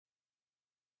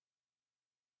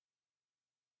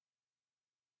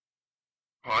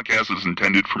Podcast is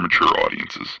intended for mature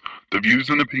audiences. The views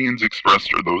and opinions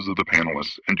expressed are those of the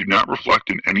panelists and do not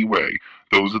reflect in any way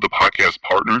those of the podcast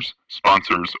partners,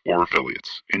 sponsors, or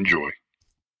affiliates. Enjoy.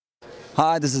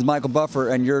 Hi, this is Michael Buffer,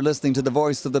 and you're listening to the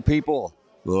Voice of the People.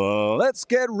 Let's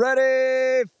get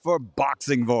ready for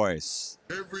Boxing Voice.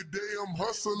 Every day I'm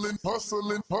hustling,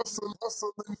 hustling, hustling,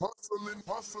 hustling, hustling, hustling,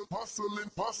 hustling,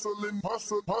 hustling,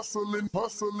 hustling, hustling,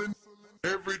 hustling.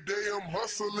 Every day I'm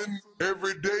hustling,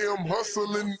 every day I'm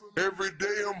hustling, every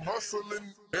day I'm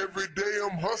hustling, every day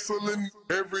I'm hustling,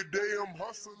 every day I'm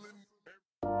hustling.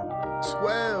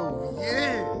 12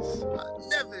 years. I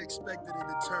never expected it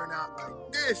to turn out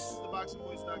like this.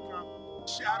 TheBoxingVoice.com.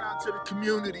 Shout out to the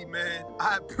community, man.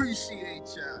 I appreciate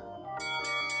y'all.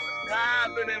 What's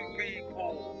happening,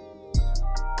 people?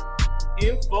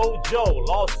 Info Joe,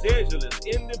 Los Angeles,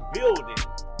 in the building.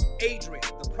 Adrian,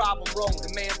 the problem wrong,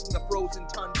 the man from the frozen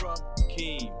tundra.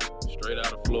 Keem, straight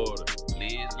out of Florida.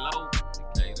 Liz Lowe,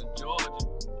 Decatur, Georgia.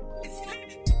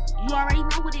 You already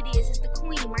know what it is. It's the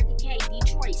Queen, Martha K,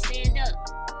 Detroit, stand up.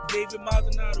 David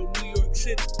Maldonado, New York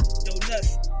City. Yo,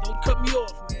 Nuss, don't cut me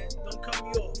off, man. Don't cut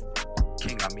me off.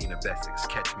 King Amin of Essex,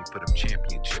 catch me for them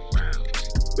championship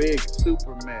rounds. Big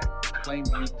Superman,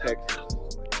 Plainview, Texas.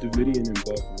 Davidian in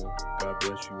Buffalo. God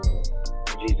bless you all.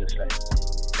 In Jesus' name.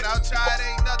 Without Chai, it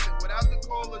ain't nothing. Without the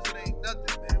callers, it ain't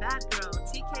nothing, man. Bad Girl,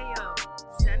 TKO,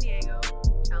 San Diego,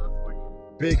 California.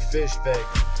 Big Fish,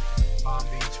 Vegas, Palm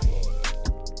Beach, Florida.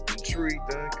 Detroit,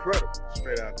 the Incredible,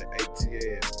 straight out the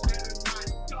ATL.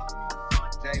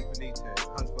 James Benitez,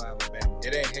 Huntsville, Alabama.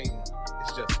 It ain't hating,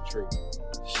 it's just the truth.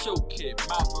 Show Kid,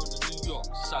 Mount Vernon, New York,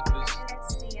 suckers.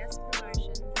 SDS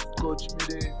Promotions. Coach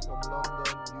Midday from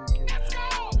London, UK. Let's go!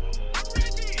 I'm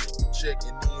ready!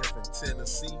 Checking in from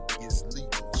Tennessee, it's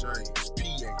Lethal James,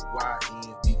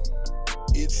 P-A-Y-N-E.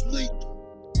 It's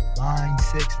lethal. Line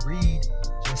 6 Reed,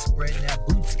 just spreading that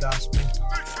boots gospel.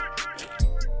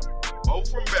 Bo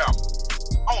from Bama,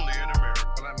 only in America.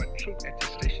 Well, I'm a true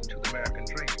attestation to the American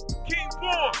dream. King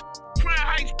Born, Crown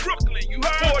Heights, Brooklyn. You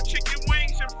heard? 4 chicken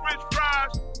wings and french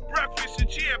fries, breakfast and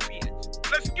champions.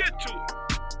 Let's get to it.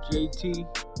 JT,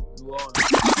 New Orleans.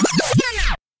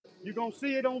 You're going to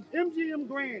see it on MGM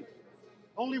Grand.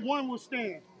 Only one will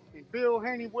stand. And Bill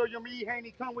Haney, William E.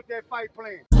 Haney come with that fight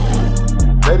plan.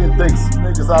 They didn't think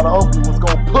niggas out of Oakland was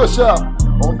going to push up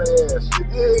on their ass. You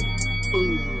dig?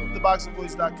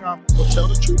 TheBoxingVoice.com. Well, tell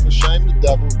the truth and shame the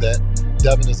devil that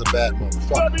Devin is a bad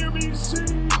motherfucker. WBC,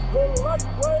 the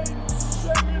lightweight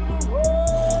champion of the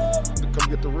world. Come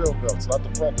get the real belts, not the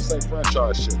same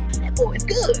franchise shit. That boy is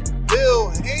good.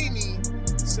 Bill Haney,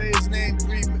 say his name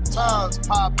 3 times,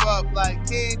 pop up like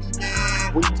candy,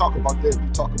 man. When you talk about that, you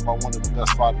talk about one of the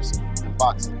best fighters in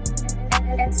boxing.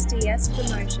 SDS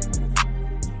Promotions.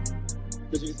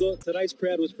 Because you thought tonight's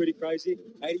crowd was pretty crazy.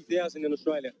 80,000 in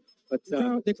Australia. But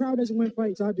the crowd doesn't win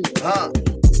fights, I do.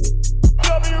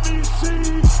 WBC,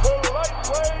 the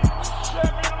lightweight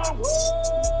champion of the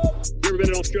world. You ever been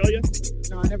in Australia?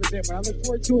 No, I never did, but I look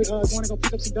forward to it. I want to go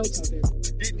pick up some belts out there.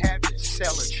 Didn't have to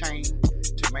sell a chain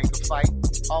to make a fight.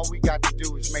 All we got to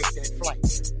do is make that flight.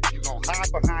 You're going to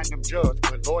hide behind them judges,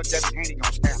 but Lord Devin Haney going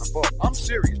to stand above. I'm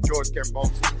serious, George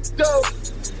Cambosa. Go!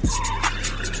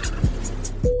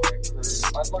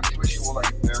 I'd like to wish you all a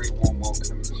very warm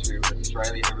welcome to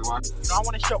Australia, everyone. I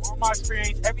want to show all my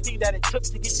experience, everything that it took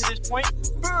to get to this point.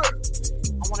 I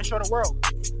want to show the world.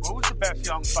 Who's the best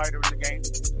young fighter in the game?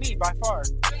 Me, by far.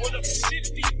 For the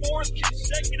 54th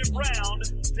consecutive round,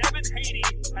 Devin Haney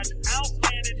has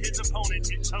outlanded his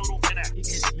opponent in total finesse. He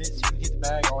can hit the mitts, he can get the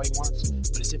bag all he wants,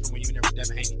 but it's different when you're in there with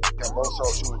Devin Haney. Cambosa,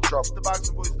 you in trouble.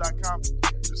 TheBoxingVoice.com.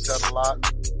 You said a lot.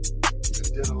 You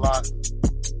did a lot.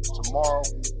 Tomorrow,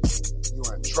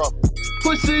 you're in trouble.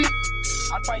 Pussy!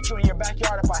 I'd fight you in your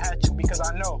backyard if I had to, because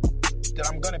I know that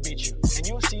I'm gonna beat you. And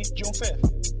you'll see June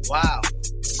 5th. Wow.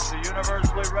 The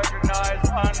universally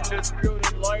recognized,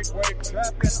 undisputed lightweight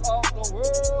champion of the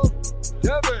world,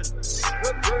 Devin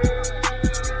Haney.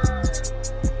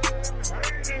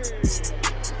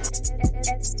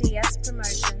 SDS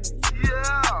Promotions.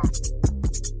 Yeah.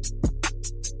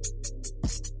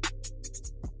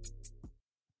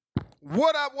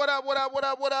 What up, what up, what up, what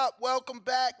up, what up? Welcome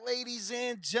back, ladies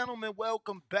and gentlemen.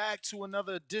 Welcome back to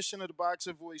another edition of the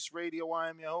Boxing Voice Radio. I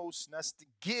am your host, Nestor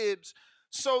Gibbs.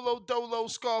 Solo Dolo,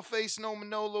 Scarface, no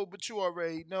Manolo, but you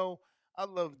already know I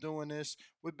love doing this.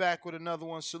 We're back with another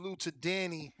one. Salute to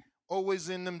Danny, always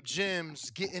in them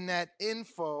gyms, getting that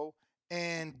info.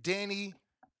 And Danny,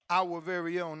 our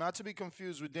very own, not to be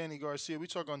confused with Danny Garcia. We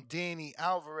talk on Danny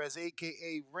Alvarez,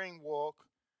 a.k.a. Ringwalk,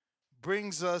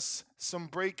 brings us some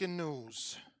breaking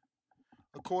news.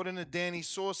 According to Danny's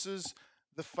sources,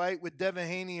 the fight with Devin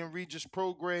Haney and Regis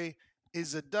Prograis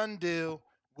is a done deal.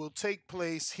 Will take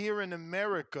place here in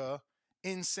America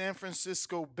in San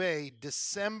Francisco Bay,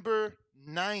 December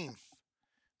 9th.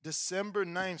 December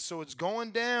 9th. So it's going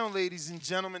down, ladies and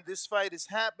gentlemen. This fight is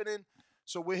happening.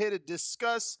 So we're here to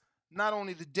discuss not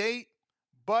only the date,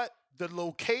 but the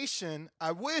location.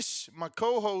 I wish my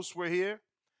co host were here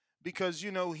because,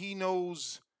 you know, he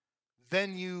knows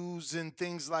venues and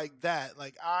things like that.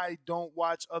 Like, I don't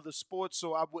watch other sports,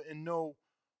 so I wouldn't know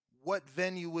what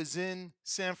venue is in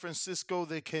San Francisco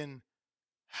that can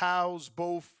house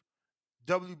both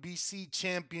WBC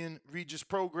champion Regis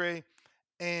Prograis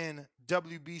and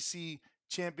WBC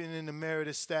champion in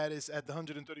emeritus status at the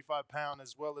 135-pound,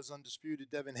 as well as undisputed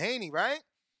Devin Haney, right?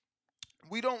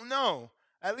 We don't know.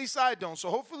 At least I don't. So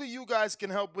hopefully you guys can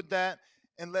help with that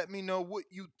and let me know what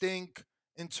you think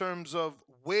in terms of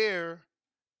where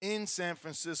in San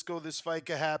Francisco this fight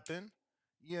could happen.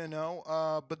 You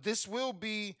know, but this will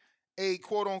be a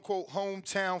quote unquote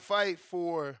hometown fight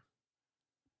for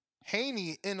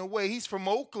Haney in a way. He's from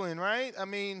Oakland, right? I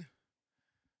mean,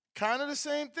 kind of the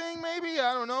same thing, maybe.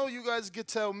 I don't know. You guys can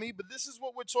tell me, but this is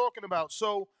what we're talking about.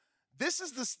 So this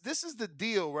is the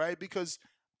deal, right? Because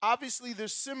obviously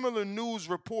there's similar news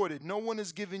reported. No one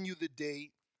is giving you the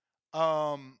date,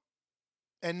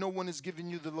 and no one is giving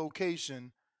you the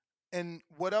location. And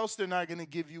what else they're not going to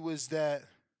give you is that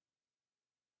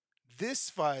this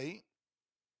fight,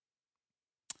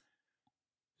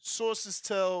 sources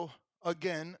tell,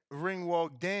 again,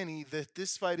 Ringwalk Danny, that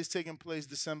this fight is taking place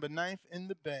December 9th in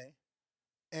the Bay,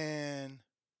 and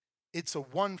it's a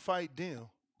one-fight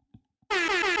deal.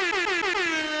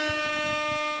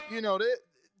 You know,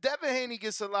 Devin Haney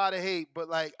gets a lot of hate, but,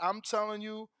 like, I'm telling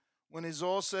you, when it's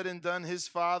all said and done, his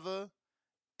father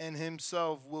and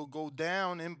himself will go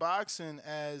down in boxing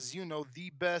as, you know, the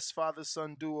best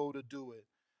father-son duo to do it.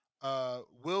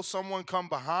 Will someone come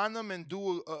behind them and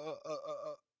do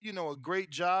you know, a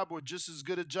great job or just as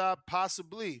good a job?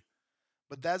 Possibly,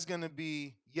 but that's going to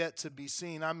be yet to be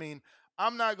seen. I mean,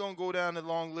 I'm not going to go down the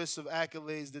long list of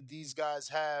accolades that these guys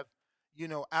have, you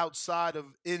know, outside of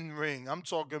in ring. I'm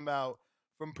talking about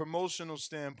from promotional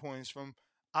standpoints, from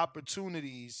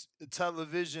opportunities,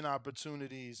 television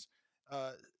opportunities,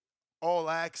 uh, all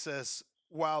access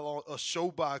while a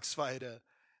showbox fighter.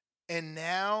 And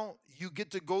now you get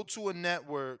to go to a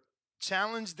network,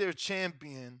 challenge their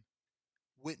champion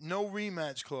with no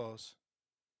rematch clause,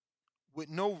 with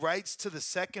no rights to the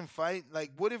second fight.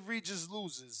 Like, what if Regis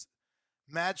loses?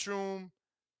 Matchroom,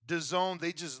 DAZN,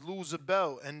 they just lose a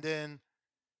belt, and then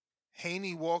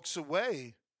Haney walks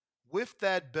away with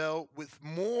that belt, with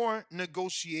more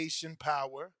negotiation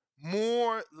power,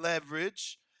 more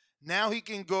leverage. Now he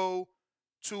can go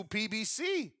to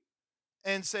PBC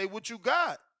and say, "What you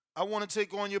got? I want to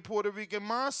take on your Puerto Rican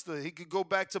monster." He could go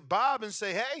back to Bob and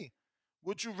say, "Hey,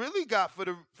 what you really got for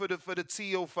the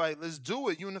TO fight? Let's do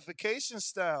it, unification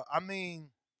style." I mean,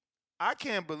 I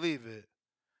can't believe it.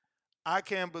 I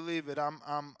can't believe it.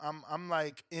 I'm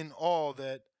like in awe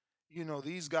that, you know,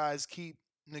 these guys keep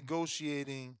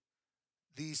negotiating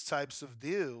these types of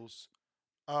deals.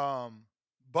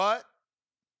 But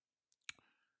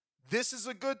this is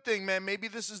a good thing, man. Maybe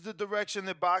this is the direction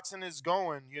that boxing is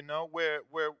going, you know, where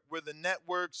the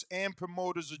networks and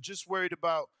promoters are just worried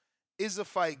about, is a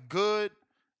fight good,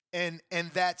 and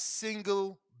that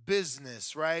single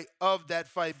business, right, of that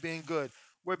fight being good.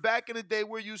 Where back in the day,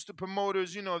 we're used to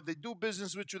promoters, you know, if they do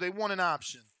business with you, they want an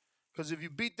option. Because if you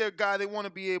beat their guy, they want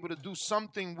to be able to do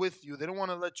something with you. They don't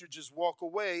want to let you just walk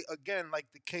away. Again, like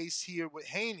the case here with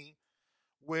Haney,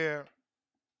 where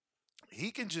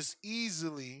he can just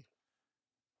easily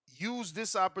use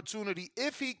this opportunity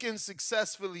if he can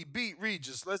successfully beat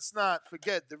Regis. Let's not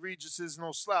forget that Regis is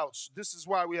no slouch. This is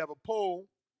why we have a poll.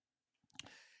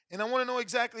 And I want to know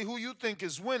exactly who you think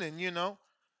is winning, you know.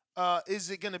 Is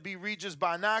it going to be Regis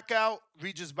by knockout,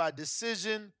 Regis by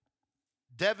decision,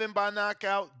 Devin by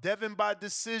knockout, Devin by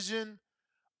decision?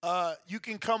 You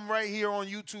can come right here on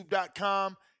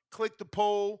youtube.com, click the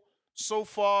poll. So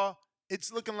far,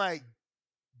 it's looking like,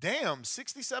 damn,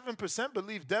 67%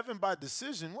 believe Devin by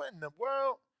decision. What in the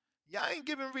world? Y'all ain't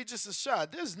giving Regis a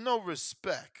shot. There's no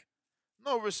respect.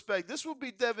 No respect. This will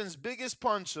be Devin's biggest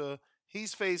puncher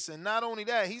he's facing. Not only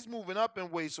that, he's moving up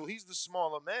in weight, so he's the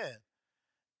smaller man.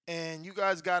 And you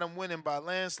guys got him winning by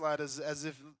landslide as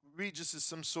if Regis is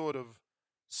some sort of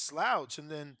slouch. And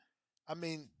then, I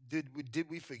mean, did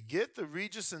we forget the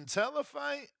Regis and Teller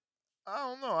fight? I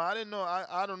don't know. I didn't know.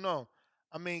 I don't know.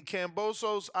 I mean,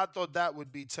 Cambosos, I thought that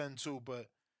would be 10-2, but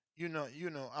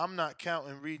I'm not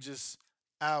counting Regis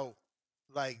out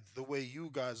like the way you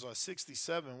guys are.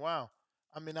 67. Wow.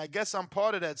 I mean, I guess I'm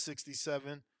part of that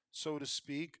 67, so to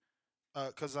speak,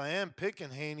 because I am picking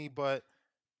Haney, but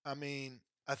I mean,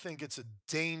 I think it's a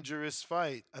dangerous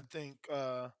fight. I think,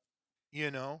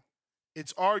 you know,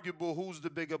 it's arguable who's the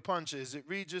bigger puncher. Is it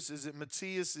Regis? Is it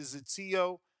Matias? Is it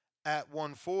Tio at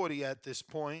 140 at this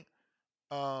point?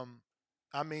 Um,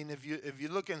 I mean, if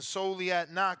you're looking solely at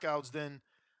knockouts, then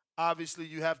obviously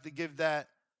you have to give that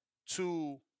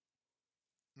to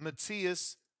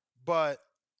Matias. But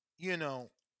you know,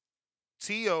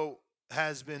 Tio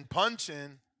has been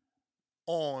punching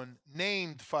on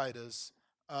named fighters.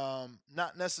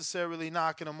 Not necessarily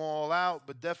knocking them all out,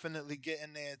 but definitely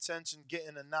getting their attention,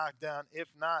 getting a knockdown, if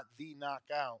not the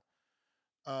knockout.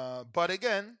 But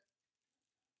again,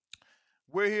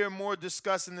 we're here more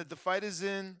discussing that the fight is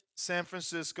in San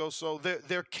Francisco, so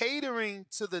they're catering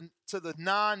to the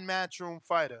non matchroom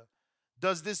fighter.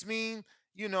 Does this mean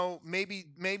maybe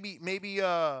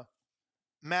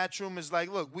matchroom is like,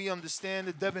 look, we understand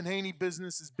the Devin Haney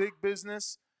business is big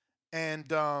business, and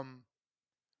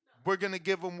we're gonna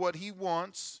give him what he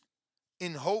wants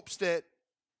in hopes that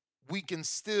we can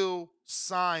still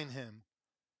sign him.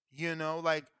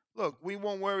 Like, look, we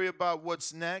won't worry about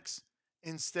what's next.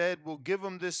 Instead, we'll give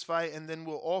him this fight and then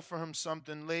we'll offer him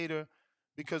something later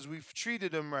because we've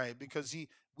treated him right, because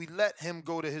we let him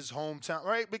go to his hometown,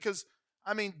 right? Because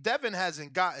I mean, Devin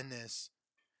hasn't gotten this.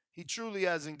 He truly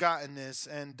hasn't gotten this,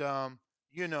 and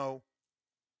you know,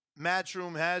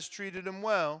 Matchroom has treated him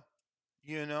well.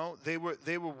 They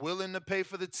were willing to pay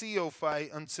for the Tio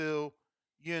fight until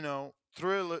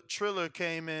Triller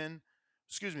came in.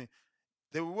 Excuse me.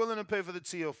 They were willing to pay for the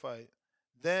Tio fight.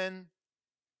 Then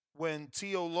when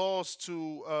Tio lost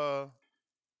to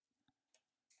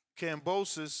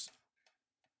Cambosis,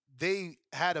 they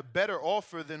had a better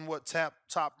offer than what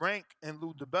Top Rank and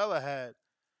Lou DiBella had.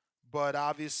 But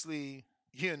obviously,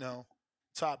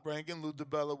 Top Rank and Lou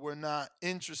DiBella were not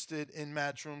interested in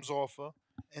Matchroom's offer,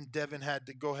 and Devin had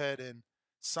to go ahead and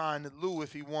sign to Lou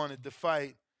if he wanted to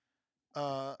fight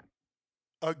uh,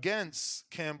 against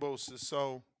Cambosis.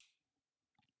 So,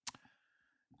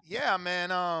 yeah,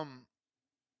 man.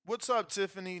 What's up,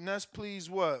 Tiffany? Ness, please,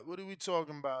 what? What are we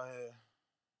talking about here?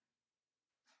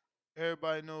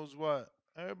 Everybody knows what?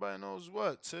 Everybody knows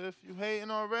what, Tiff? You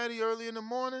hating already early in the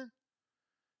morning?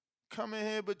 Come in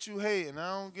here, but you hating.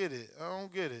 I don't get it. I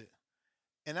don't get it.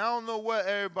 And I don't know what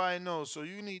everybody knows, so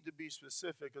you need to be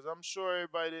specific, because I'm sure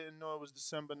everybody didn't know it was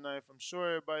December 9th. I'm sure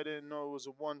everybody didn't know it was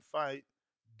a one fight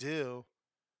deal.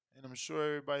 And I'm sure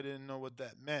everybody didn't know what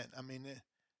that meant.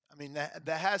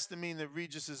 That has to mean that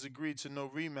Regis has agreed to no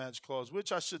rematch clause,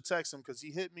 which I should text him because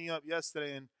he hit me up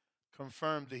yesterday and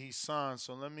confirmed that he signed.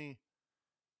 So let me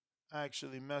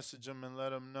actually message him and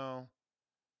let him know.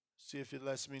 See if it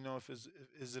lets me know if is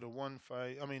it a one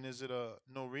fight. I mean, is it a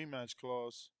no rematch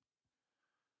clause?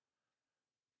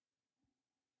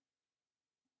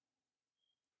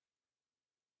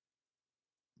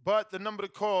 But the number to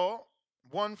call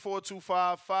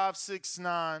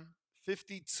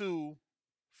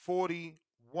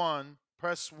 1-425-569-5241.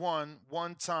 Press one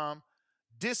time.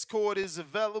 Discord is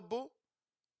available.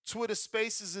 Twitter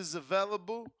Spaces is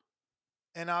available.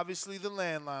 And obviously the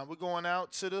landline. We're going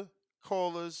out to the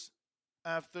callers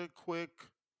after a quick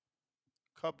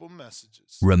couple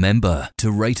messages. Remember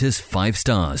to rate us 5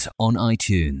 stars on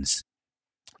iTunes.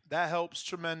 That helps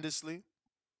tremendously.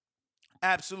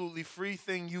 Absolutely free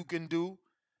thing you can do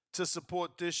to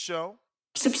support this show.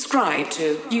 Subscribe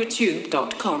to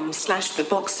youtube.com/The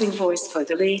Boxing Voice for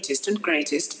the latest and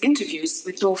greatest interviews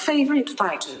with your favorite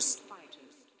fighters.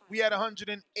 We had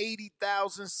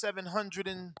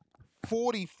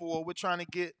 180,744. We're trying to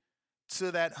get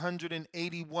to that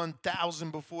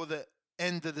 181,000 before the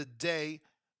end of the day.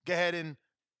 Go ahead and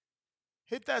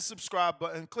hit that subscribe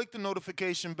button. Click the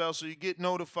notification bell so you get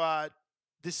notified.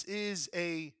 This is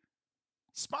a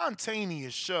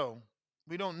spontaneous show.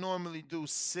 We don't normally do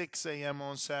 6 a.m.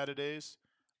 on Saturdays,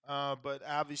 but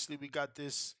obviously we got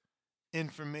this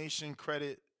information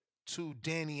credit to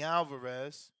Danny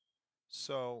Alvarez.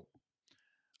 So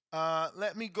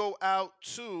let me go out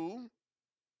to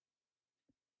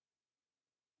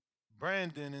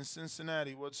Brandon in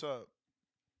Cincinnati. What's up?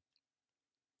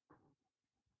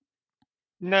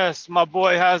 Ness, my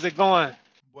boy, how's it going?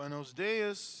 Buenos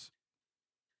dias.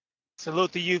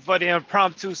 Salute to you for the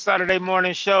impromptu Saturday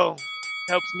morning show.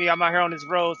 Helps me. I'm out here on this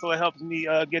road, so it helps me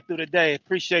get through the day.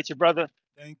 Appreciate you, brother.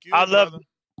 Thank you, brother. brother.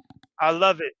 I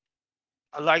love it.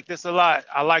 I like this a lot.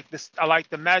 I like this. I like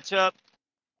the matchup.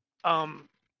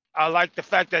 I like the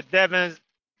fact that Devin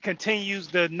continues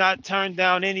to not turn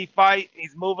down any fight.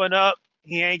 He's moving up.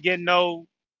 He ain't getting no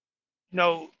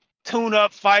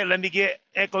tune-up fight. Let me get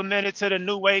implemented to the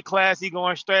new weight class. He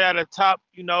going straight out of top,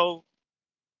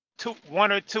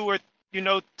 one or two or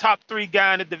top three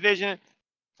guy in the division.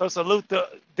 So salute to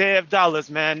Dev Dollars,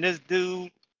 man. This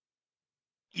dude,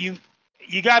 you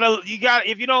you got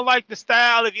if you don't like the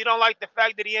style, if you don't like the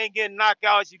fact that he ain't getting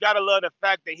knockouts, you gotta love the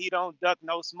fact that he don't duck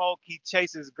no smoke. He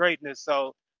chases greatness.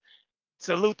 So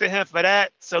salute to him for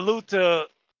that. Salute to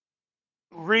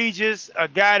Regis, a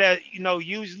guy that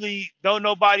usually don't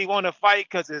nobody want to fight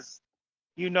because it's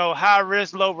high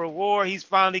risk, low reward. He's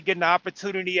finally getting the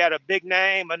opportunity at a big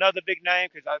name, another big name,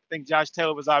 because I think Josh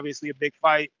Taylor was obviously a big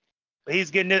fight. But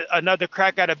he's getting another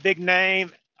crack at a big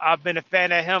name. I've been a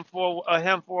fan of him for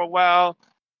a while.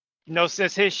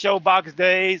 Since his Showbox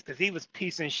days, because he was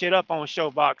piecing shit up on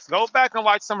Showbox. Go back and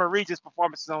watch some of Regis'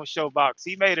 performances on Showbox.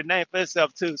 He made a name for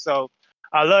himself too. So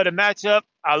I love the matchup.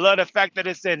 I love the fact that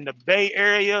it's in the Bay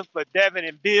Area for Devin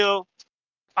and Bill.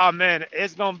 Oh man,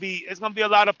 it's gonna be a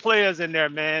lot of players in there,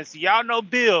 man. So y'all know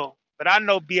Bill, but I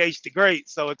know BH the Great.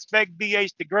 So expect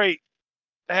BH the Great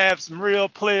to have some real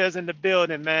players in the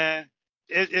building, man.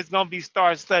 It's gonna be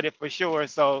star-studded for sure.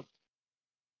 So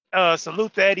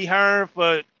salute to Eddie Hearn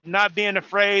for not being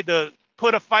afraid to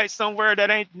put a fight somewhere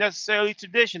that ain't necessarily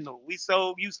traditional. We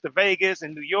so used to Vegas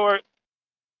and New York.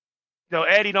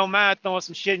 Eddie don't mind throwing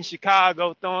some shit in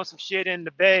Chicago, throwing some shit in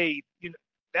the Bay.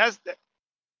 That's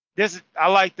this. I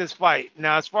like this fight.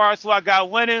 Now, as far as who I got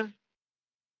winning,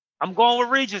 I'm going with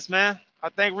Regis, man. I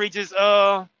think Regis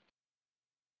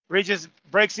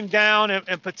breaks him down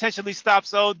and potentially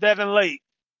stops old Devin late.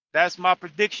 That's my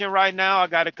prediction right now. I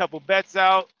got a couple bets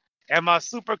out. Am I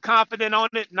super confident on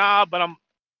it? Nah, but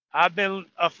I've been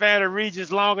a fan of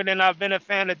Regis longer than I've been a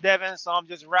fan of Devin, so I'm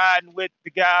just riding with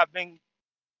the guy I've been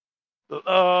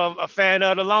a fan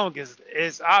of the longest.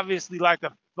 It's obviously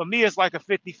for me, it's like a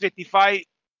 50-50 fight.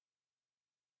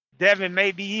 Devin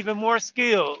may be even more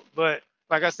skilled, but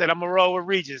like I said, I'm gonna roll with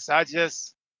Regis. I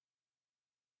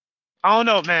don't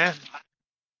know, man.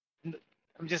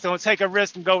 I'm just gonna take a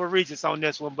risk and go with Regis on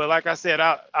this one. But like I said,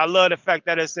 I love the fact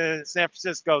that it's in San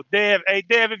Francisco. Dev, hey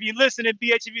Dev, if you listening,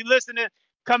 BH, if you listening,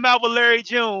 come out with Larry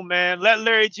June, man. Let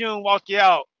Larry June walk you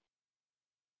out.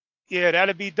 Yeah,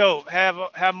 that'd be dope. Have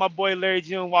my boy Larry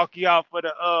June walk you out for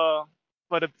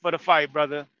the fight,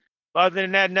 brother. But other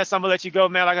than that, Ness, I'm gonna let you go,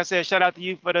 man. Like I said, shout out to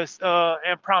you for this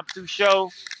impromptu show.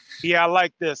 Yeah, I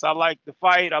like this. I like the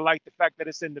fight. I like the fact that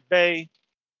it's in the Bay,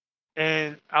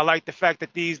 and I like the fact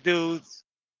that these dudes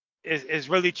is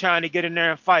really trying to get in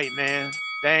there and fight, man.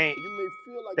 They ain't. You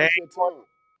may feel like They it's your ain't turn,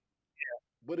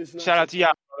 but it's not shout your out to y'all,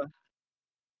 turn. brother.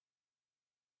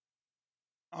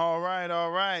 All right,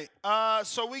 all right.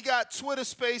 So we got Twitter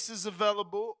Spaces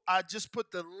available. I just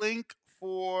put the link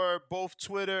for both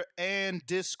Twitter and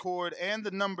Discord and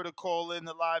the number to call in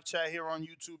the live chat here on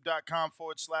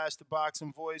youtube.com/the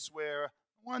boxing voice, where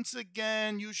once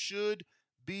again you should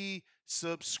be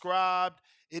subscribed.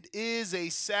 It is a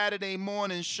Saturday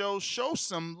morning show. Show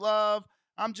some love.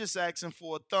 I'm just asking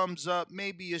for a thumbs up,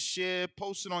 maybe a share,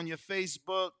 post it on your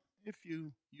Facebook if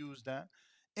you use that.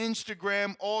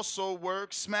 Instagram also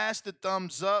works. Smash the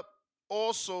thumbs up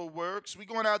also works. We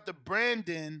going out to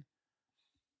Brandon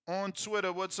on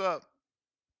Twitter. What's up?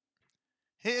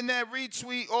 Hitting that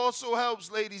retweet also helps,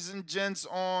 ladies and gents,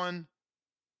 on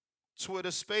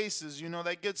Twitter Spaces.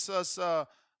 That gets us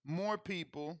more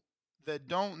people that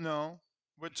don't know.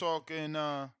 We're talking,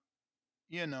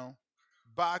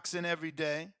 boxing every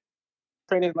day.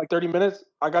 Training like 30 minutes.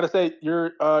 I gotta say,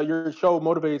 your show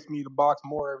motivates me to box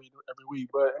more every week.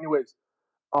 But anyways,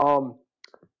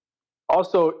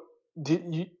 also,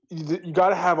 you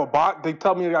gotta have a box. They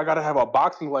tell me I gotta have a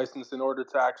boxing license in order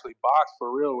to actually box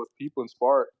for real with people and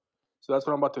spar. So that's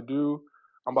what I'm about to do.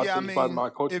 I'm about Yeah, I to by mean, my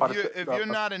coach. if you're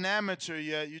not an amateur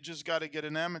yet, you just got to get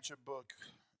an amateur book.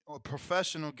 A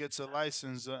professional gets a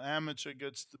license. An amateur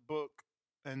gets the book,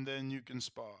 and then you can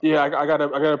spar. Yeah, I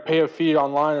gotta pay a fee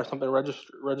online or something,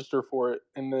 register for it,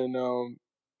 and then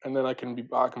I can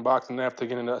box, and I have to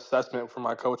get an assessment from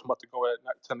my coach. I'm about to go at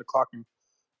 10 o'clock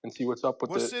and see what's up with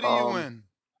What it. city you in?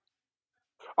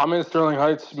 I'm in Sterling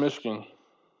Heights, Michigan.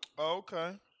 Oh,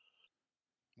 okay.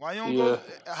 Why you don't Yeah,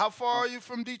 go? How far are you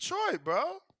from Detroit,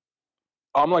 bro?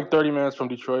 I'm like 30 minutes from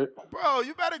Detroit. Bro,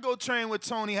 you better go train with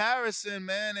Tony Harrison,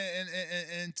 man,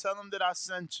 and tell him that I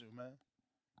sent you, man.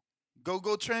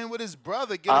 Go train with his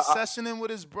brother. Get a session in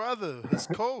with his brother, his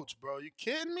coach, bro. You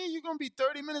kidding me? You're gonna be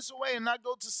 30 minutes away and not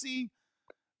go to see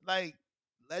like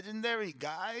legendary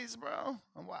guys, bro.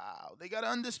 Wow, they got an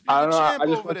I undisputed don't know. champ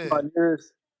over there.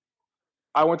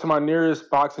 I went to my nearest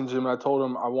boxing gym. And I told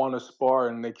them I want to spar,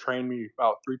 and they train me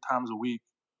about 3 times a week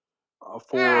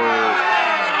for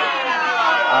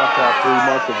I have to have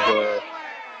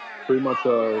 3 months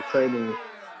of training,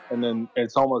 and then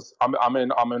it's almost I'm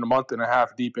in a month and a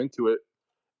half deep into it,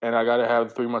 and I got to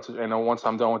have 3 months. And then once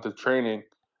I'm done with the training,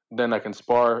 then I can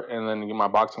spar and then get my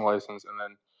boxing license, and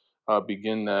then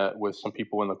begin that with some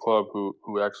people in the club who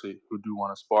do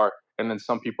want to spar. And then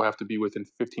some people have to be within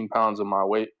 15 pounds of my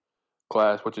weight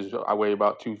class, which is I weigh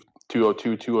about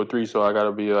 202, 203. So I got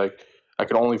to be like I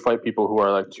can only fight people who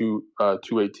are like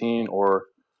 218 or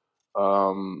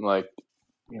like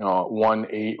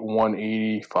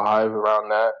 185 around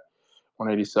that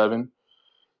 187.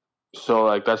 So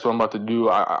like that's what I'm about to do.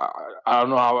 I don't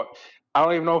know how. I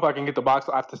don't even know if I can get the box.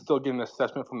 I have to still get an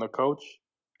assessment from the coach,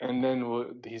 and then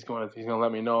he's gonna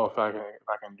let me know if I can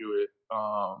do it.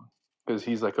 Because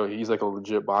he's like a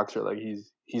legit boxer. Like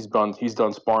he's done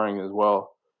sparring as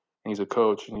well. And he's a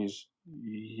coach, and he's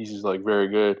just like very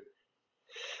good.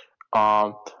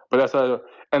 But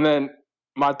and then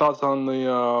my thoughts on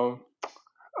the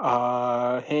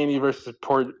Haney versus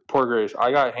Prograis.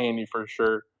 I got Haney for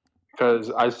sure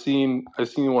because I seen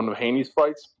one of Haney's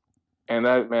fights, and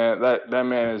that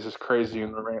man is just crazy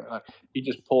in the ring. Like, he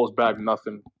just pulls back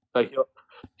nothing. Like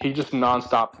he just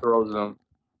nonstop throws them,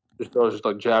 just throws just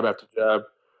like jab after jab.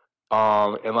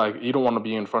 And like you don't want to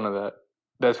be in front of that.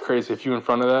 That's crazy. If you're in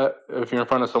front of that, if you're in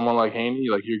front of someone like Haney,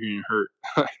 like you're getting hurt,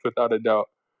 without a doubt.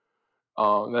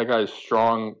 That guy's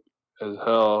strong as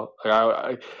hell. Like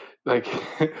I like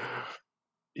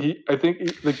I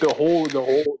think like the whole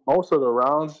most of the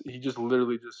rounds, he just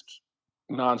literally just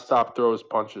nonstop throws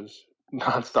punches,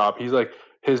 nonstop. He's like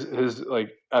his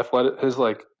like his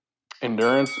like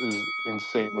endurance is It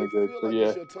insanely may good. feel So like yeah,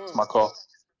 it's your that's time, my call.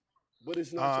 but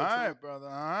it's All not your right, time. brother.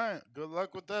 All right. Good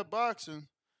luck with that boxing.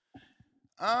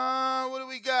 What do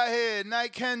we got here?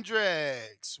 Nike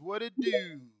Hendricks. What it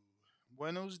do?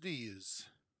 Buenos dias.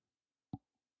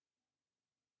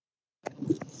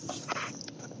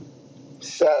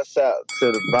 Shouts out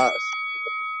to the box.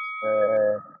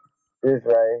 This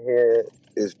right here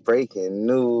is breaking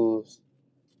news,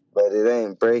 but it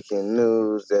ain't breaking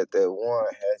news that the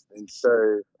warrant has been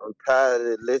served. I'm tired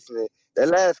of listening. That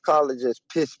last caller just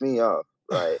pissed me off.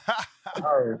 Like, I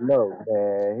don't know,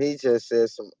 man. He just said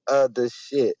some other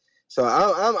shit. So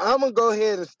I'm gonna go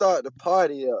ahead and start the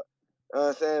party up. You know what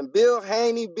I'm saying? Bill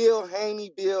Haney, Bill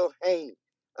Haney, Bill Haney.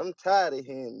 I'm tired of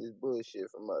hearing this bullshit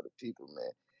from other people,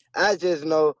 man. I just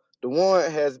know the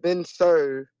warrant has been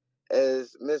served,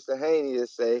 as Mr. Haney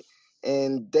is say,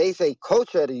 and they say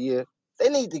coach of the year. They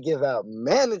need to give out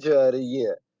manager of the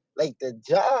year. Like the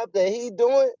job that he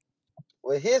doing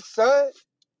with his son,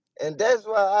 and that's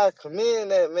why I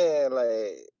commend that man.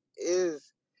 Like,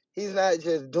 he's not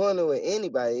just doing it with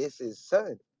anybody, it's his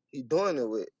son. He doing it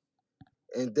with.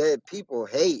 And that people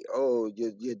hate, oh,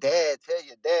 your dad, tell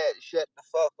your dad to shut the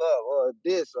fuck up, or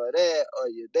this or that, or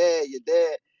your dad.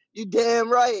 You damn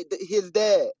right, his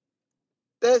dad.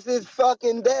 That's his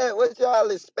fucking dad. What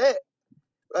y'all expect?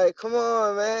 Like, come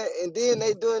on, man. And then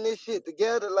they doing this shit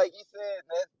together, like you said.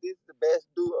 This the best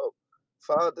duo,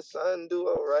 father son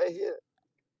duo right here.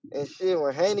 And shit,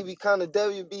 when Haney become the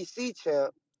WBC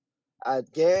champ, I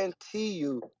guarantee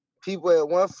you, people at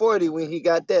 140 when he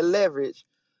got that leverage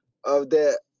of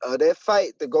that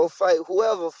fight to go fight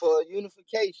whoever for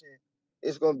unification,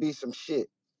 it's gonna be some shit.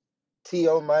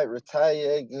 T.O. might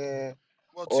retire again,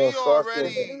 Well, or T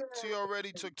fucking.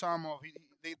 already took time off.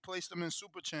 They placed him in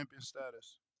super champion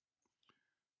status.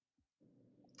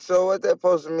 So what that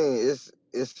supposed to mean?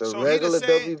 It's a So he the regular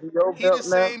same. WBO He the belt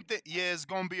now. same thing. Yeah, it's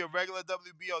gonna be a regular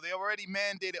WBO. They already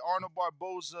mandated Arnold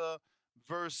Barboza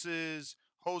versus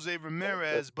Jose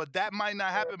Ramirez, but that might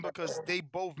not happen because they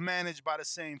both managed by the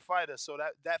same fighter. So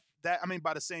that I mean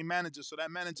by the same manager. So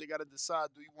that manager got to decide: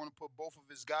 do you want to put both of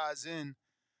his guys in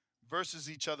versus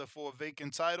each other for a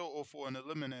vacant title or for an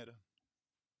eliminator?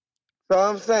 So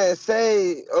I'm saying,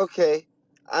 say, okay,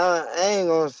 I ain't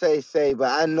gonna say,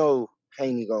 but I know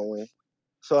Haney gonna win.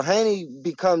 So Haney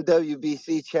become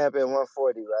WBC champ at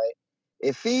 140, right?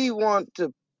 If he want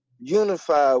to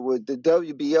unify with the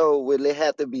WBO, will it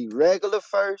have to be regular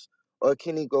first, or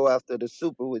can he go after the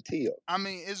super with Tio? I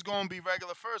mean, it's gonna be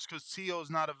regular first because To's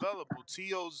not available.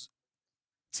 To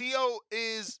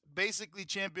is basically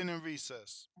champion in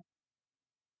recess.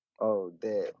 Oh,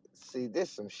 that. See,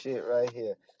 this some shit right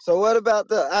here. So what about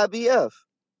the IBF?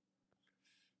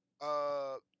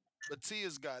 But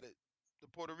Tia's got it. The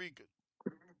Puerto Rican.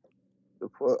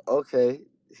 Okay,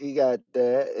 he got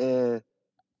that,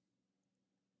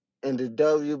 and the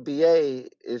WBA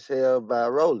is held by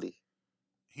Rolly.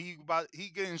 He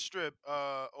getting stripped.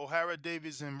 O'Hara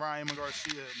Davies and Ryan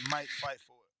Garcia might fight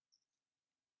for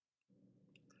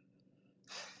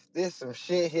it. This some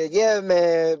shit here. Yeah,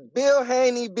 man. Bill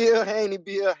Haney, Bill Haney,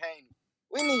 Bill Haney.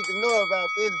 We need to know about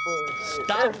this bullshit. Stop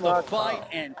That's my the fight, call.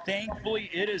 and thankfully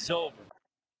it is over.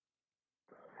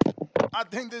 I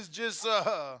think this just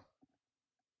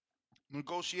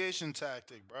negotiation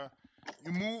tactic, bro.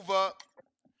 You move up,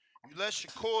 you let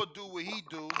Shakur do what he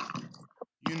do,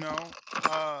 you know.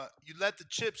 You let the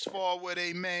chips fall where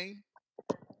they may,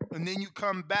 and then you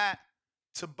come back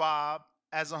to Bob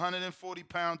as a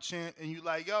 140-pound champ, and you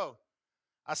like, yo,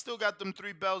 I still got them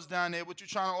 3 belts down there. What you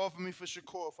trying to offer me for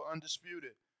Shakur for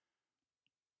undisputed?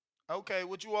 Okay,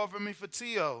 what you offering me for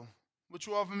Tio? What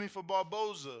you offering me for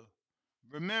Barboza?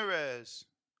 Ramirez?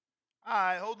 All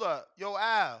right, hold up. Yo,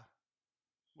 Al,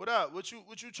 what up? What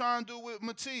you trying to do with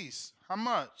Matisse? How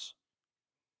much?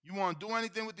 You want to do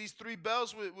anything with these 3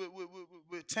 belts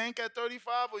with Tank at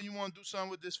 35, or you want to do something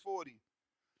with this 40?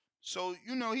 So,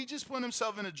 he just put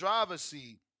himself in the driver's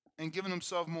seat and giving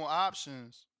himself more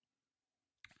options.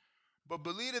 But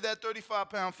believe that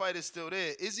 35-pound fight is still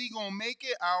there. Is he going to make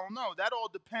it? I don't know. That all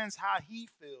depends how he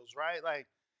feels, right? Like,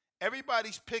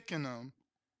 everybody's picking him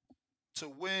to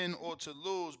win or to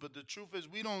lose, but the truth is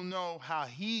we don't know how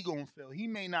he going to feel. He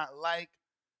may not like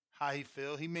how he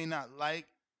feel. He may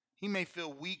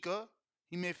feel weaker.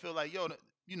 He may feel like, yo,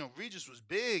 Regis was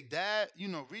big, Dad.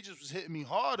 Regis was hitting me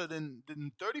harder than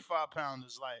 35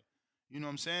 pounders. Like, you know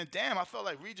what I'm saying? Damn, I felt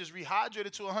like Regis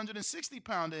rehydrated to a 160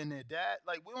 pounder in there, Dad.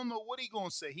 Like, we don't know what he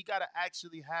gonna say. He gotta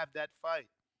actually have that fight.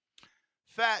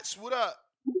 Fats, what up?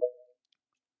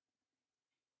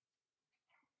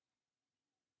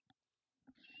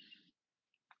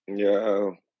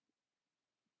 Yo,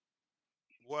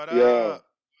 What yo, up?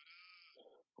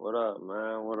 what up,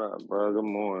 man? What up, bro? Good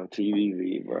morning,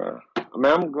 TVV, bro. I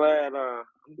mean, I'm glad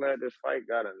this fight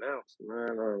got announced,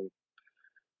 man.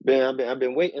 I've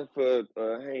been waiting for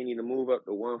Haney to move up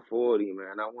to 140,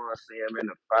 man. I want to see him in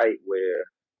a fight where,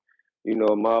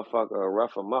 motherfucker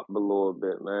rough him up a little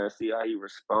bit, man. See how he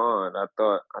respond. I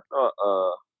thought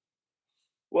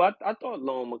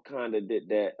Loma kind of did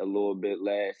that a little bit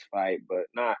last fight, but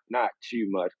not too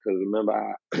much. Cause remember,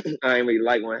 I ain't really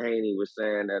like when Haney was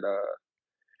saying that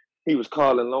he was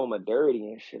calling Loma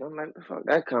dirty and shit. I'm like, where the fuck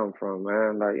that come from,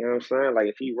 man? Like, you know what I'm saying? Like,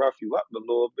 if he rough you up a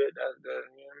little bit, you know what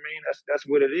I mean? That's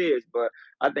what it is. But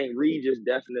I think Regis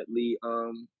definitely,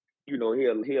 he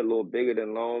a little bigger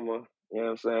than Loma. You know what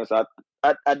I'm saying? So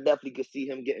I definitely could see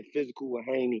him getting physical with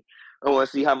Haney. I want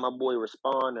to see how my boy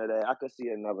respond to that. I could see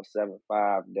another 7-5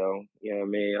 though. You know what I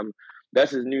mean? That's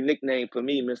his new nickname for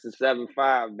me, Mr.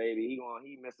 7-5, baby. He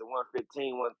Mr.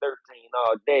 115, 113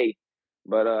 all day.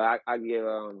 But I give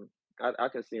I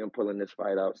can see him pulling this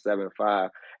fight out 7-5.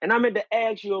 And I meant to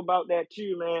ask you about that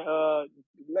too, man.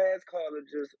 Last caller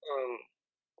just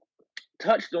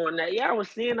touched on that. Yeah, I was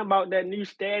seeing about that new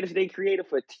status they created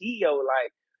for Tio.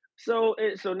 Like, so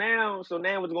now it's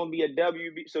gonna be a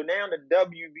WB. So now the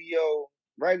WBO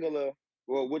regular,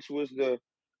 well, which was the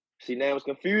see now it's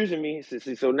confusing me.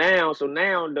 So now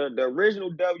the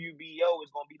original WBO is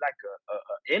gonna be like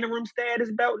a interim status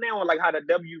belt now, or like how the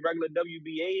regular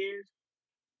WBA is.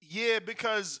 Yeah,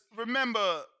 because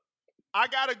remember, I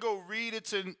gotta go read it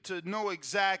to know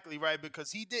exactly, right?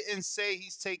 Because he didn't say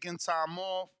he's taking time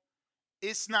off.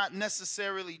 It's not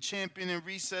necessarily champion in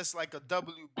recess like a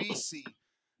WBC.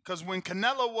 Because when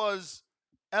Canelo was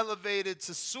elevated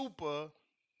to super,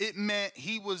 it meant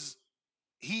he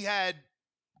had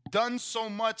done so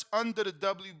much under the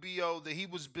WBO that he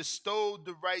was bestowed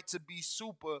the right to be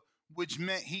super, which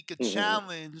meant he could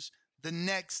challenge the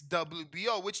next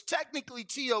WBO, which technically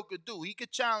Tio could do. He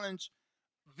could challenge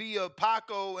via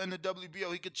Paco and the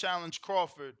WBO. He could challenge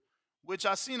Crawford, which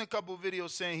I seen a couple videos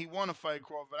saying he want to fight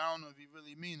Crawford. I don't know if he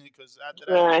really mean it because after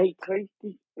that,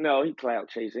 Nah, he clout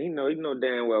chasing. He know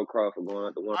damn well Crawford going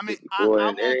up to I mean, 154, I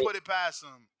and won't it put it past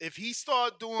him if he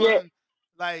start yeah, doing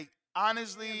like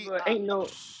honestly. but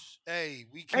Hey,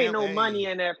 we ain't can't. no money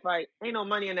Hey, in that fight. Ain't no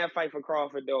money in that fight for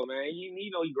Crawford though, man. You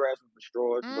know he grasping for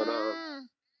straws, but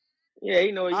yeah,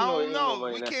 I there don't ain't no know.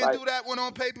 money We in that can't fight. do that one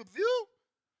on pay per view.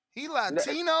 He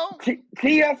Latino.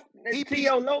 TF He beat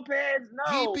Tio Lopez, he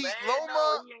no man, beat no,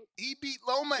 Loma. He beat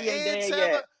Loma he ain't and there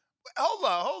Taylor. yet. Hold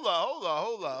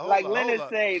Like on, hold Leonard on.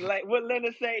 say, like what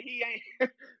Leonard say, he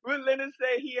ain't. What Leonard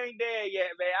say, he ain't there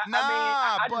yet, man. I mean, Nah,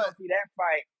 I just don't see that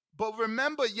fight. but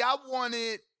remember, y'all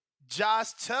wanted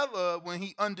Josh Teller when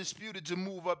he undisputed to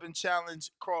move up and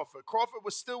challenge Crawford. Crawford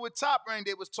was still with Top Rank.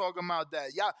 They was talking about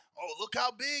that. Y'all, oh look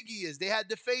how big he is. They had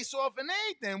to face off and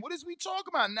everything. What is we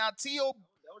talking about now? Tio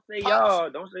Don't say pops. y'all.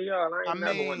 Don't say y'all. I ain't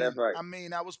never won that fight.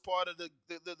 That was part of the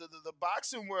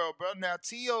boxing world, bro. Now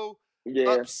Tio Yeah.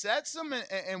 upsets him,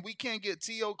 and we can't get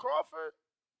Tio Crawford.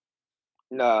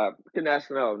 Nah, that's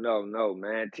no,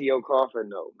 man. T.O. Crawford,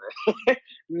 no, man.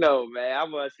 No, man. I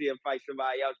want to see him fight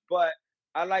somebody else. But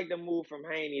I like the move from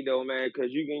Haney though, man,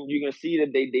 because you can see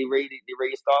that they ready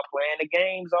to start playing the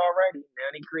games already.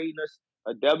 Now they creating us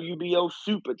a WBO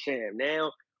super champ.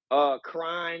 Now,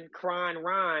 crying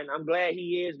Ryan. I'm glad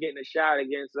he is getting a shot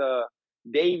against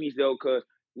Davies though, because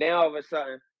now all of a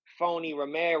sudden Phony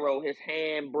Romero, his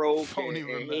hand broke, and Phony he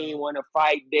Romero. ain't want to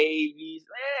fight Davies.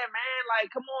 Yeah, man, like,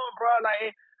 come on, bro.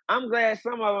 Like, I'm glad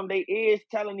some of them, they is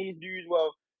telling these dudes,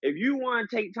 well, if you want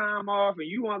to take time off and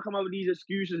you want to come up with these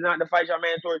excuses not to fight your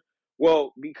mandatory,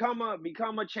 well, become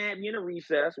a champion of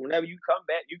recess. Whenever you come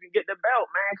back, you can get the belt,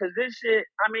 man. Because this shit,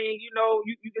 I mean, you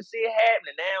can see it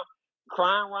happening now.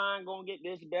 Crying Ryan gonna get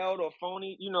this belt, or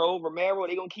Phony, Romero,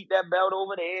 they gonna keep that belt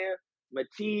over there.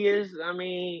 Matias, I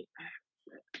mean,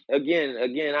 again,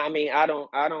 I mean, I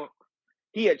don't.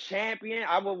 He a champion.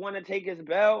 I would want to take his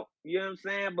belt. You know what I'm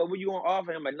saying? But when you gonna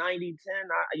offer him a 90-10,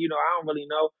 I don't really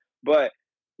know. But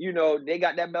they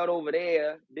got that belt over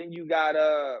there. Then you got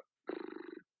the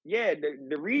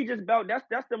Regis belt.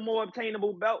 That's the more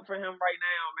obtainable belt for him right now,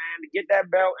 man. To get that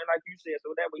belt, and like you said,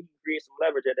 so that way he can create some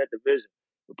leverage at that division.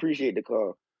 Appreciate the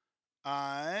call.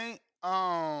 Alright.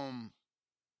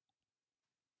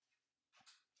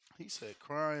 He said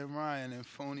Crying Ryan and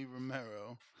Phony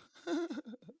Romero.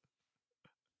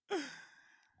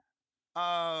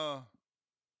 uh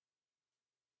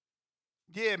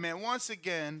yeah, man. Once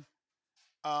again,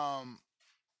 um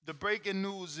the breaking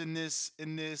news in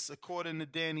this, according to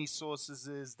Danny's sources,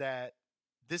 is that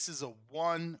this is a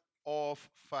one-off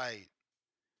fight,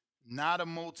 not a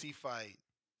multi-fight.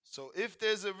 So if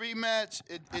there's a rematch,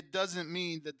 it doesn't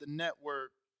mean that the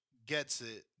network gets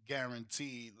it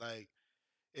guaranteed. Like,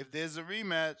 if there's a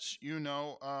rematch,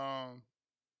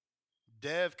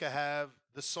 Dev could have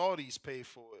the Saudis pay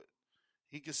for it.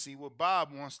 He could see what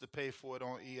Bob wants to pay for it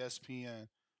on ESPN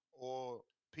or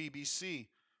PBC,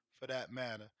 for that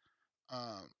matter.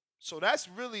 So that's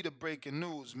really the breaking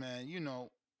news, man.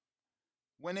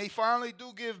 When they finally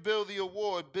do give Bill the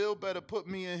award, Bill better put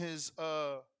me in his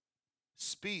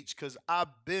speech, because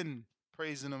I've been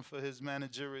praising him for his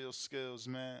managerial skills,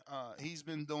 man. He's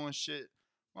been doing shit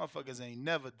motherfuckers ain't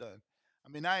never done. I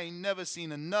mean, I ain't never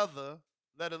seen another,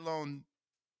 let alone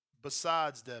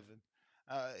besides Devin.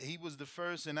 He was the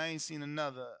first, and I ain't seen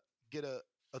another get a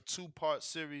two-part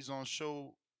series on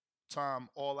Showtime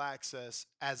All Access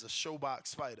as a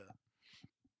Showbox fighter.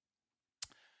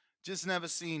 Just never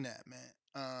seen that,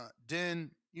 man.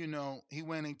 Then, he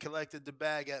went and collected the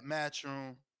bag at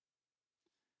Matchroom.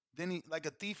 Then he, like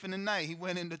a thief in the night, he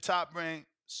went into Top Rank,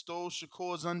 stole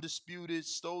Shakur's Undisputed,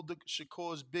 stole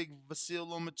Shakur's big Vasil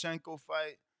Lomachenko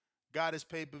fight, got his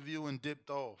pay-per-view, and dipped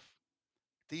off.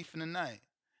 Thief in the night.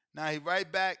 Now he right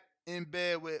back in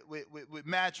bed with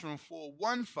Matchroom for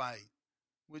one fight,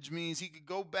 which means he could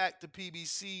go back to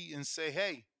PBC and say,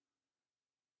 hey,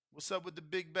 what's up with the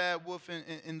big bad wolf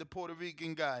and the Puerto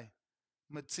Rican guy,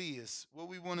 Matias? What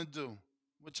we want to do?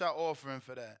 What y'all offering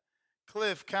for that?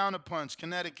 Cliff, Counterpunch,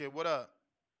 Connecticut, what up?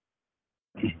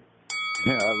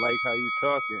 Yeah, I like how you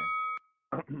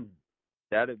talking.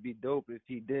 That'd be dope if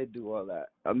he did do all that.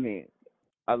 I mean,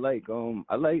 I like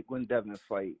when Devin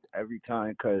fight every time,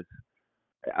 because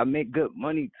I make good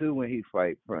money too when he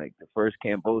fight. For like the first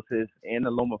Cambosis and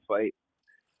the Loma fight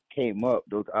came up,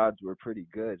 those odds were pretty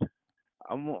good.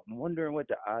 I'm wondering what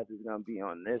the odds is gonna be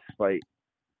on this fight.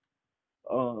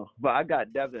 But I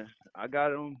got Devin. I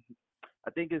got him. I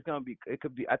think it's gonna be.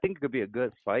 I think it could be a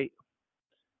good fight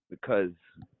because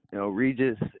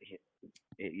Regis.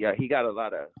 He got a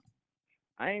lot of.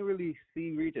 I ain't really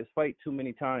see Regis fight too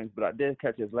many times, but I did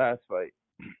catch his last fight,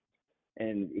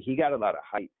 and he got a lot of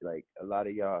hype. Like, a lot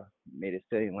of y'all made it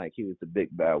seem like he was the big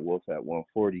bad wolf at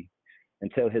 140.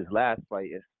 Until his last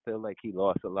fight, it feel like he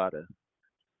lost a lot of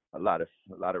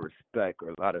respect, or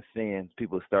a lot of fans.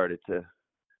 People started to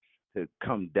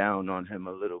come down on him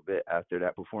a little bit after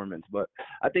that performance. But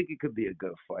I think it could be a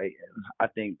good fight, and I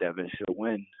think Devin should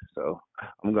win. So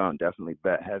I'm gonna definitely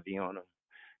bet heavy on him.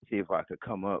 See if I could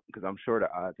come up, because I'm sure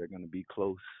the odds are going to be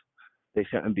close. They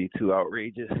shouldn't be too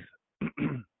outrageous.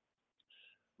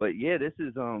 But yeah, this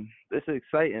is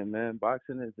exciting, man.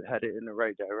 Boxing is headed in the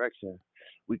right direction.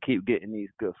 We keep getting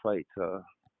these good fights.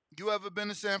 You ever been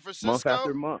to San Month Francisco?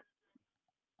 after month.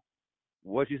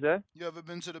 What you say? You ever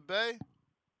been to the Bay?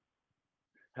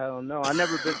 Hell no. I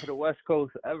never been to the West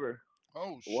Coast ever.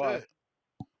 Oh Why? shit.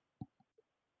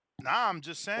 Nah, I'm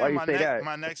just Why saying. do you say that?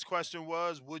 My next question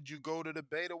was, would you go to the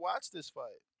Bay to watch this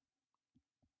fight?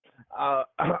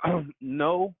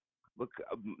 No.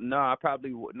 No, I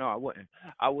probably would. No, I wouldn't.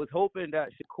 I was hoping that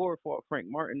Shakur fought Frank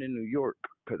Martin in New York,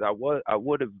 because I would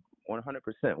have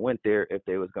 100% went there if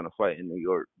they was gonna fight in New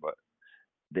York, but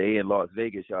they in Las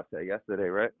Vegas. Y'all said yesterday,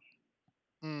 right?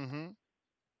 Mm-hmm.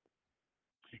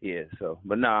 Yeah. So,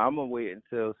 but nah, I'm gonna wait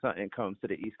until something comes to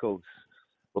the East Coast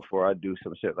before I do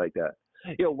some shit like that.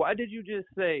 Yo, why did you just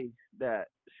say that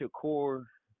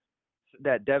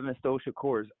Devin stole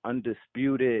Shakur's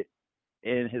undisputed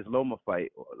in his Loma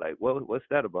fight? Like, what's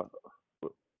that about?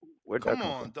 Where'd that Come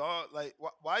come on, from? dog. Like,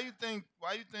 why you think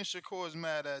Shakur's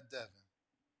mad at Devin?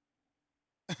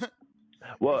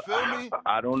 You Well, feel me?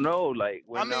 I don't know. Like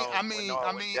I when mean, I when mean, I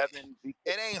when mean, Devin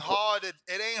it ain't hard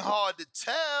to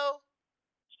tell.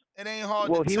 It ain't hard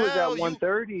to well, he was at tell.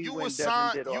 130 when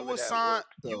Devin did all of that work.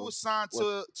 You were So signed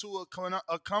what's to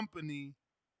a company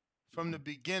from the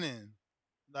beginning.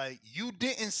 Like you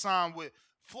didn't sign with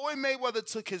Floyd Mayweather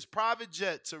took his private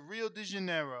jet to Rio de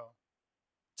Janeiro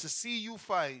to see you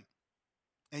fight,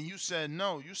 and you said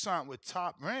no. You signed with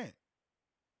Top Rank.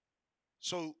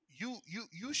 So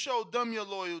you showed them your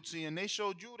loyalty, and they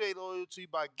showed you their loyalty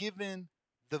by giving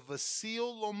the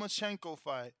Vasil Lomachenko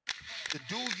fight, the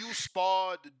dude you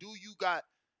sparred, the dude you got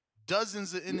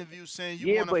dozens of interviews saying you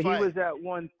yeah, want to but he fight, was at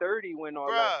 130 when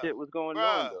all that bruh, shit was going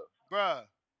on, bruh, though. bruh.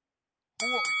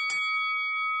 Who?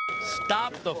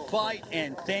 Stop the fight,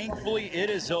 and thankfully it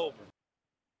is over.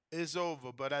 It's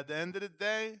over. But at the end of the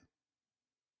day,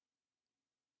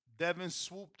 Devin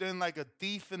swooped in like a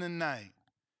thief in the night.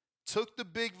 Took the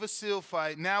big Vasil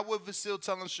fight. Now what Vasil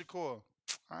telling Shakur?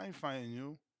 I ain't fighting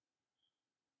you.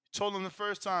 Told him the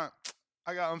first time,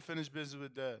 I got unfinished business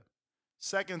with that.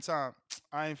 Second time,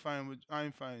 I ain't fighting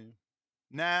you.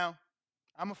 Now,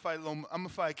 I'm gonna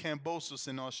fight Cambosos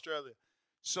in Australia.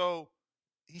 So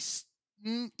he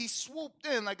swooped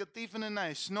in like a thief in the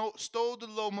night. Stole the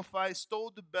Loma fight,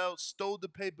 stole the belt, stole the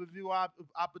pay-per-view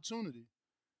opportunity.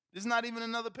 There's not even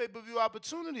another pay-per-view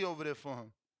opportunity over there for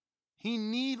him. He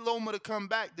need Loma to come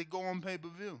back to go on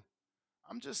pay-per-view.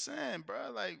 I'm just saying,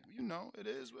 bro. Like, it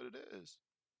is what it is.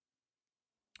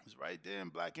 It's right there in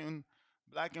black and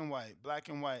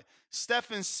white.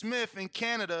 Stephen Smith in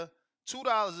Canada,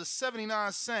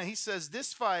 $2.79. He says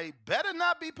this fight better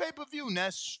not be pay-per-view. And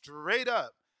that's straight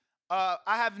up. I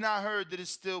have not heard that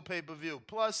it's still pay-per-view.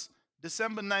 Plus,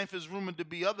 December 9th is rumored to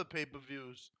be other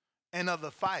pay-per-views and other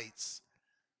fights.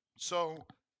 So,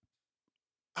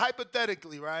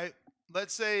 hypothetically, right?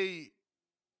 Let's say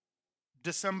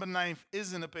December 9th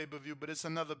isn't a pay-per-view, but it's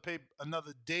another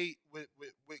date with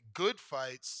good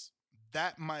fights.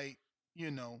 That might,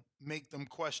 make them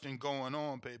question going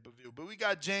on pay-per-view. But we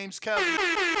got James Kelly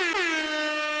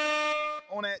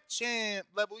on that champ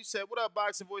level. He said, "What up,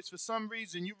 boxing voice? For some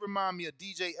reason, you remind me of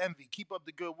DJ Envy. Keep up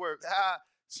the good work."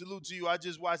 Salute to you. I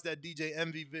just watched that DJ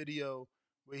Envy video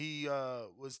where he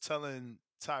was telling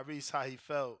Tyrese how he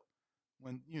felt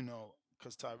when,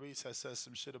 because Tyrese had said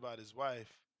some shit about his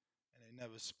wife and they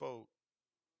never spoke.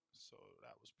 So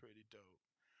that was pretty dope.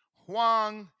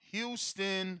 Huang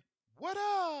Houston, what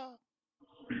up?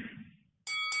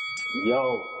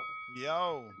 Yo.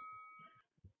 Yo.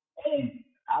 Hey,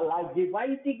 I like it. Why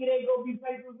you think it ain't gonna be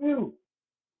pay-per-view?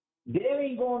 There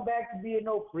ain't going back to being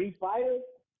no free fighter.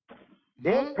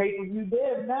 There's pay-per-view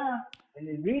there now. And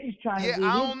the Regis trying to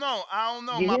I don't know.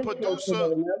 get himself to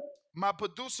another level. My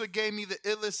producer gave me the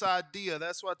illest idea.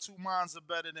 That's why two minds are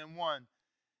better than one.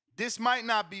 This might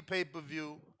not be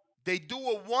pay-per-view. They do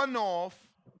a one-off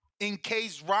in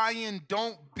case Ryan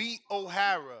don't beat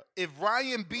O'Hara. If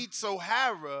Ryan beats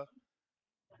O'Hara,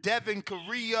 Devin could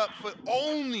re-up for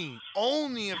only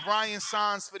if Ryan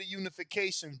signs for the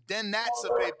unification. Then that's a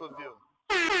pay-per-view.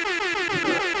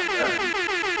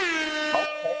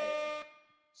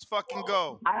 Let's fucking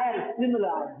go. I had a similar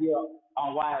idea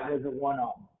on why it wasn't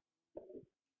one-off.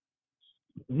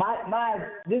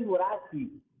 This is what I see.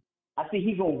 I think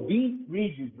he's gonna beat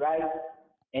Regis, right?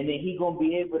 And then he's gonna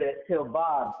be able to tell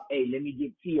Bob, "Hey, let me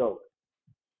get T.O."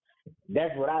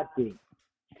 That's what I think.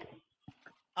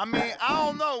 I mean, I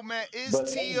don't know, man. Is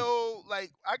T.O.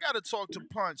 like? I gotta talk to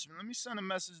Punch. Let me send a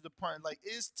message to Punch. Like,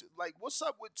 what's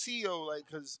up with T.O.? Like,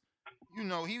 cause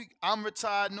I'm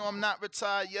retired. No, I'm not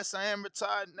retired. Yes, I am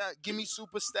retired. Now, give me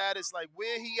super status. Like,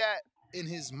 where he at in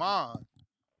his mind?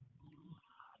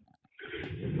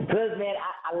 Because, man,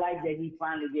 I like that he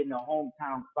finally getting a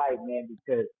hometown fight, man,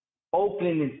 because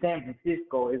Oakland and San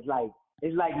Francisco is like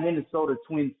Minnesota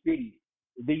Twin Cities.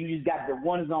 Then you just got the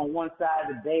ones on one side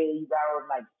of the bay. You got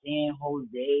like San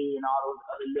Jose and all those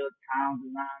other little towns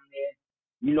around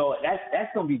there.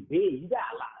 That's gonna be big. You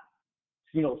got a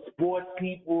lot of, sports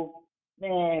people.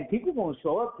 Man, people gonna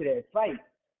show up to that fight.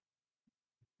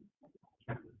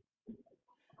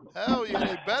 Hell yeah,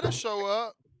 they better show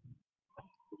up.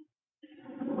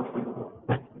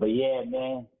 But yeah,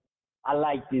 man, I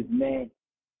like this, man.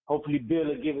 Hopefully Bill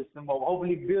will give us some more.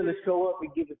 Hopefully Bill will show up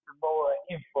and give us some more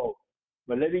info.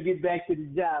 But let me get back to the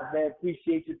job, man.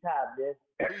 Appreciate your time, man.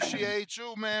 Appreciate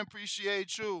you, man.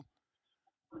 Appreciate you.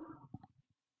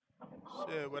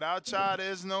 Shit, without y'all,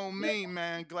 there's no me,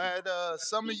 man. Glad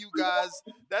some of you guys,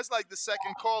 that's like the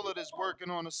second caller that's working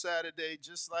on a Saturday,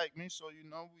 just like me. So, you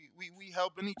know, we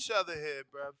helping each other here,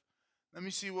 bruv. Let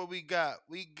me see what we got.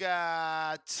 We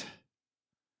got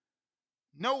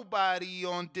nobody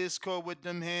on Discord with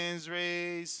them hands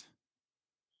raised.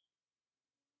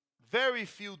 Very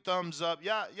few thumbs up.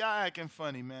 Y'all acting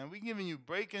funny, man. We giving you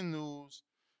breaking news.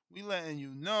 We letting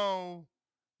you know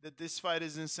that this fight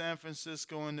is in San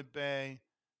Francisco in the Bay.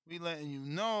 We letting you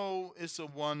know it's a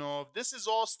one-off. This is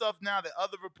all stuff now that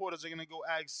other reporters are gonna go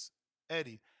ask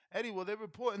Eddie. Eddie, well, they're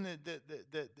reporting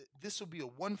that this will be a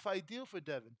one-fight deal for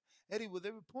Devin. Eddie, well,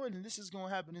 they're reporting this is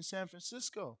gonna happen in San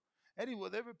Francisco. Eddie, well,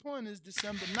 they're reporting this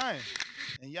December 9th.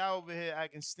 And y'all over here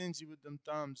acting stingy with them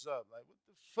thumbs up. Like, what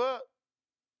the fuck?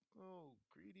 Oh,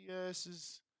 greedy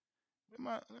asses.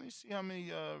 Let me see how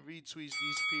many retweets these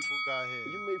people got here.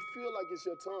 You may feel like it's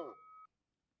your time,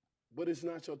 but it's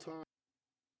not your time.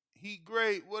 He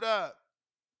great. What up?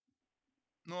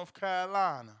 North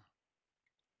Carolina.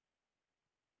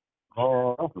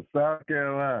 Oh, I'm from South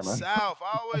Carolina. South.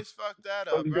 I always fuck that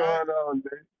up, What's right? going on,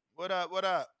 dude? What up? What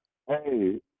up?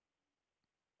 Hey,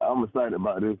 I'm excited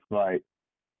about this fight.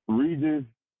 Regis,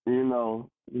 you know,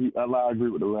 I agree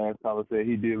with the last caller said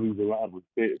he did lose a lot of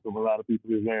respect from a lot of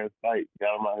people his last fight.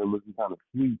 Got him out here looking kind of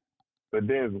sweet for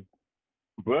Devin.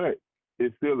 But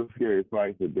it's still a scary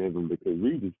fight for Devin because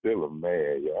Regis still a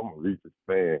man, yo. I'm a Regis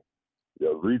fan.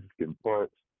 Yo, Regis can punch,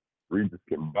 Regis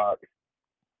can box.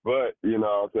 But, you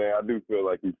know what I'm saying, I do feel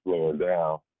like he's slowing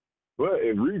down. But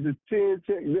if Regis chin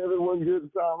check Devin one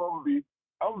good time, I'm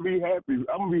gonna be happy.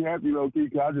 I'm gonna be happy though, Key,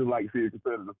 'cause I just like seeing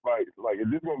competitive fights. Like if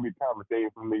this is gonna be kind of thing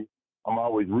for me, I'm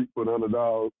always root for the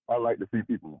underdogs. I like to see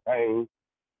people in pain.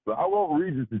 So I want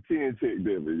Regis to chin check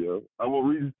Devin, yo. I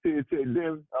want Regis to chin check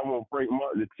Devin. I want Frank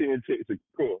Martin to chin check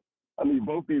Shakur. I need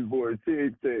both these boys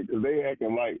chin check because they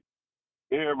acting like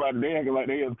everybody. They acting like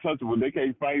they untouchable. They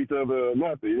can't fight each other or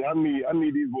nothing. I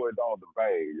need these boys all to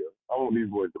bang, yo. I want these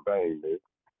boys to bang,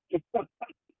 man.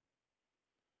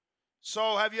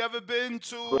 So, have you ever been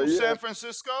to But yeah, San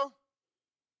Francisco?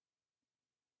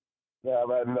 yeah,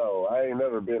 I know. I ain't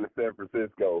never been to San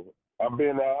Francisco. I've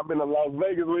been to Las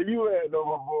Vegas where you at though,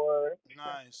 my boy.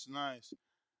 Nice, nice.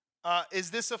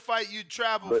 Is this a fight you'd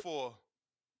travel But for?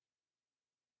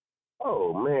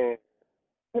 oh man,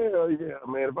 hell yeah,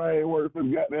 man! If I ain't working for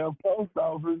the goddamn post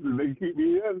office and they keep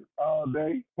me in all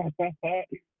day,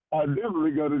 I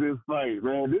definitely go to this fight,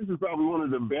 man. This is probably one of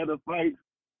the better fights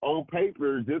on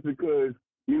paper, just because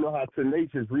you know how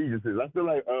tenacious Regis is. I feel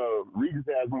like Regis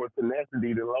has more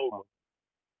tenacity than Loma.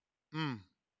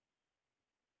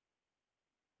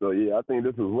 So yeah, I think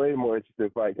this is way more interesting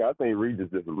fight. I think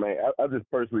Regis is a man. I just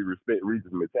personally respect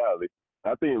Regis' mentality.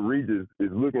 I think Regis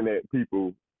is looking at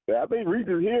people. I think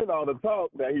Regis hearing all the talk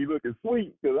that he looking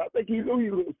sweet because I think he knew he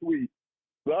looked sweet.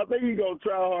 So I think he's gonna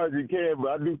try hard as he can.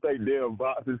 But I do think Dev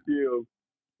boxing skills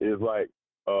is like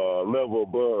level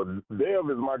above. Dev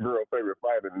is my girl favorite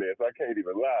fighter in this. I can't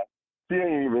even lie. She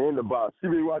ain't even in the box. She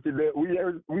be watching that.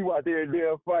 We watch every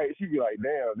damn fight. She be like,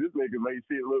 damn, this nigga make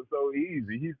shit look so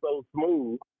easy. He's so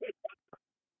smooth.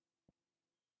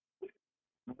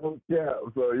 Yeah.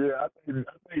 So yeah, I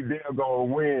think they're gonna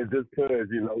win just because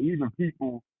you know even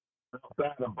people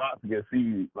outside the box can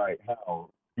see like how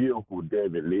skillful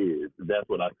Devin is. That's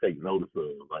what I take notice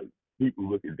of. Like people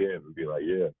look at Devin and be like,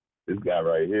 yeah, this guy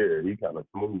right here, he kind of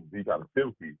smooth, he kind of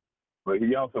silky. But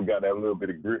he also got that little bit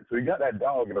of grit. So he got that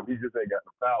dog in him. He just ain't got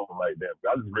the power like that.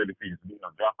 But I just ready to see him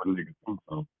drop a nigga too.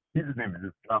 So he just need to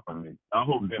just drop a nigga. I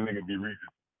hope that nigga be Regis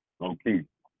on key.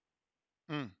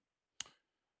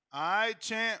 All right,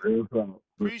 champ.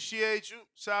 Appreciate you.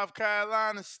 South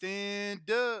Carolina, stand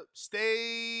up.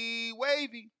 Stay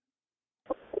wavy.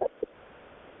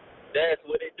 That's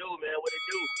what it do, man. What it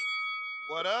do?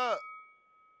 What up?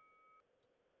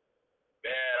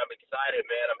 Man, I'm excited,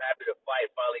 man. I'm happy the fight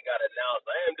finally got announced.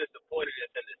 I am disappointed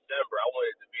it's in December. I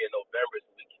wanted it to be in November so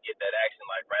we could get that action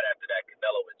like right after that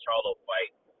Canelo and Charlo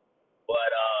fight. But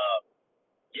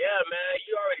yeah, man,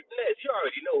 you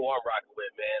already know who I'm rocking with,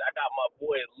 man. I got my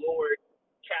boy Lord,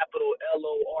 capital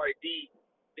Lord,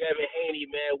 Devin Haney,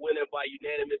 man, winning by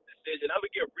unanimous decision. I'm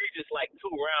gonna give Regis like 2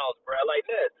 rounds, bro. Like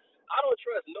that. I don't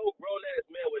trust no grown ass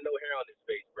man with no hair on his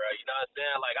face, bro. You know what I'm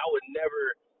saying? Like I would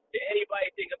never. Did anybody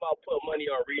think about putting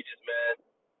money on Regis, man?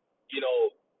 You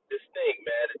know, this thing,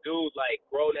 man. The dude, like,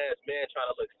 grown ass man trying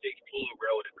to look 16,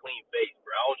 bro, with a clean face,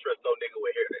 bro. I don't trust no nigga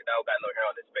with hair that don't got no hair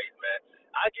on his face, man.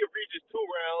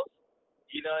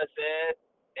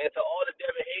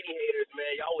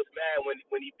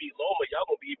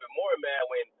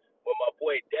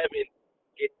 Devin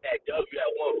get that W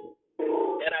at one.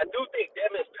 And I do think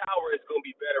Devin's power is going to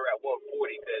be better at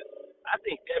 140 because I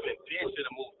think Devin Ben should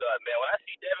have moved up, man. When I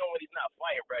see Devin when he's not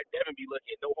fighting, bro, Devin be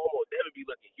looking, no homo, Devin be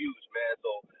looking huge, man.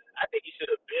 So I think he should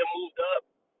have been moved up.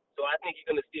 So I think you're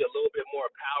going to see a little bit more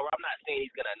power. I'm not saying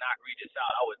he's going to knock Regis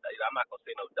out. I'm not going to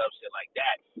say no dumb shit like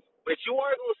that. But you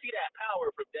are going to see that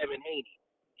power from Devin Haney.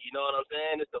 You know what I'm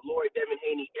saying? It's the Lord Devin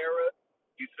Haney era.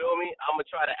 You feel me? I'm going to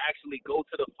try to actually go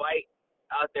to the fight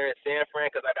out there in San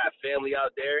Fran because I got family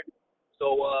out there.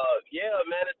 So, yeah,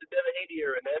 man, it's the Devin Haney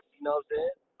era, Ness. You know what I'm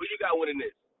saying? Who you got winning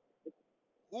this?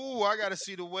 Ooh, I gotta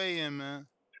see the weigh-in, man.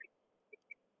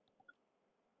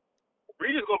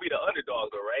 Regis gonna be the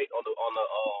underdog, though, right? On the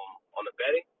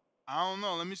betting. I don't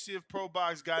know. Let me see if Pro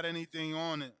Box got anything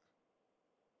on it.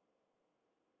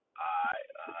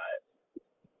 Alright.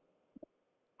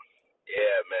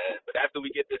 Yeah, man. But after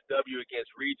we get this W against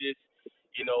Regis,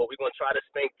 you know, we're gonna try to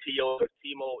spank Tio if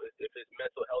his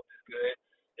mental health is good.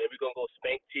 Then we're gonna go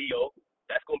spank Tio.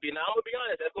 That's gonna be. Now I'm gonna be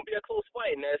honest. That's gonna be a close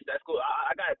fight, and that's cool.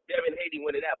 I got Devin Haney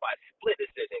winning that by split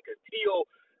decision because Tio.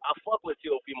 I fuck with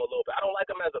Teofimo a little bit. I don't like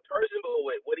him as a person, but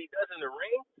what he does in the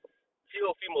ring,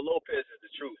 Teofimo Lopez is the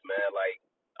truth, man. Like,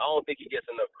 I don't think he gets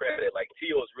enough credit. Like,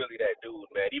 Tio's really that dude,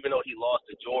 man. Even though he lost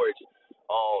to George,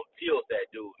 Tio's that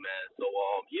dude, man. So,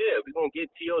 yeah, we're going to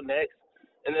get Tio next.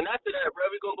 And then after that, bro,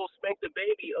 we're going to go spank the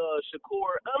baby,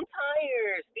 Shakur. I'm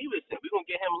tired. Stevenson. We're going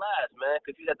to get him last, man,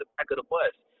 because he's at the back of the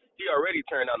bus. He already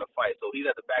turned down the fight, so he's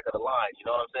at the back of the line. You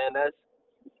know what I'm saying?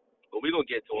 But we're going to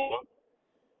get to him.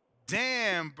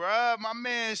 Damn, bruh. My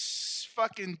man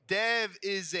fucking Dev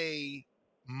is a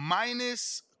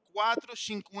minus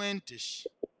 450.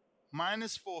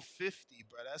 Minus 450,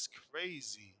 bro. That's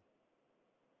crazy.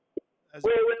 Wait. So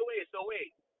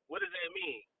wait. What does that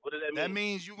mean? That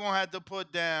means you're going to have to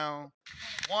put down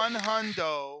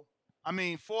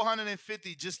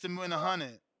 450 just to win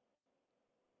 100.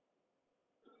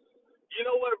 You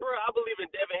know what, bro? I believe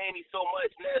in Devin Haney so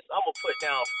much, Ness. I'm gonna put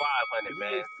down 500, You may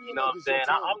man. feel You know like what I'm it's your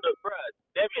saying? time, I'm the bro.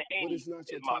 Devin but Haney it's not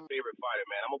is your my time. favorite fighter,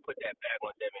 man. I'm gonna put that back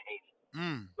on Devin Haney.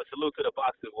 Mm. But salute to the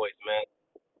boxer voice, man.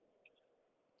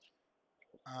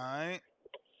 All right.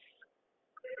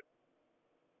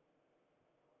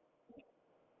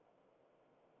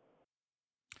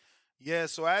 Yeah,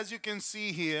 so as you can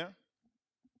see here,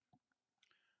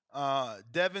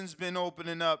 Devin's been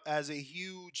opening up as a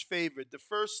huge favorite. The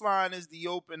first line is the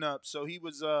open up. So he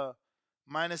was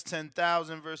minus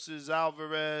 10,000 versus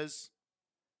Alvarez,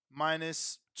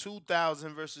 minus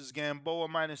 2,000 versus Gamboa,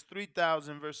 minus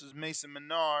 3,000 versus Mason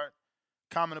Menard,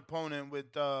 common opponent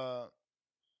with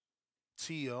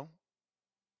Tio,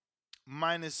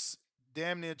 minus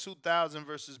damn near 2,000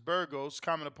 versus Burgos,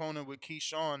 common opponent with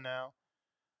Keyshawn now.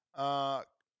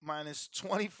 Minus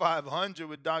 2,500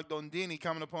 with Doc Dondini,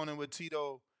 common opponent with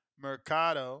Tito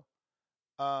Mercado.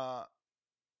 Damn,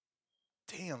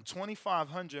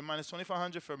 2,500 minus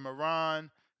 2,500 for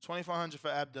Moran, 2,500 for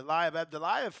Abdulayev.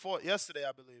 Abdulayev fought yesterday,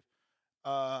 I believe.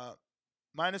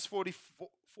 Minus 44.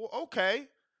 Okay.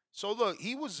 So look,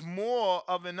 he was more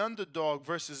of an underdog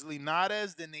versus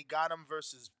Linares than they got him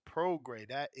versus Prograis.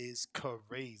 That is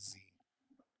crazy.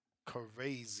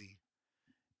 Crazy.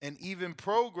 And even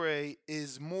Prograis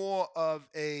is more of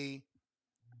a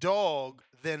dog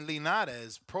than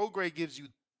Linares. Prograis gives you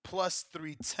plus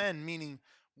 310, meaning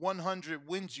 100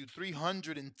 wins you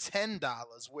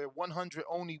 $310, where 100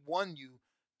 only won you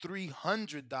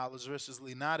 $300 versus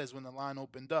Linares when the line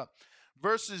opened up.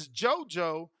 Versus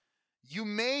JoJo, you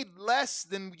made less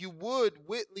than you would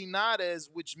with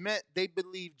Linares, which meant they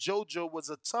believed JoJo was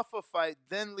a tougher fight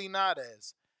than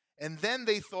Linares. And then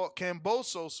they thought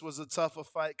Kambosos was a tougher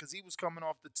fight because he was coming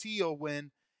off the Tio win,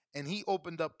 and he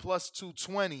opened up plus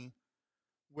 220,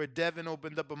 where Devin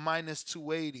opened up a minus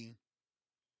 280.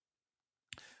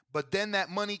 But then that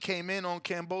money came in on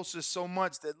Kambosos so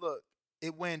much that, look,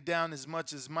 it went down as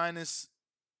much as minus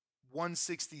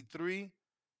 163.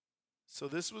 So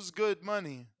this was good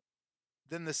money.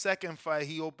 Then the second fight,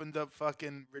 he opened up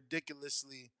fucking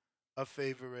ridiculously a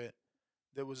favorite.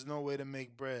 There was no way to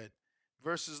make bread.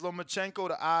 Versus Lomachenko,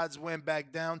 the odds went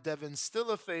back down. Devin's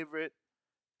still a favorite,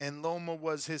 and Loma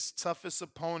was his toughest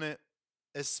opponent,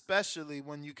 especially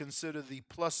when you consider the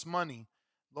plus money.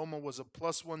 Loma was a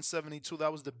plus 172.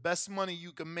 That was the best money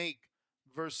you can make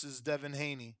versus Devin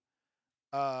Haney.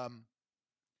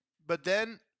 But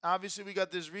then, obviously, we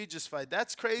got this Regis fight.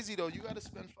 That's crazy, though. You got to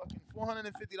spend fucking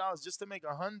 $450 just to make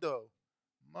a hundo.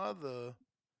 Mother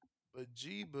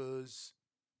bejeebus.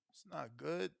 It's not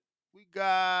good. We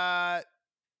got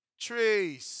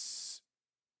Trace.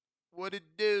 What it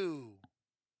do?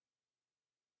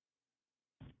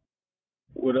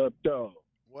 What up, though?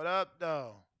 What up,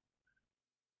 though?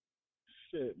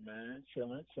 Shit, man.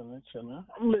 Chilling. I'm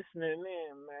listening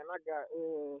in, man. I'm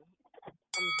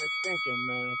just thinking,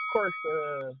 man. Of course,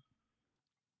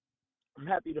 I'm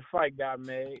happy the fight got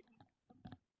made.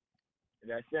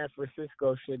 That San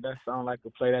Francisco shit, that sound like a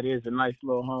play. That is a nice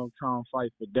little hometown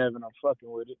fight for Devin. I'm fucking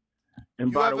with it. And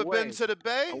You by the ever been way, to the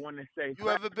Bay? I want to say, You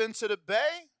ever been to the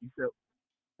Bay? you said,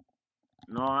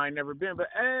 no, I ain't never been, but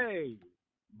hey,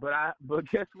 but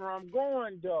guess where I'm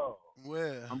going, though?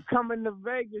 Where? I'm coming to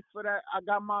Vegas for that. I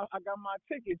got my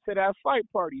ticket to that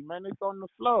fight party, man. It's on the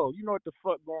floor. You know what the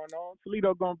fuck going on?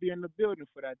 Toledo gonna be in the building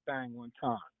for that thing one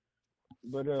time.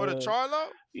 But For the Charlo?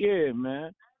 yeah,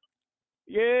 man.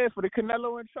 Yeah, for the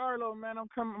Canelo and Charlo, man. I'm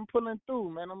pulling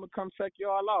through, man. I'm gonna come check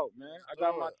y'all out, man. I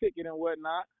got my ticket and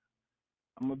whatnot.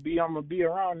 I'm gonna be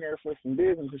around there for some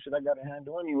business and shit I gotta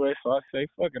handle anyway. So I say,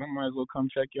 fuck it, I might as well come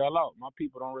check y'all out. My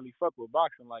people don't really fuck with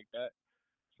boxing like that,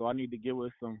 so I need to get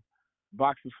with some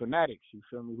boxing fanatics. You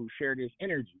feel me? Who share this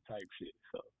energy type shit.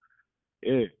 So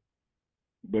yeah,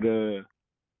 but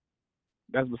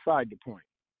that's beside the point.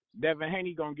 Devin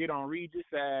Haney gonna get on Regis'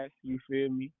 ass. You feel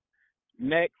me?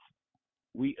 Next,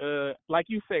 we like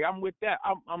you say, I'm with that.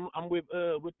 I'm with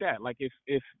that. Like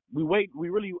if we wait,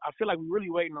 I feel like we really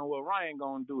waiting on what Ryan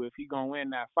gonna do, if he gonna win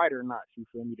that fight or not. You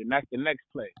feel me? Then that's the next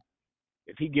play.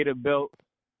 If he get a belt,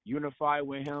 unify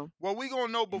with him. Well, we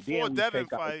gonna know before then we Devin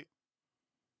take out. fight.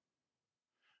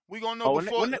 We gonna know Oh,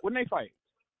 before. when they fight?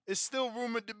 It's still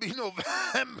rumored to be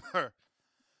November.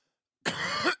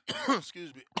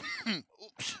 Excuse me.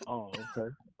 Oh,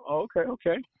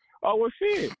 okay. Oh, well,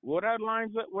 shit. Well, that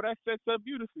lines up. Well, that sets up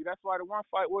beautifully. That's why the one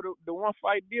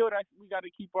fight deal, that we got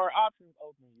to keep our options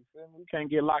open. You feel me? We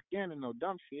can't get locked in no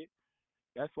dumb shit.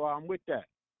 That's why I'm with that.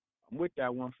 I'm with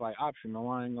that one fight option. No,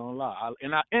 I ain't gonna lie.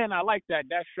 I like that.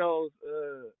 That shows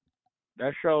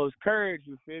courage.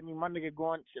 You feel me? My nigga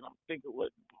going shit. I'm thinking,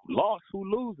 what lost? Who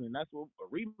losing? That's what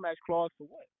a rematch clause for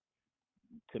what?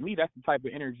 To me, that's the type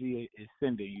of energy it's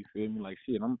sending. You feel me? Like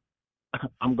shit. I'm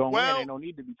gonna win. Ain't no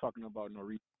need to be talking about no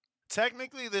rematch.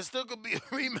 Technically, there still could be a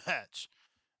rematch.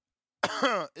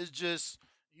 It's just,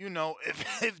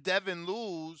 if Devin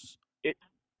lose,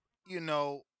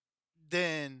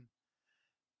 then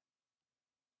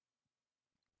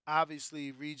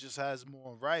obviously Regis has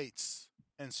more rights,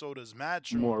 and so does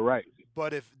Matchroom. More right.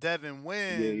 But if Devin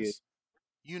Yeah.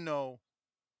 wins,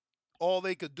 all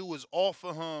they could do is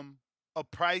offer him a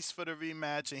price for the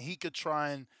rematch, and he could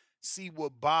try and see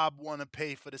what Bob want to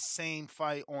pay for the same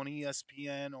fight on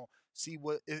ESPN, or see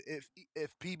what if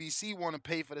PBC want to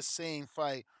pay for the same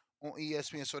fight on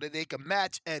ESPN, so that they can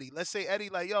match Eddie. Let's say Eddie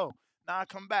like, yo, nah,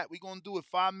 come back. We gonna do it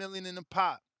 $5 million in the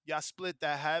pot. Y'all split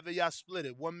that. However y'all split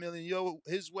it, $1 million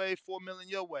his way, $4 million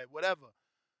your way, whatever.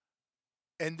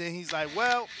 And then he's like,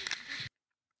 well,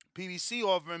 PBC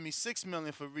offering me $6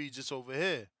 million for Regis over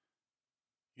here.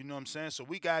 You know what I'm saying? So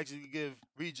we could actually give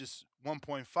Regis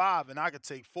 1.5, and I could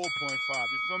take 4.5.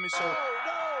 You feel me? So no!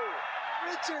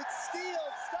 Richard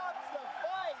Steele stops the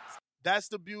fight. That's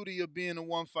the beauty of being a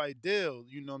one-fight deal.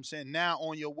 You know what I'm saying? Now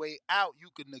on your way out, you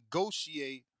can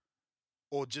negotiate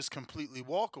or just completely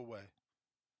walk away.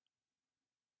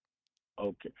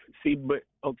 Okay. See,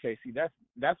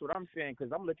 that's what I'm saying,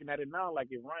 because I'm looking at it now. Like,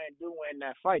 if Ryan do win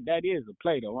that fight, that is a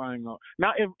play though. I ain't gonna.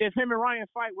 Now, if him and Ryan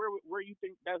fight, where you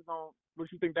think that's gonna? What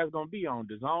you think that's gonna be on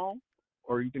DAZN,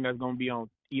 or you think that's gonna be on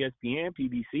ESPN,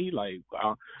 PBC? Like,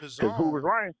 because who was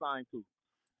Ryan signed to?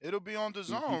 It'll be on He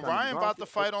DAZN. signed to Ryan DAZN? about to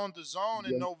fight on DAZN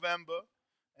in Yeah. November,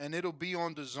 and it'll be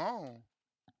on DAZN.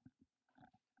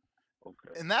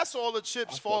 Okay. And that's all the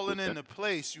chips falling into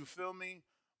place. You feel me?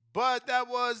 But that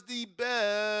was the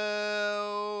bell.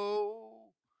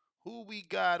 Who we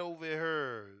got over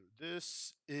here?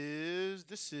 This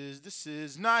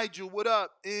is Nigel. What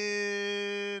up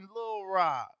in Little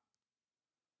Rock?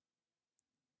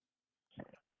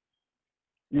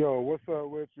 Yo, what's up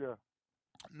with you?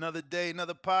 Another day,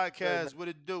 another podcast. What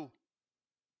it do?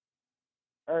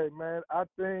 Hey man, I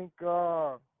think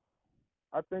that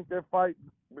fight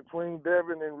between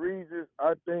Devin and Regis,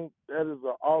 I think that is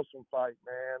an awesome fight,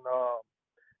 man.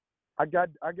 I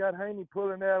got Haney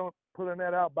pulling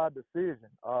that out by decision.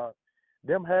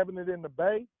 Them having it in the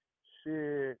Bay,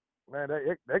 shit, man,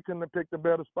 they couldn't have picked a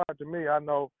better spot to me. I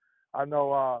know,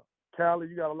 Cali,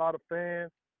 you got a lot of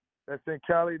fans that's in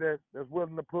Cali that's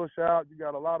willing to push out. You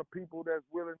got a lot of people that's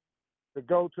willing to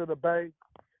go to the Bay.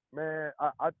 Man,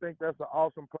 I think that's an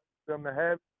awesome place for them to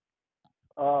have.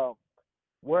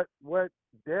 What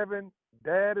Devin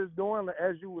dad is doing,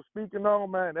 as you were speaking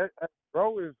on, man, that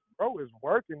bro is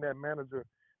working that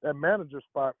manager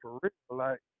spot for real.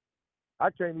 Like, I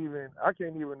can't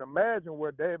even imagine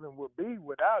where Devin would be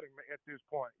without him at this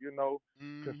point,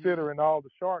 considering all the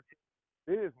sharks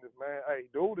business, man. Hey,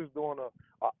 dude is doing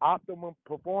a optimum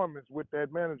performance with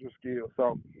that manager skill.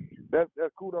 So that's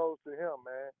kudos to him,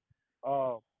 man.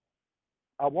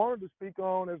 I wanted to speak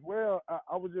on as well.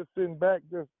 I was just sitting back,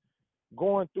 just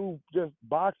going through just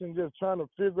boxing, just trying to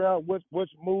figure out which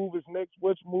move is next,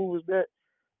 which move is that.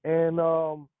 And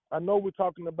I know we're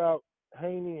talking about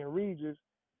Haney and Regis,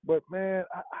 but man,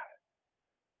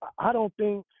 I don't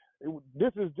think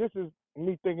this is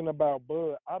me thinking about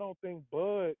Bud. I don't think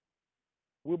Bud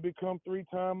will become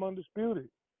 3-time undisputed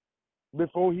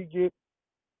before his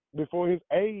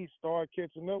age start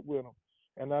catching up with him.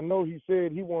 And I know he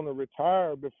said he want to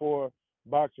retire before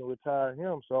boxing retire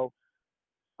him. So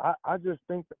I just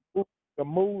think the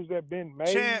moves that been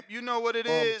made Champ, you know what it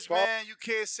from is, Charles. man. You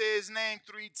can't say his name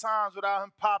 3 times without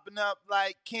him popping up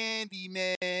like candy,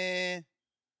 man.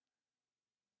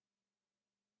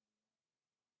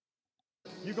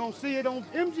 You're going to see it on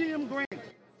MGM Grand.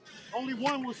 Only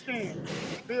one will stand.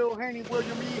 Bill Haney,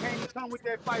 William E. Haney, come with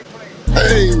that fight plan.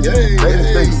 They didn't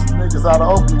think some niggas out of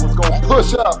Oakland was gonna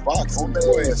push up on Boxing their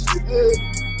ass. voice. You dig?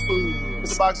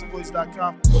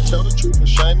 TheBoxingVoice.com. Well, tell the truth and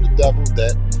shame the devil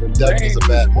that Devin is a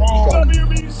bad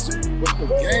motherfucker. But the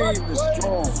game is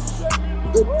strong.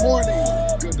 Good morning.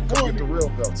 Good to come get the real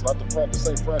belts, not this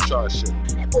ain't franchise shit.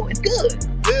 Oh, it's good.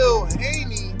 Bill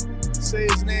Haney, say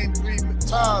his name 3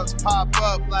 times, pop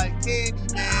up like candy,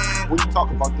 man. When you talk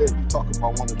about that, you talk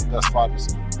about one of the best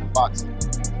fighters in boxing.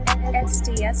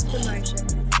 SDS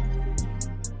Promotions.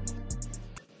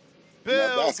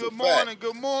 Bill, good morning,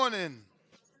 good morning.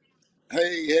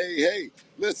 Hey.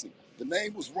 Listen, the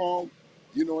name was wrong,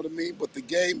 you know what I mean? But the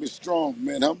game is strong,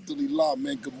 man. Alhamdulillah,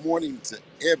 man. Good morning to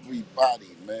everybody,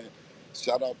 man.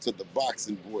 Shout out to the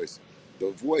boxing voice,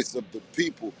 the voice of the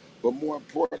people, but more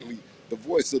importantly, the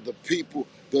voice of the people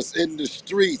that's in the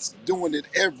streets doing it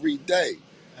every day.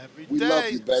 Every We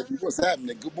love you, day. baby. What's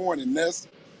happening? Good morning, Ness.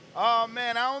 Oh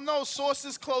man, I don't know.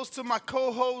 Sources close to my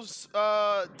co-host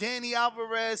Danny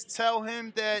Alvarez tell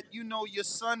him that your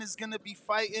son is gonna be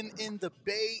fighting in the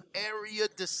Bay Area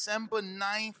December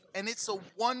 9th, and it's a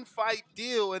 1-fight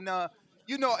deal. And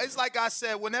it's like I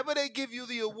said, whenever they give you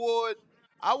the award,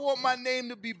 I want my name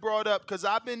to be brought up because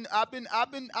I've been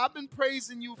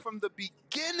praising you from the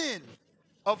beginning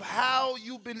of how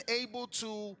you've been able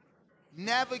to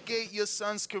navigate your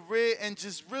son's career and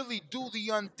just really do the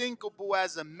unthinkable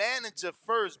as a manager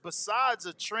first, besides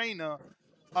a trainer.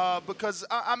 Because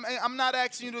I'm not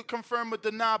asking you to confirm or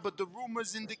deny, but the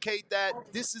rumors indicate that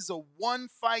this is a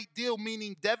 1-fight deal,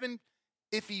 meaning Devin,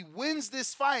 if he wins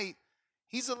this fight,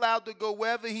 he's allowed to go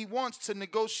wherever he wants to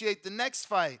negotiate the next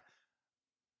fight.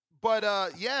 But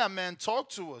yeah, man, talk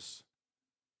to us.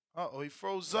 He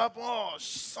froze up. Oh,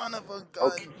 son of a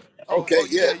Okay. gun. Okay, You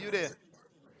yeah. there? You there?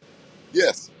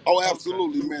 Yes. Oh, Okay.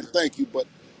 absolutely, man. Thank you. But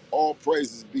all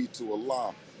praises be to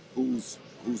Allah, who's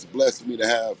blessed me to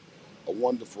have a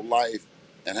wonderful life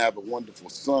and have a wonderful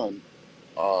son.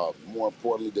 More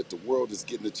importantly, that the world is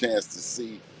getting a chance to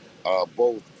see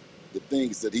both the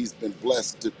things that he's been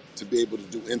blessed to be able to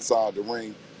do inside the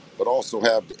ring, but also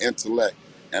have the intellect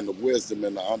and the wisdom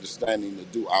and the understanding to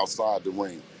do outside the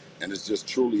ring. And it's just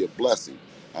truly a blessing.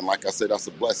 And like I said, that's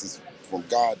a blessing from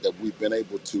God that we've been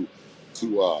able to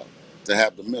uh, to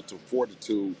have the mental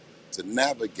fortitude to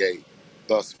navigate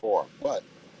thus far. But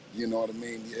you know what I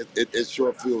mean? It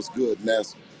sure feels good,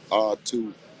 Ness,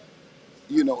 to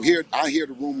hear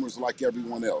the rumors like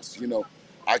everyone else.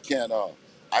 I can't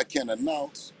I can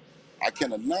announce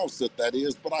that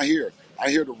is, but I hear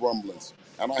the rumblings,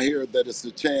 and I hear that it's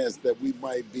a chance that we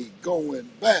might be going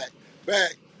back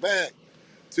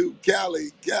to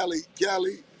Cali,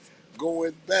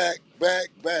 going back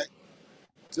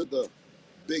to the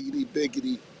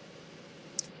biggity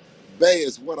Bay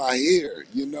is what I hear.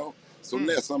 So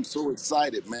Ness, I'm so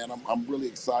excited, man. I'm really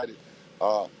excited.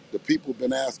 The people have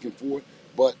been asking for it,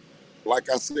 but like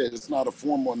I said, it's not a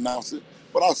formal announcement.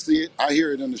 But I see it, I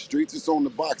hear it in the streets. It's on the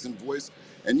boxing voice,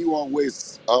 and you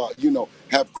always,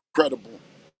 have credible.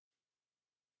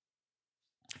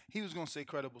 He was gonna say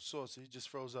credible source. He just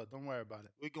froze up. Don't worry about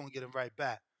it. We're gonna get him right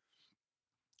back.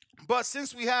 But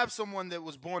since we have someone that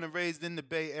was born and raised in the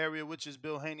Bay Area, which is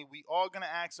Bill Haney, we are gonna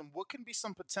ask him what can be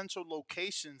some potential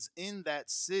locations in that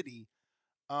city,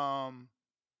 um,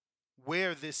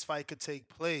 where this fight could take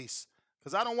place.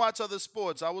 Because I don't watch other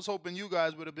sports. I was hoping you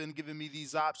guys would have been giving me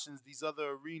these options, these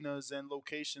other arenas and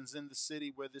locations in the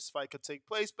city where this fight could take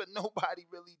place, but nobody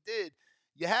really did.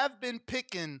 You have been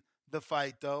picking the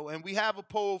fight, though, and we have a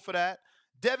poll for that.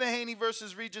 Devin Haney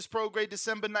versus Regis Prograis,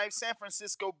 December 9th, San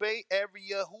Francisco Bay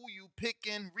Area. Who you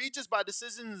picking? Regis by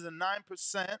decision is a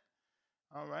 9%.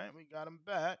 All right, we got him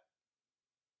back.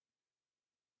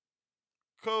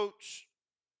 Coach,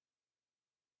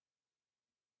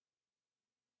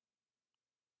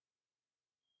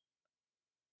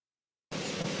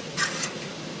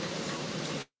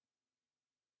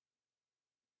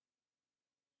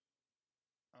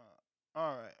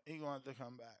 All right, he gonna have to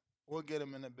come back. We'll get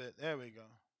him in a bit. There we go.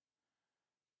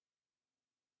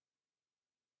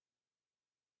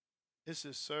 It's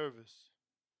his service.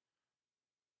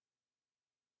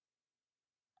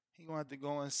 He gonna have to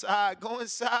go inside. Go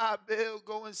inside, Bill.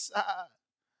 Go inside.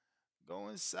 Go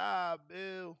inside,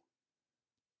 Bill.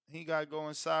 He gotta go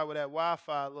inside with that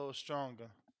Wi-Fi a little stronger.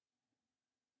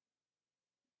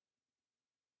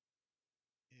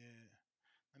 Yeah.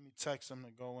 Let me text him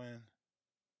to go in.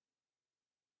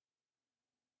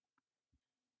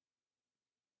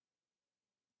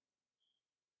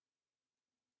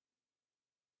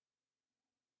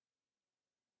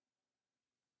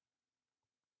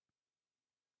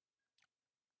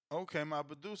 Okay, my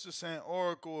producer saying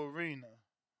Oracle Arena.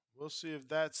 We'll see if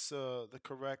that's the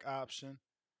correct option.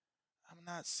 I'm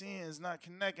not seeing. It's not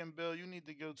connecting, Bill. You need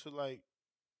to go to like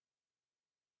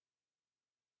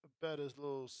a better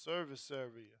little service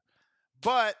area.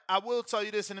 But I will tell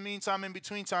you this in the meantime, in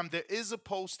between time, there is a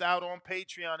post out on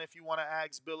Patreon if you want to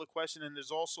ask Bill a question, and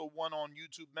there's also one on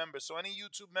YouTube members. So any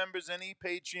YouTube members, any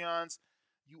Patreons,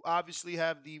 you obviously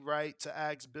have the right to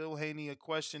ask Bill Haney a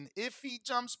question if he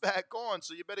jumps back on.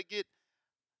 So you better get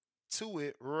to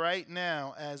it right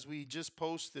now as we just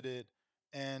posted it.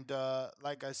 And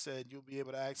like I said, you'll be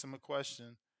able to ask him a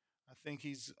question. I think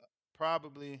he's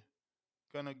probably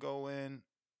going to go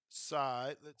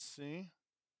inside. Let's see.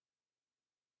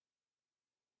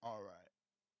 All right.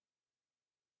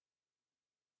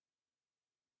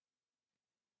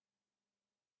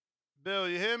 Bill,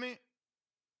 you hear me?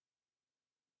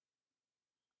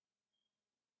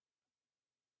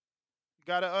 You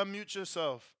got to unmute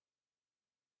yourself.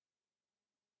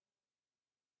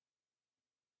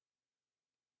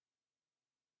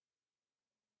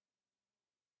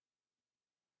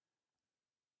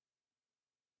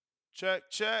 Check,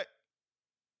 check.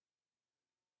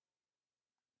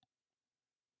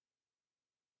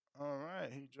 All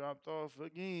right. He dropped off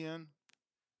again.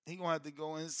 He going to have to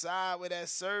go inside where that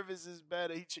service is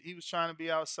better. He was trying to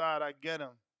be outside. I get him.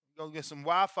 Go get some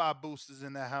Wi-Fi boosters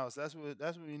in that house. That's what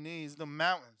he needs. The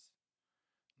mountains.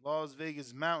 Las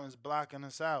Vegas mountains blocking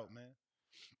us out, man.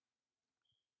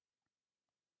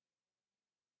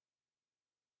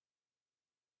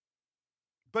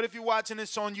 But if you're watching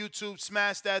this on YouTube,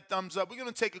 smash that thumbs up. We're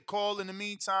going to take a call in the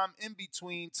meantime. In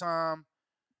between time,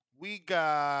 we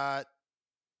got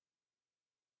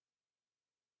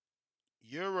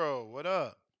Euro. What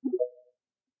up?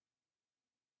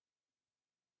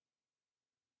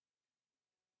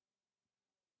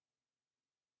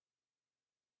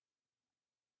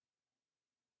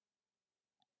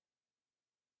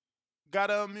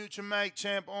 Gotta unmute your mic,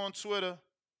 champ, on Twitter.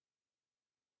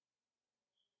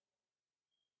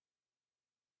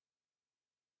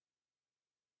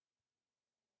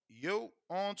 Yo,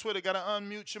 on Twitter, gotta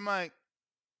unmute your mic.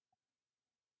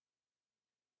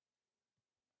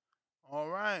 All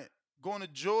right. Going to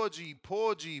Georgie,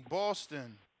 Porgy,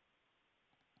 Boston.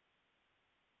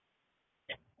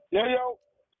 Yo.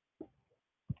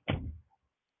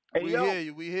 Hey, We yo. hear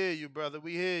you. We hear you, brother.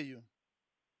 We hear you.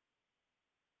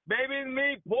 Baby, it's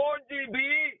me, Porgy, B.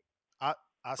 I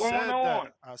What's going said on?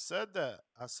 that. I said that.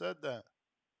 I said that.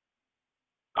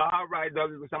 All right, dog,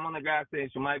 because I'm on the gas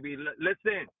station. Might be.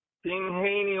 Listen, Team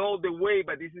Haney all the way,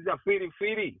 but this is a fitty.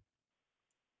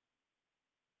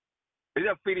 It's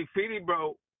a fitty,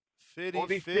 bro. All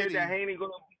this shit that Haney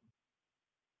gonna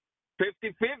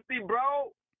 50-50,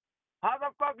 bro. How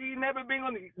the fuck you never been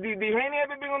on? Did Haney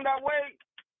ever been on that way?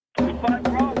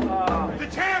 The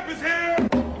champ is here.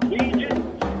 Regis.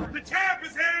 The champ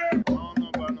is here. I don't know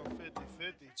about no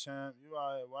 50-50, champ. You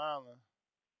out here wilding.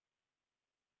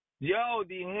 Yo,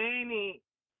 the Haney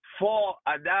fought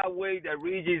at that way that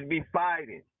Regis be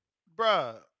fighting.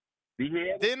 Bruh.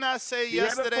 Didn't I say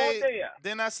yesterday?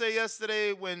 Didn't I say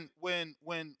yesterday when we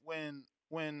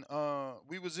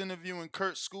was interviewing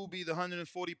Kurt Scooby, the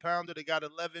 140-pounder that got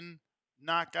 11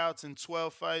 knockouts in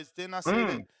 12 fights? Didn't I say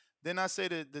that? Didn't I say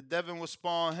that the Devin was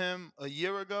sparring him a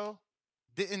year ago?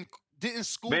 Didn't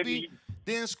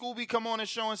Scooby come on the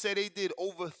show and say they did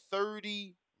over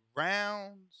 30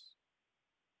 rounds?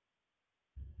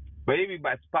 Baby,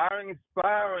 but sparring is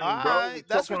sparring, all bro. right,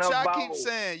 that's what y'all keep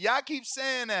saying. Y'all keep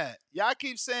saying that. Y'all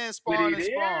keep saying sparring is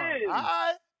sparring. All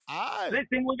right.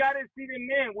 Listen, we gotta see the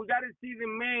man. We gotta see the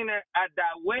man at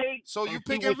that weight. So you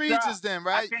picking Regis then,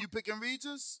 right? You picking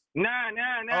Regis? Nah.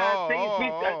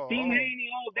 Team Haney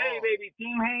all day, baby.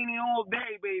 Team Haney all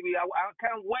day, baby. I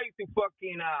can't wait to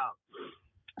fucking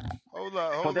Hold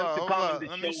up.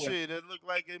 Let me see. It look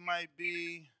like it might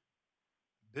be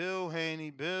Bill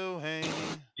Haney.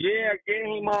 Yeah,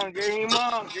 game on,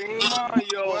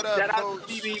 yo. What up, Shout out to coach?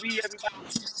 CBB, everybody.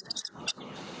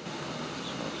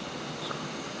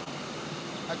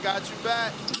 I got you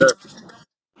back.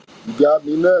 You got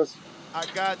me, Ness. I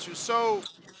got you. So,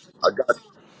 I got.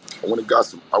 I went and got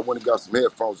some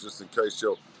headphones just in case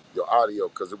your audio,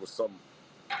 because it was something.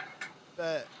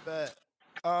 bet.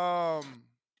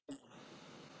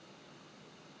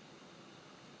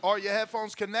 Are your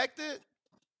headphones connected?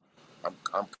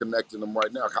 I'm connecting them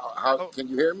right now. How Oh, can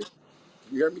you hear me?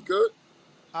 Can you hear me good?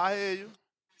 I hear you.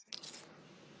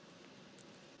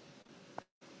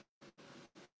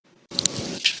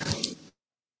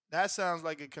 That sounds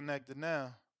like it connected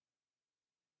now.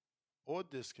 Or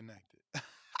disconnected.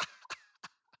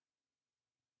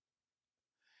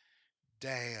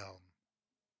 Damn.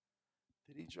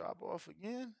 Did he drop off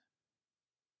again?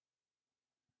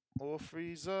 Or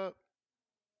freeze up?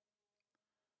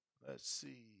 Let's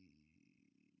see.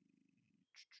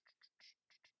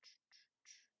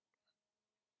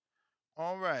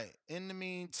 All right. In the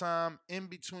meantime, in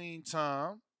between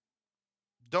time,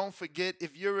 don't forget,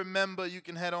 if you're a member, you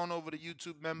can head on over to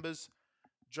YouTube members.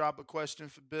 Drop a question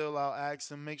for Bill. I'll ask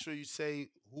him. Make sure you say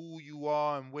who you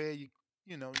are and where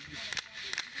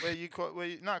where you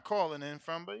not calling in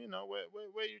from, but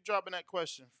where you dropping that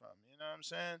question from. You know what I'm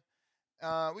saying?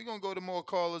 We're gonna go to more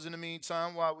callers in the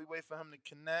meantime while we wait for him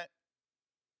to connect.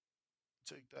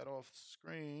 Take that off the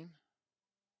screen.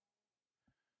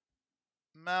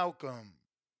 Malcolm,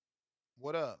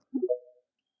 what up?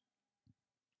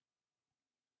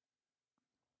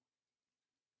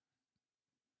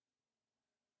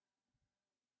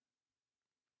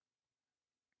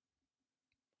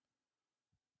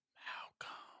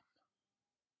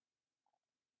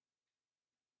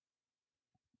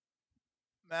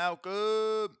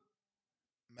 Malcolm.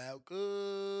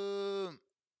 Malcolm.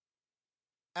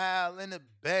 Al in the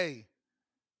Bay.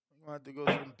 We gonna have to go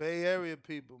to the Bay Area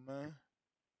people, man.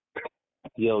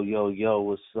 Yo,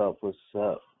 what's up? What's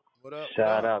up? What up? What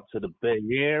Shout up? out to the Bay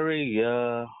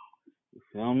Area. You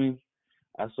feel me?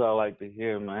 That's what I like to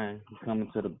hear, man. Coming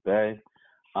to the Bay.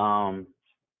 Um,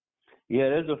 yeah,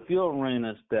 there's a few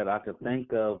arenas that I could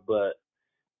think of, but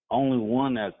only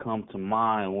one that come to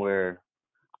mind where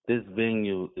this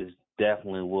venue is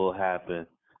definitely will happen.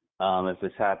 If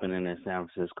it's happening in San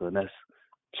Francisco, and that's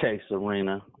Chase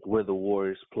Arena, where the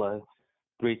Warriors play.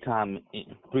 Three-time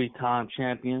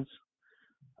champions.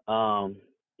 Um,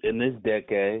 in this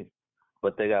decade,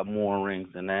 but they got more rings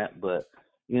than that. But,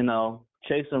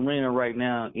 Chase Arena right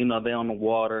now, they're on the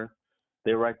water.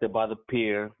 They're right there by the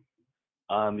pier.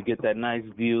 You get that nice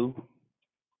view.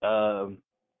 Um,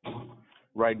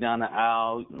 right down the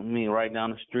aisle, right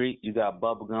down the street, you got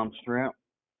Bubblegum Shrimp.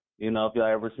 If y'all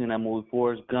ever seen that movie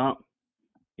Forrest Gump,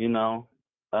 you know,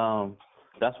 um,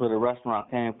 that's where the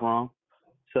restaurant came from.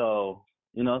 So,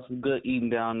 some good eating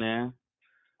down there.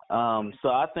 So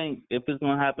I think if it's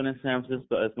gonna happen in San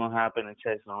Francisco, it's gonna happen in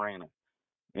Chase Arena.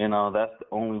 That's the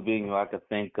only venue I could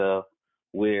think of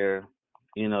where,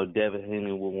 Devin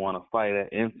Haney would want to fight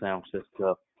at in San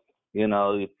Francisco.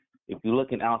 If you're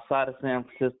looking outside of San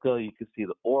Francisco, you can see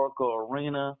the Oracle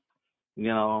Arena,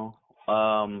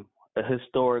 a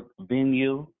historic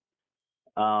venue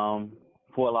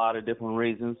for a lot of different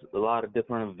reasons, a lot of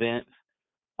different events.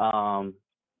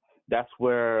 That's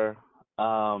where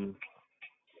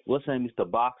what's his name used to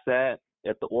box at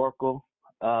the Oracle.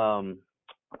 I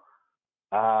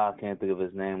can't think of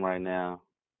his name right now.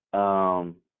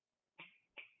 Um,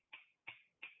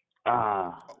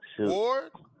 Shoot.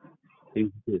 Ward?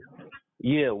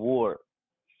 Yeah, Ward.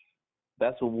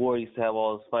 That's what Ward used to have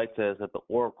all his fights at the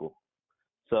Oracle.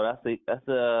 So that's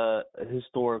a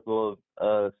historical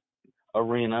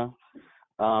arena.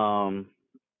 Um,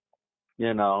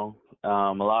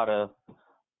 a lot of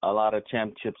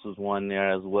championships was won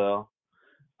there as well.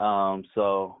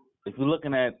 So if you're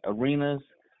looking at arenas,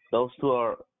 those two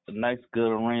are nice,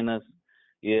 good arenas.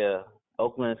 Yeah,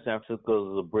 Oakland and San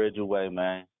Francisco is a bridge away,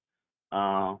 man.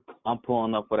 I'm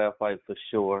pulling up for that fight for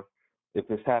sure. If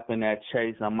it's happening at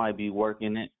Chase, I might be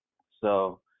working it.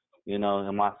 So, in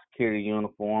my security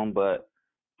uniform, but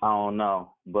I don't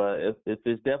know. But if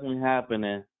it's definitely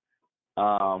happening,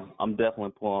 I'm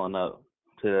definitely pulling up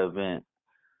to the event.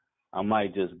 I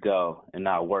might just go and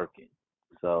not work it.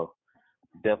 So,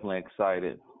 definitely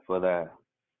excited for that.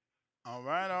 All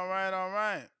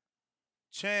right.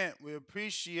 Chant, we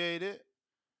appreciate it.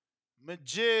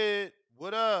 Majid,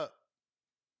 what up?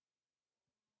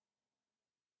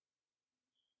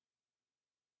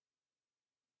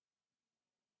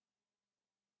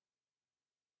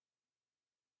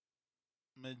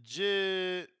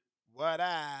 Majid, what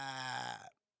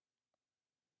up?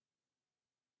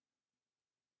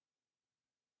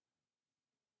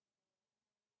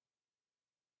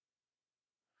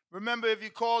 Remember, if you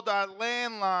called our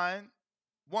landline,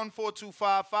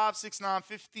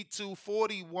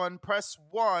 1425-569-5241, press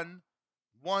 1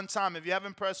 time. If you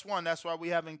haven't pressed 1, that's why we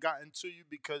haven't gotten to you,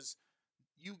 because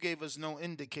you gave us no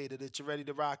indicator that you're ready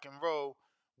to rock and roll.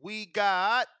 We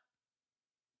got,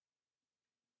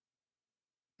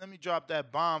 let me drop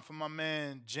that bomb for my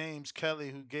man James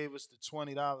Kelly, who gave us the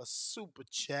 $20 super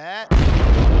chat.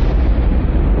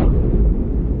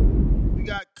 We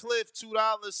got Cliff,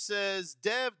 $2, says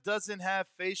Dev doesn't have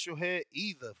facial hair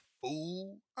either,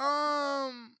 fool.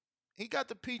 He got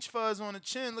the peach fuzz on the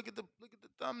chin. Look at the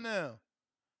thumbnail.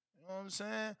 You know what I'm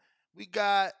saying? We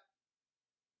got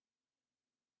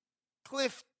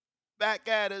Cliff back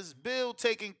at us. Bill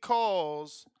taking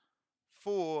calls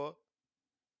for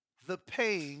the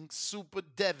paying Super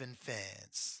Devin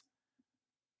fans.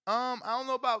 I don't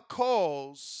know about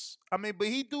calls. I mean, but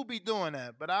he do be doing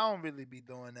that. But I don't really be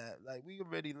doing that. Like, we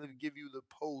already give you the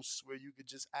posts where you could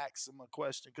just ask him a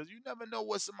question, because you never know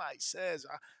what somebody says.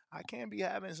 I can't be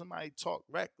having somebody talk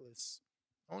reckless.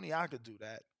 Only I could do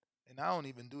that, and I don't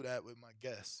even do that with my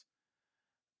guests.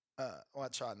 Or I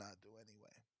try not to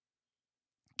anyway.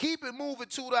 Keep it moving,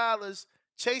 $2.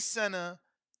 Chase Center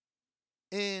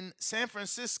in San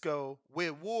Francisco,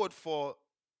 where Ward fought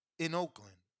in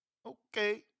Oakland.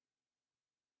 Okay.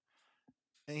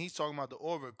 And he's talking about the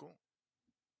Oracle.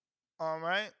 All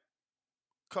right.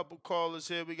 Couple callers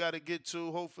here we got to get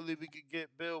to. Hopefully we could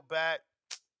get Bill back.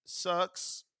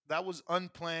 Sucks. That was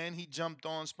unplanned. He jumped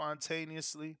on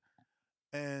spontaneously.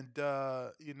 And,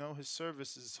 his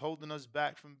service is holding us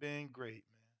back from being great,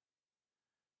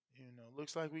 man.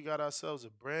 Looks like we got ourselves a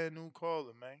brand new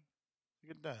caller, man.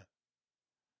 Look at that.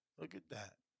 Look at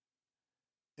that.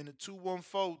 In the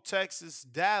 214, Texas,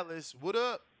 Dallas. What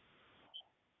up?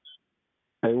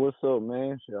 Hey, what's up,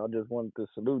 man? Shit, I just wanted to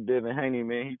salute Devin Haney,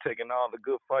 man. He taking all the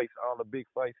good fights, all the big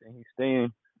fights, and he's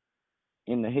staying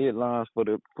in the headlines for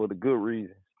the good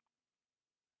reasons.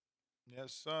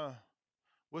 Yes, sir.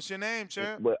 What's your name,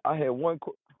 champ? But I had one.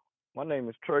 My name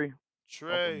is Trey. I'm from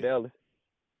Trey. Dallas.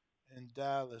 In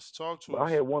Dallas. Talk to But us.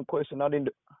 I had one question. I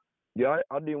didn't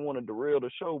want to derail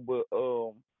the show, but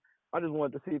I just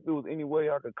wanted to see if there was any way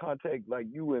I could contact like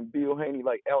you and Bill Haney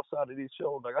like outside of this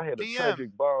show. Like I had a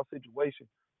tragic viral situation.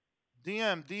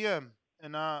 DM,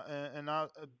 and I'll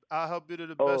help you to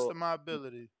the best of my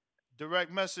ability.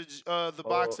 Direct message the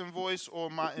boxing voice or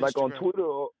my like on Instagram. Twitter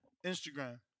or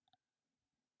Instagram.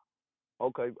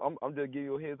 okay, I'm just giving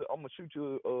you a heads up. I'm gonna shoot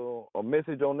you a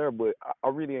message on there, but I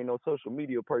really ain't no social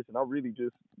media person. I really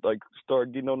just like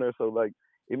start getting on there, so like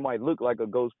it might look like a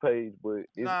ghost page, but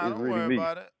it's Don't really worry me.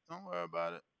 about it. Don't worry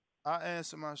about it. I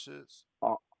answer my shits.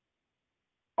 All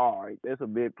right, that's a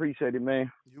bit appreciated,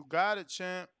 man. You got it,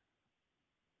 champ.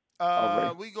 All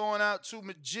right. We going out to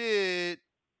Majid.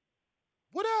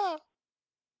 What up?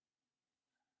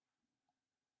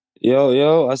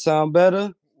 Yo, I sound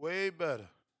better? Way better.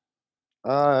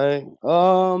 Alright.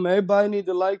 Everybody need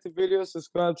to like the video,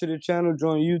 subscribe to the channel,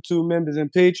 join YouTube members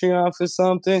and Patreon for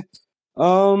something.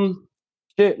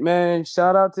 Shit, man.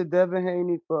 Shout out to Devin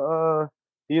Haney for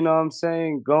you know what I'm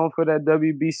saying, going for that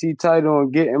WBC title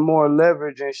and getting more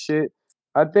leverage and shit.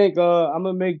 I think I'm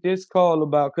gonna make this call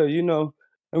about cause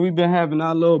and we've been having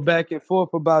our little back and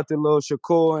forth about the little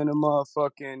Shakur and the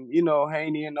motherfucking,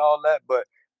 Haney and all that, but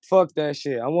fuck that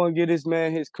shit. I wanna give this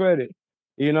man his credit.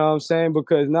 You know what I'm saying?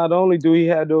 Because not only do he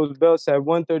have those belts at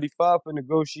 135 for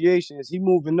negotiations, he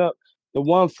moving up to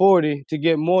 140 to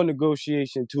get more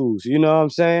negotiation tools. You know what I'm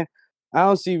saying? I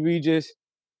don't see Regis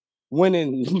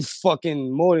winning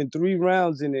fucking more than 3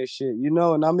 rounds in this shit, and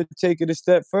I'm gonna take it a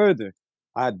step further.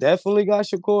 I definitely got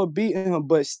Shakur beating him,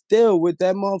 but still with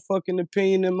that motherfucking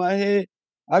opinion in my head,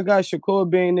 I got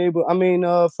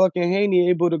Shakur fucking Haney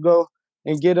able to go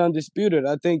and get undisputed.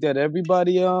 I think that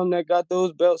everybody that got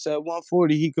those belts at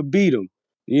 140, he could beat him.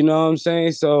 You know what I'm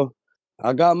saying? So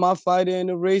I got my fighter in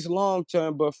the race long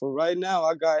term, but for right now,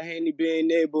 I got Haney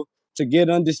being able to get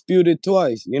undisputed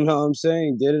twice. You know what I'm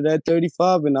saying? Did it at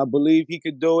 35, and I believe he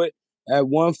could do it at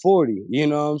 140. You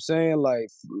know what I'm saying?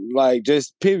 Like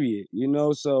just period.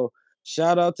 So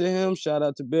shout out to him. Shout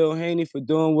out to Bill Haney for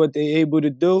doing what they able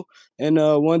to do. And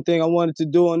one thing I wanted to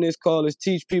do on this call is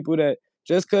teach people that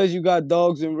just because you got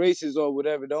dogs in races or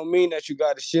whatever, don't mean that you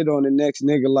got to shit on the next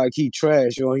nigga like he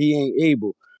trash or he ain't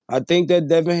able. I think that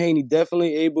Devin Haney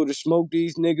definitely able to smoke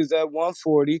these niggas at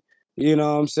 140. You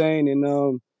know what I'm saying?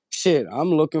 And shit,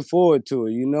 I'm looking forward to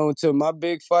it. Until my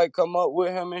big fight come up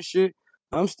with him and shit,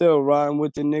 I'm still riding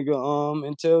with the nigga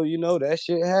until that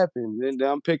shit happens. And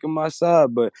I'm picking my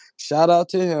side. But shout out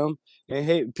to him. And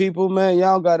hey, people, man,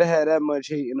 y'all gotta have that much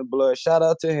hate in the blood. Shout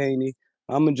out to Haney.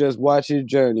 I'ma just watch his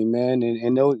journey, man.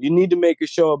 And you need to make a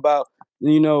show about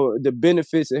the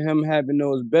benefits of him having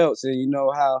those belts, and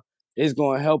how it's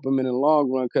gonna help him in the long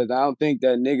run. Cause I don't think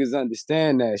that niggas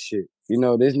understand that shit.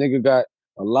 This nigga got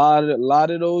a lot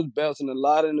of those belts and a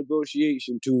lot of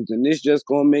negotiation tools, and this just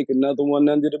gonna make another one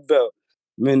under the belt.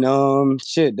 Man,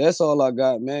 shit, that's all I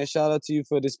got, man. Shout out to you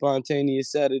for the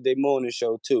spontaneous Saturday morning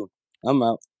show too. I'm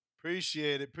out.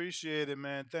 Appreciate it,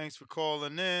 man. Thanks for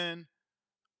calling in.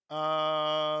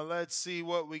 Let's see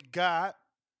what we got.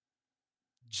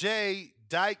 Jay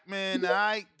Dykeman, all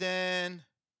right then.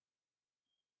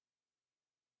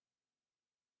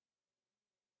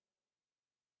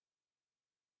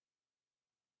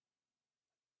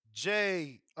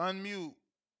 Jay, unmute.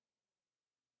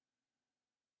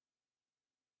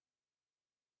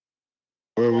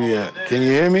 Where we at? Can you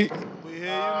hear me? We hear you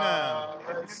now.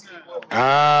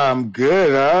 I'm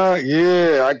good, huh?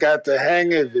 Yeah, I got the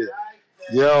hang of it.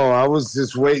 Yo, I was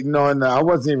just waiting on I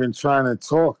wasn't even trying to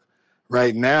talk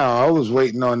right now. I was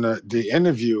waiting on the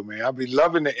interview, man. I be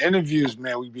loving the interviews,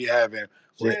 man, we be having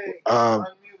with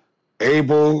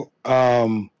Abel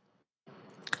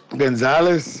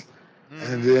Gonzalez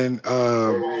and then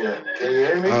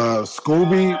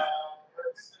Scooby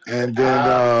and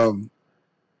then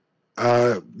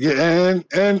yeah,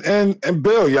 and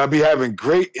Bill, y'all be having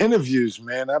great interviews,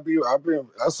 man. I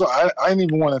didn't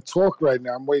even want to talk right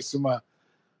now. I'm wasting my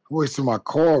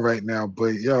call right now.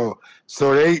 But yo,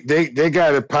 so they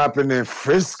got it popping in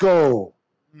Frisco.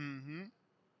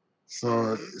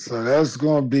 So that's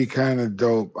gonna be kind of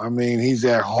dope. I mean, he's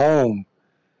at home.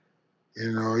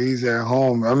 He's at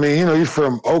home. I mean, he's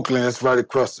from Oakland. That's right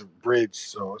across the bridge.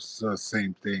 So it's the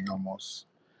same thing almost.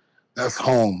 That's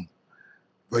home.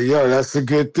 But yo, that's a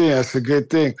good thing. That's a good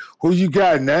thing. Who you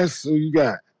got, Ness? Who you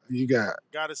got? Who you got?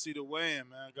 Gotta see the win,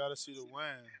 man. Gotta see the win.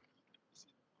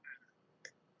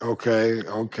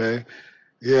 Okay.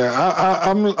 Yeah,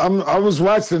 I was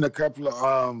watching a couple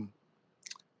of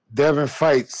Devin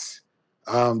fights,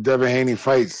 Devin Haney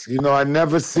fights. I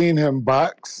never seen him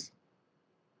box.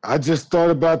 I just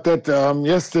thought about that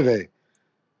yesterday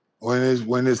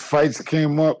when his fights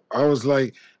came up. I was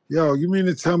like, yo, you mean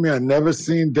to tell me I never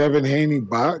seen Devin Haney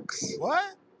box?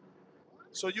 What?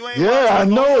 So you ain't Yeah, watched the I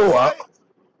Loma know. fight?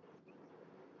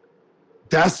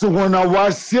 That's the one I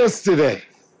watched yesterday.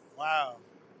 Wow.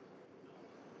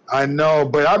 I know,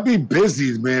 but I be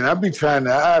busy, man. I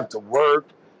have to work,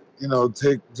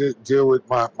 deal with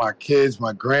my kids,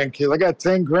 my grandkids. I got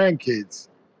 10 grandkids.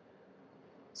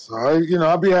 So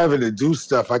I'll be having to do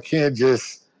stuff. I can't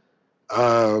just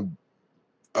what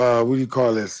do you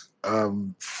call this?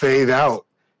 Fade out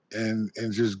and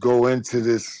just go into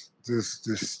this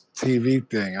TV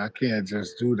thing. I can't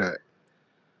just do that.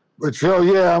 But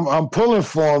yeah, I'm pulling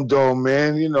for him though,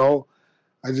 man.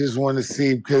 I just want to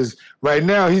see because right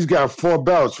now he's got 4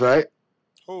 belts, right?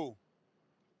 Who?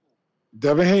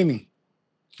 Devin Haney.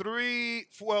 4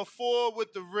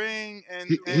 with the ring and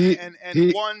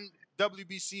He one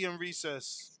WBC in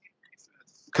recess.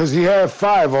 because he had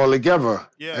 5 altogether,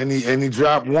 and Yes. he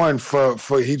dropped one for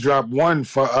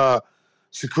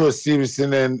Shakur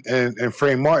Stevenson and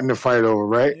Frank Martin to fight over,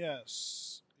 right?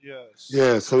 Yes.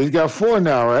 Yeah, so he's got 4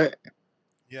 now, right?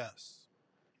 Yes.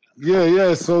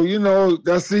 Yeah. So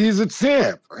he's a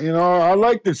champ. I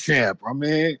like the champ. I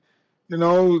mean,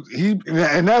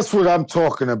 and that's what I'm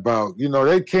talking about.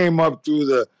 They came up through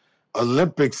the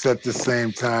Olympics at the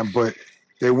same time, but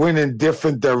they went in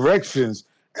different directions.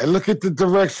 And look at the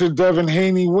direction Devin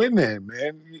Haney went in,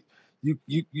 man.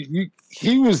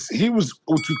 He was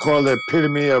what you call the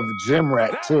epitome of a gym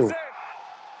rat too.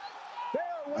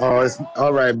 Oh, it's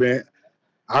all right, man.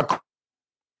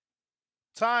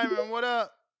 Timing, what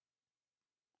up?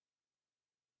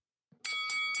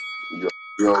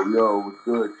 Yo, what's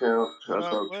good, champ? What Shouts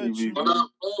up out with you? TVB.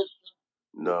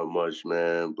 Not much,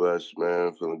 man. Blessed,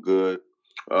 man. Feeling good.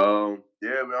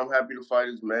 Yeah, man, I'm happy the fight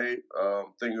is made.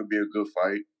 Think it'll be a good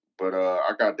fight. But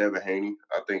I got Devin Haney.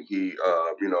 I think he,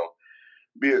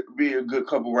 be a good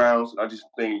couple rounds. I just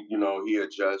think he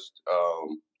adjusts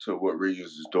to what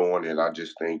Regis is doing, and I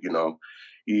just think I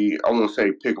won't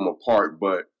say pick him apart,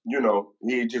 but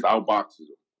he just outboxes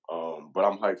him. But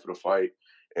I'm hyped for the fight,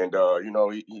 and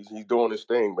he's doing his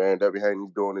thing, man. Devin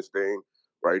Haney's doing his thing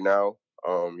right now.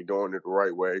 He's doing it the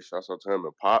right way. Shouts out to him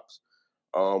and Pops.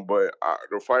 But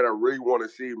the fight I really want to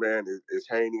see, man, is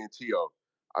Haney and Tio.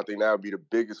 I think that would be the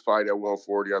biggest fight at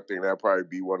 140. I think that'd probably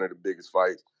be one of the biggest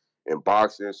fights in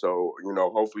boxing. So,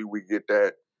 hopefully we get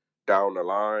that down the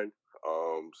line.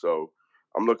 So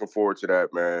I'm looking forward to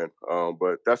that, man.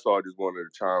 But that's all I just wanted to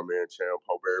chime in, champ.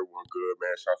 Hope everyone good,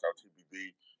 man. Shouts out to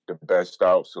TBB, the best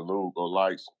out. Salute, go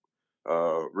likes.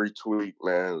 retweet,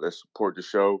 man. Let's support the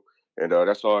show. And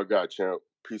that's all I got, champ.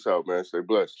 Peace out, man. Stay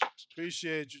blessed.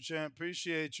 Appreciate you, champ.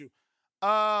 Appreciate you.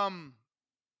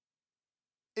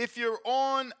 If you're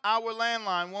on our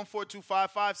landline,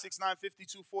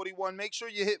 142-556-95241, make sure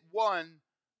you hit one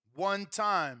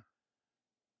time.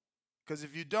 Because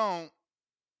if you don't,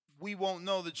 we won't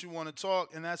know that you want to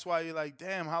talk. And that's why you're like,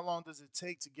 damn, how long does it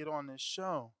take to get on this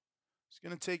show? It's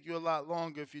going to take you a lot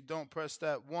longer if you don't press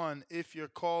that one. If you're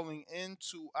calling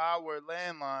into our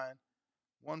landline,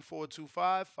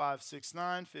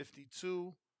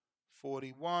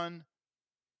 142-556-95241,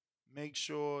 make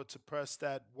sure to press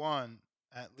that one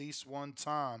at least one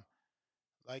time.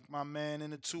 Like my man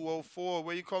in the 204.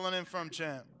 Where you calling in from,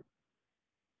 champ?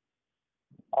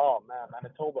 Oh man,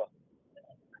 Manitoba.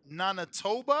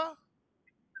 Manitoba?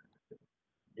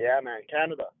 Yeah, man,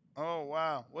 Canada. Oh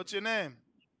wow. What's your name?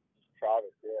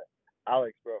 Travis, yeah.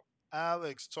 Alex, bro.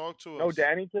 Alex, talk to No us.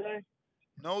 Danny today?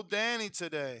 No Danny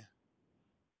today.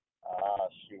 Ah,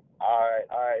 shoot. All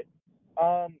right.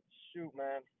 Shoot,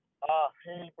 man.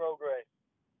 Haney Prograis.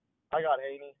 I got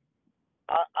Haney.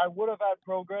 I would have had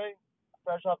Prograis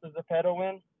fresh off the Zeppeto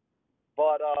win,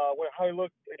 but how he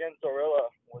looked against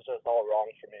Zorilla was just all wrong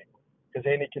for me. Because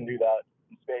Haney can do that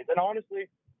in space. And honestly,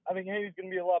 I think Haney's going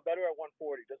to be a lot better at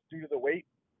 140 just due to the weight.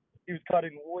 He was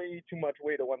cutting way too much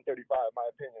weight at 135, in my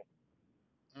opinion.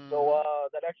 So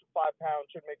that extra 5 pounds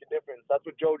should make a difference. That's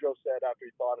what JoJo said after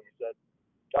he fought him. He said,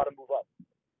 "Got to move up."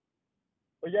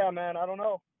 But yeah, man, I don't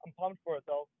know. I'm pumped for it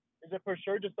though. Is it for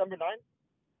sure December 9th?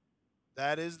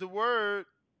 That is the word.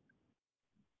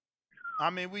 I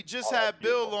mean, we just Oh, that's had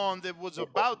Bill beautiful. on that was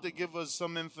about to give us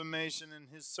some information, and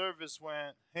his service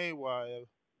went haywire.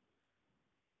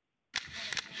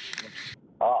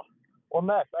 Well,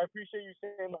 Max, I appreciate you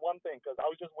saying the one thing because I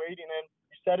was just waiting and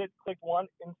you said it, clicked one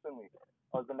instantly.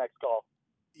 That was the next call.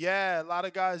 Yeah, a lot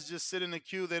of guys just sit in the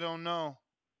queue. They don't know.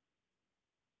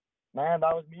 Man,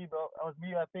 that was me, bro. That was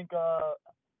me. I think I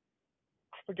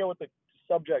forget what the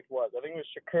subject was. I think it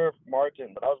was Shakur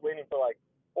Martin, but I was waiting for like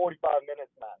 45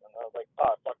 minutes, man, and I was like,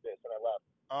 fuck this, and I left.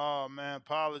 Oh man,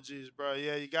 apologies, bro.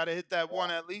 Yeah, you got to hit that one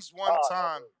at least one Oh,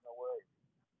 time. no worries.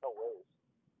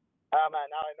 Man,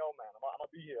 now I know, man. I'm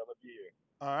gonna be here.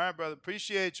 All right, brother.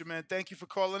 Appreciate you, man. Thank you for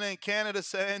calling in. Canada,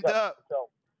 stand Yeah, up. so.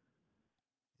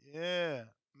 Yeah,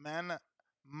 man.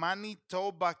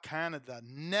 Manitoba, Canada.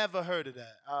 Never heard of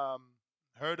that.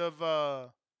 Heard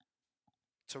of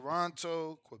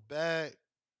Toronto, Quebec,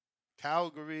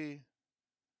 Calgary.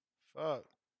 Fuck.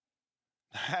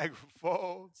 Niagara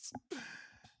Falls.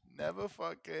 Never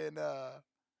fucking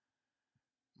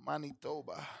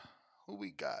Manitoba. Who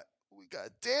we got?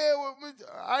 Damn,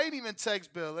 I ain't even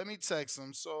text Bill. Let me text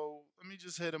him. So let me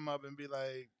just hit him up and be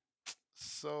like,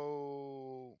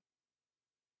 so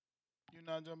you're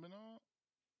not jumping on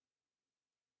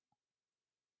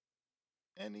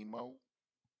anymore?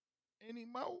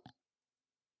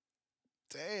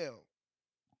 Damn.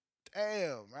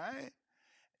 Right?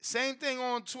 Same thing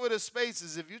on Twitter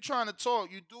Spaces. If you're trying to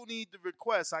talk, you do need the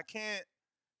request. I can't,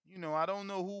 I don't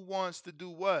know who wants to do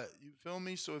what. You feel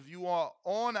me? So if you are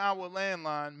on our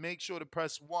landline, make sure to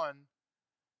press one.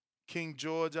 King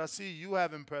George, I see you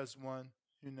haven't pressed one.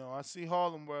 I see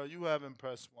Harlem World, you haven't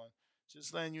pressed one.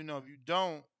 Just letting you know, if you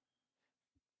don't,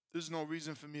 there's no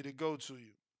reason for me to go to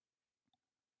you.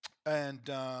 And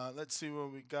let's see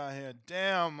what we got here.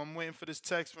 Damn, I'm waiting for this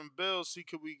text from Bill. See,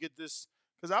 could we get this?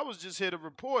 Because I was just here to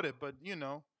report it, but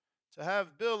to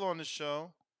have Bill on the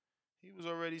show, he was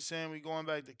already saying we going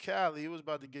back to Cali. It was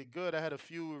about to get good. I had a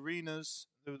few arenas.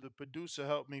 The producer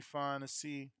helped me find to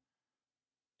see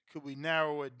could we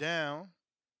narrow it down.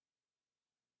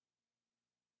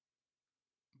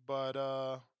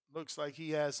 But looks like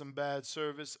he has some bad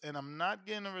service, and I'm not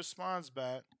getting a response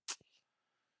back.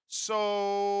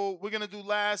 So we're gonna do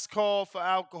last call for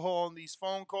alcohol on these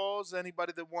phone calls.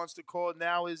 Anybody that wants to call,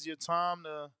 now is your time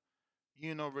to,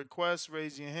 request,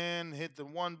 raise your hand, hit the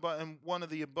one button, one of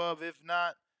the above. If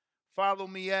not, follow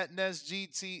me at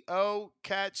NestGTO.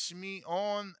 Catch me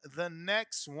on the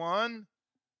next one.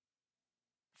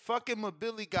 Fucking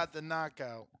Mobili got the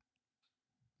knockout.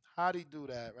 How'd he do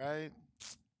that, right?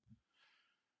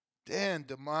 Damn,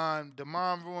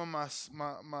 Demond ruined my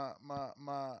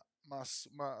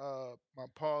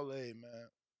parlay, man.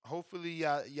 Hopefully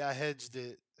y'all hedged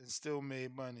it and still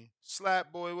made money.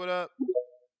 Slap boy, what up?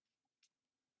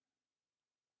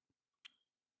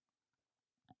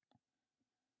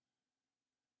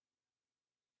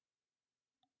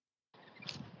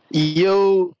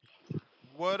 Yo,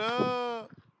 What up?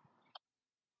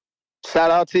 shout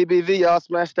out TBV. Y'all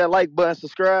smash that like button,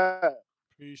 subscribe.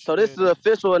 So this is Appreciate an it.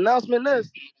 official announcement.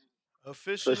 This. For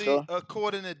Officially, sure.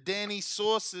 according to Danny's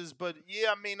sources, but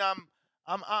yeah, I mean,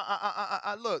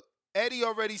 look. Eddie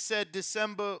already said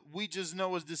December. We just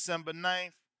know it's December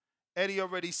 9th. Eddie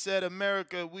already said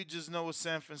America. We just know it's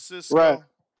San Right. Francisco.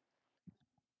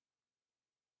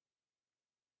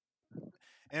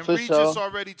 And For Regis sure.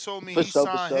 already told me For he sure.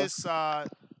 For signed sure. his side.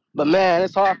 But man,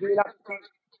 it's hard for me not.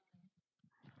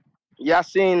 Yeah, I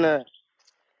seen that.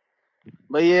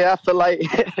 But yeah, I feel like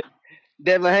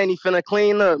Devin Haney finna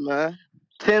clean up, man.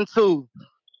 10-2,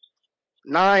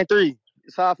 9-3.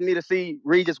 It's hard for me to see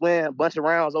Regis win a bunch of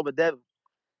rounds over Devin.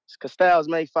 Cause styles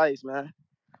make fights, man.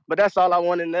 But that's all I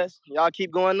want in this. Y'all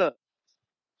keep going up.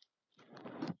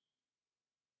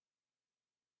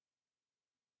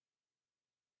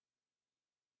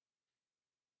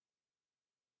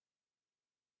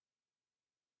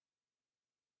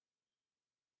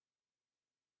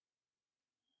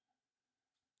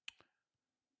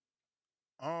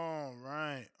 All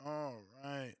right, all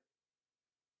right.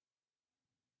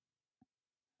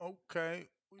 Okay,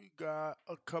 we got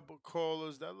a couple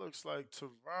callers. That looks like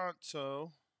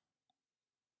Toronto.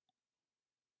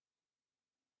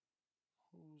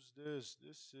 Who's this?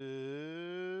 This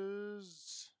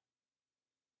is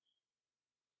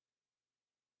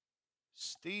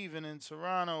Steven in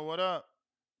Toronto. What up?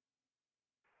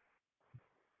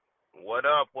 What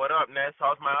up? What up, Ness?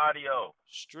 How's my audio?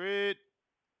 Straight.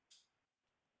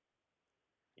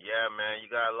 Yeah, man, you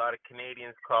got a lot of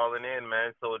Canadians calling in,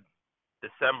 man. So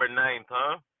December 9th,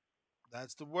 huh?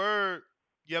 That's the word.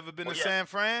 You ever been to Well, yeah. San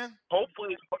Fran?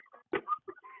 Hopefully.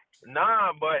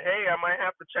 Nah, but hey, I might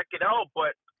have to check it out.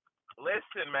 But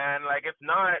listen, man, like if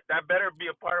not, that better be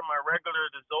a part of my regular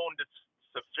The Zone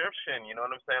subscription. You know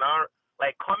what I'm saying?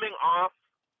 Like coming off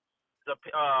the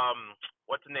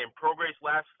what's the name? Prograis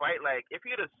last fight. Like if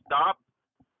he'd have stopped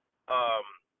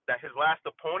that his last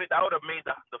opponent, that would have made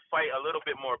the fight a little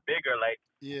bit more bigger. Like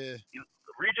Yeah.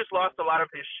 Regis lost a lot of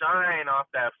his shine off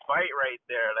that fight right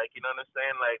there. Like, you know what I'm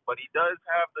saying? Like, but he does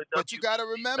have the But you gotta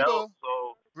WBC belt,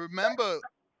 so remember,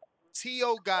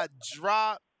 T.O. got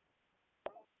dropped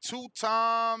 2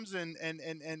 times and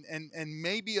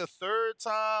maybe a third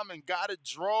time and got a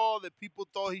draw that people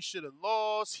thought he should have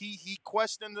lost. He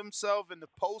questioned himself in the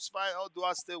post fight. Oh, do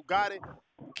I still got it?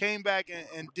 Came back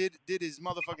and did his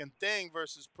motherfucking thing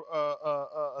versus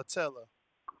Attila,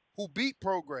 who beat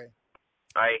Prograis.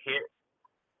 I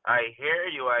hear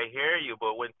you.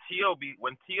 But when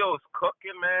T.O.'s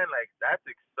cooking, man, like that's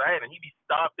exciting. He be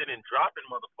stopping and dropping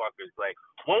motherfuckers. Like,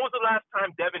 when was the last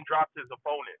time Devin dropped his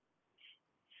opponent?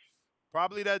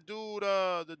 Probably that dude,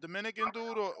 the Dominican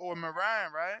dude, or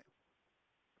Moran, right?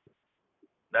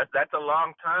 That's a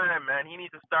long time, man. He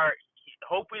needs to start.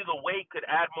 Hopefully, the weight could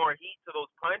add more heat to those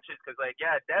punches. Cause like,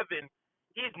 yeah, Devin,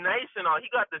 he's nice and all. He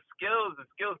got the skills. The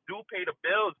skills do pay the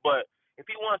bills. But if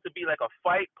he wants to be like a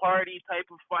fight party type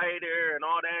of fighter and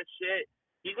all that shit,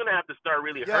 he's gonna have to start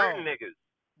really hurting niggas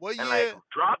What and like year?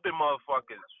 dropping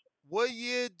motherfuckers. What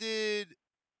year did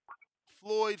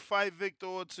Floyd fight Victor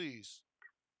Ortiz?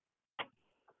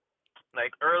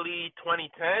 Like early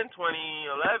 2010, 2011.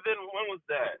 When was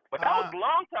that? But that was a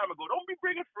long time ago. Don't be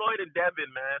bringing Floyd and Devin,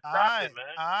 man. Stop it,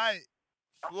 man. All right.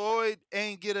 Floyd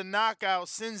ain't get a knockout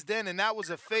since then, and that was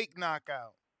a fake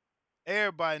knockout.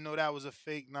 Everybody know that was a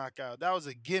fake knockout. That was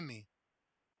a gimme.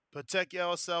 Protect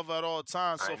yourself at all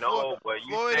times. So I know, but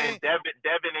you Floyd saying ain't, Devin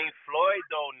ain't Floyd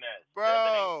though, Ness. Devin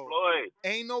ain't bro. Floyd.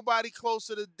 Ain't nobody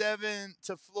closer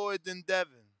to Floyd than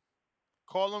Devin.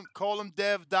 Call him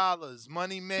Dev Dollars.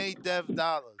 Money made Dev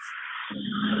Dollars.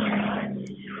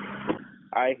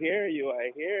 I hear you.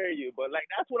 But like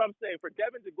that's what I'm saying. For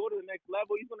Devin to go to the next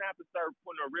level, he's gonna have to start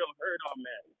putting a real hurt on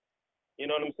man. You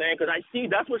know what I'm saying? Because I see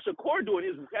that's what Shakur doing.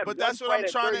 He's had But one that's what fight I'm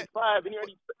at trying to. 35, and he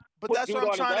already But put that's what dude I'm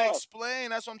on his trying to ass. explain.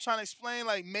 That's what I'm trying to explain.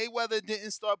 Like Mayweather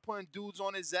didn't start putting dudes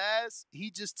on his ass.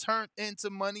 He just turned into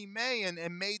Money May and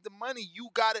made the money.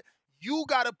 You gotta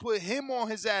put him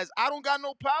on his ass. I don't got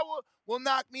no power. Well,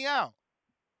 knock me out.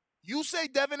 You say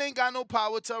Devin ain't got no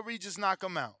power. Tell Regis knock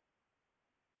him out.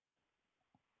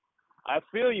 I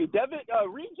feel you, Devin.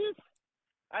 Regis,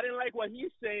 I didn't like what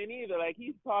he's saying either. Like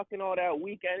he's talking all that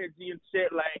weak energy and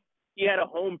shit. Like he had a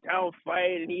hometown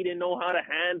fight and he didn't know how to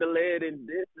handle it and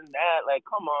this and that. Like,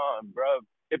 come on, bro.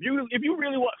 If you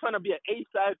really want trying to be an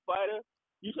A-side fighter,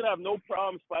 you should have no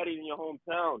problems fighting in your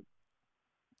hometown.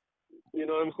 You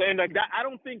know what I'm saying? Like that. I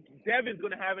don't think Devin's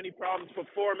gonna have any problems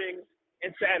performing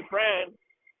in San Fran,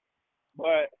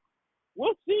 but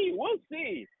we'll see. We'll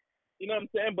see. You know what I'm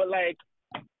saying? But like,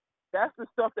 that's the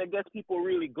stuff that gets people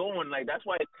really going. Like that's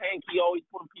why Tank, he always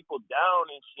putting people down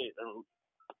and shit. And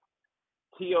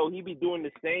T.O., he be doing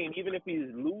the same, even if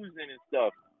he's losing and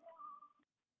stuff.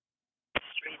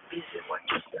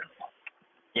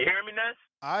 You hear me, Ness?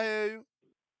 I hear you.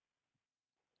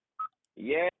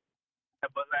 Yeah,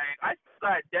 but like I still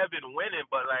got Devin winning,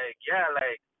 but like yeah,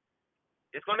 like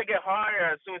it's gonna get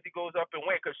harder as soon as he goes up in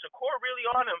weight. Cause Shakur really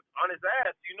on him on his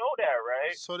ass. You know that,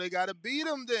 right? So they got to beat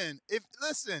him then. If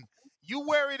listen, you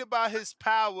worried about his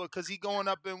power because he going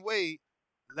up in weight.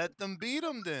 Let them beat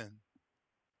him then,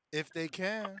 if they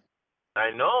can.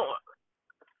 I know.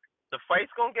 The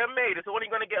fight's gonna get made. It's only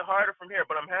gonna get harder from here.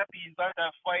 But I'm happy he's got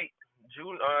that fight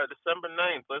December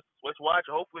 9th. Let's watch.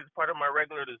 Hopefully it's part of my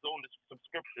regular The Zone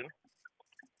subscription.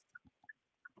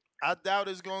 I doubt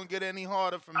it's gonna get any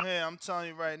harder from here. I'm telling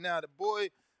you right now, the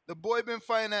boy been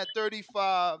fighting at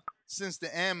 35 since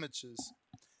the amateurs.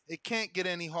 It can't get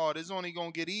any harder. It's only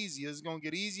gonna get easier. It's gonna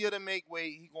get easier to make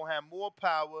weight. He gonna have more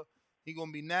power. He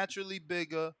gonna be naturally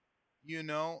bigger.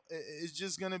 It's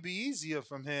just gonna be easier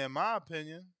from here, in my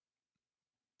opinion.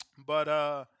 But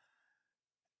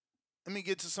let me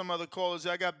get to some other callers.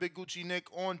 I got Big Gucci Nick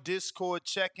on Discord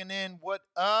checking in. What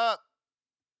up,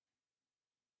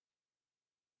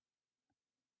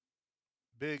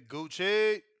 Big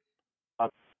Gucci?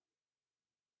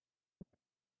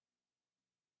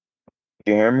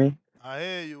 You hear me? I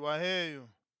hear you. I hear you.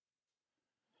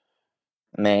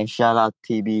 Man, shout out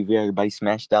TBV. Everybody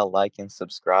smash that like and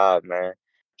subscribe, man.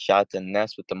 Shout out to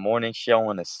Ness with the morning show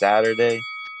on a Saturday.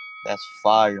 That's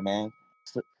fire, man.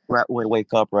 Right way to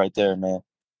wake up right there, man.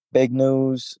 Big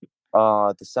news.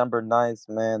 December 9th,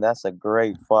 man. That's a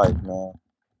great fight, man.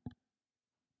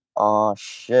 Oh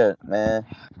shit, man.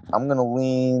 I'm gonna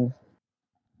lean.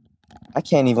 I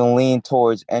can't even lean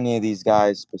towards any of these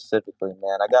guys specifically,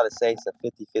 man. I gotta say it's a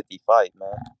 50-50 fight,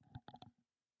 man.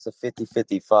 It's a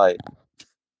 50-50 fight.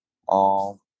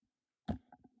 Um,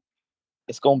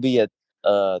 it's gonna be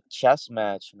a chess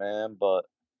match, man. But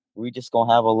we just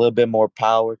gonna have a little bit more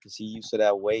power because he used to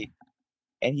that weight,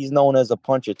 and he's known as a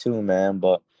puncher too, man.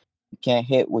 But you can't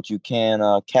hit what you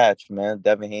can catch, man.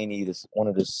 Devin Haney is one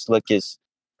of the slickest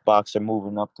boxer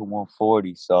moving up to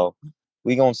 140, so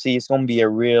we gonna see. It's gonna be a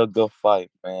real good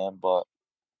fight, man. But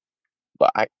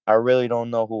I really don't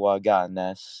know who I got, and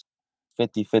that's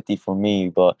 50-50 for me.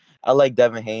 But I like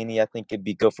Devin Haney. I think it'd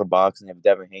be good for boxing if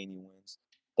Devin Haney wins.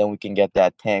 Then we can get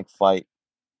that tank fight.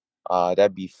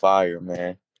 That'd be fire,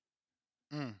 man.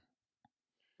 Mm.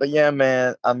 But yeah,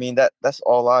 man. I mean that's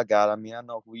all I got. I mean I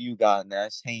know who you got, and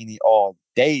that's Haney all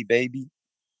day, baby.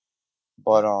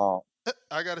 But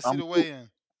I gotta see I'm the weigh-in.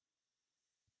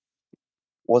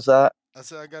 what's that? I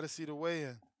said I gotta see the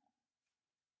weigh-in.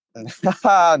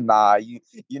 Nah,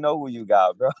 you know who you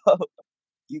got, bro.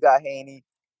 You got Haney.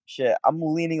 Shit, I'm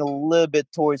leaning a little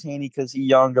bit towards Haney because he's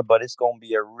younger, but it's gonna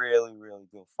be a really, really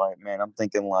good fight, man. I'm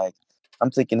thinking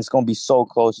it's gonna be so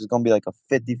close. It's gonna be like a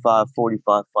 55-45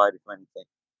 fight, if anything.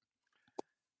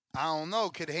 I don't know.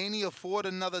 Could Haney afford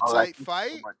another All right, tight thank you so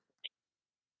fight? much.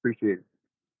 Appreciate it.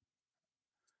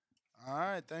 All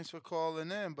right, thanks for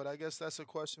calling in. But I guess that's a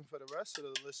question for the rest of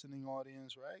the listening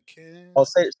audience, right, Ken? Oh,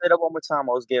 say that one more time.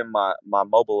 I was getting my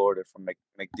mobile order from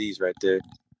McD's right there.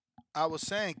 I was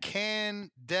saying,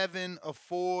 can Devin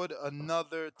afford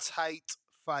another tight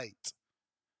fight?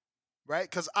 Right?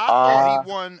 Because I thought he Uh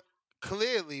won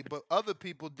clearly, but other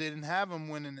people didn't have him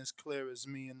winning as clear as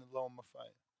me in the Loma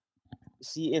fight.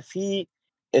 See if it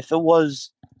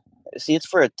was see it's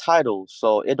for a title,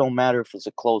 so it don't matter if it's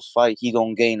a close fight. He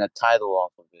gonna gain a title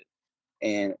off of it.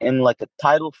 And in like a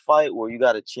title fight where you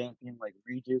got a champion like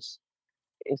Regis,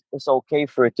 it's okay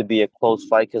for it to be a close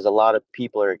fight because a lot of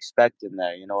people are expecting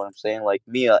that. You know what I'm saying? Like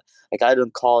me, like I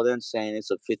didn't call in saying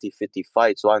it's a 50-50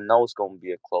 fight, so I know it's gonna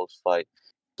be a close fight.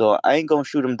 So I ain't gonna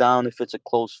shoot him down if it's a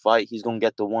close fight. He's gonna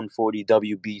get the 140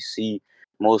 WBC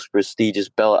most prestigious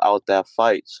belt out that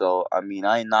fight. So I mean,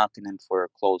 I ain't knocking him for a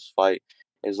close fight.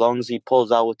 As long as he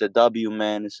pulls out with the W,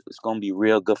 man, it's gonna be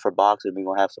real good for boxing. We're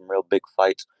gonna have some real big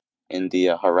fights in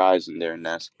the horizon there,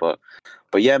 Ness. But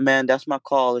yeah, man, that's my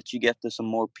call. Let you get to some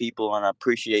more people, and I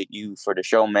appreciate you for the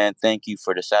show, man. Thank you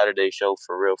for the Saturday show,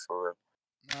 for real, for real.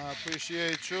 I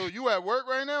appreciate you. You at work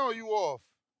right now or you off?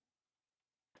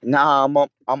 Nah, I'm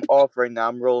off right now.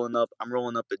 I'm rolling up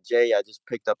a J. I just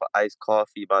picked up an iced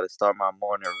coffee, about to start my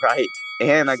morning right,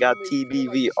 and I Seem got may feel like TBV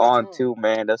it's your on time, too,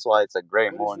 man. That's why it's a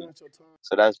great but it's morning. not your time.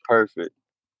 So that's perfect.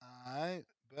 All right,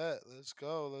 bet. Let's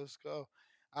go. Let's go.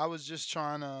 I was just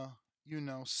trying to,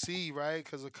 see, right?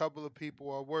 Because a couple of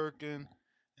people are working,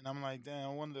 and I'm like, damn,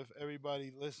 I wonder if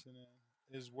everybody listening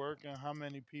is working. How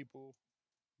many people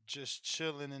just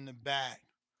chilling in the back?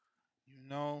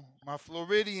 My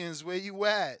Floridians, where you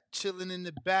at? Chilling in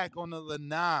the back on the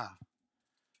lanai.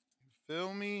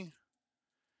 Feel me?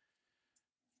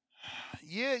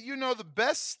 Yeah, the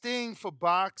best thing for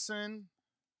boxing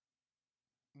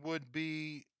would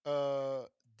be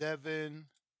Devin,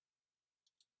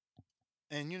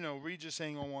 and Regis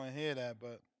ain't gonna want to hear that,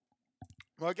 but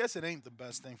well, I guess it ain't the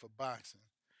best thing for boxing,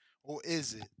 or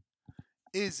is it?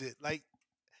 Is it like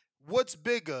what's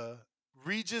bigger,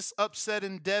 Regis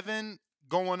upsetting Devin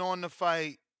going on to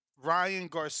fight Ryan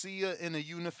Garcia in a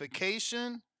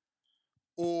unification,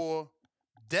 or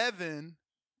Devin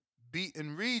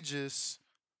beating Regis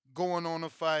going on to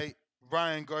fight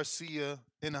Ryan Garcia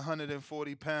in a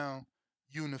 140-pound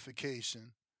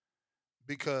unification?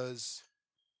 Because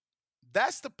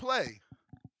that's the play.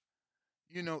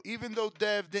 Even though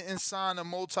Dev didn't sign a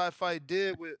multi-fight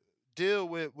deal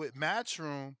with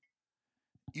Matchroom,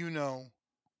 you know,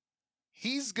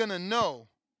 he's gonna know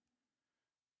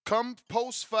come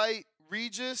post-fight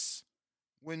Regis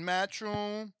when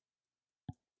Matchroom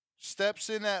steps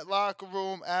in that locker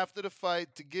room after the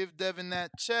fight to give Devin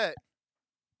that check.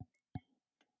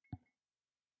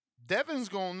 Devin's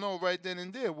gonna know right then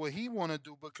and there what he wanna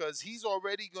do because he's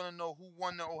already gonna know who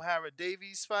won the O'Hara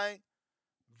Davies fight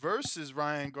versus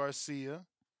Ryan Garcia,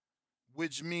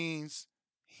 which means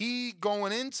he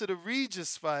going into the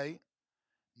Regis fight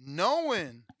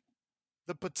knowing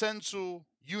the potential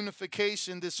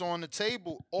unification that's on the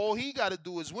table. All he got to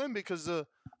do is win because,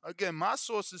 again, my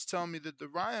sources tell me that the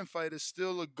Ryan fight is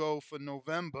still a go for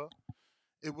November.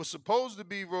 It was supposed to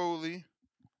be Rolly.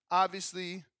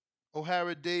 Obviously,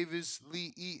 O'Hara Davis,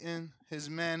 Lee Eaton, his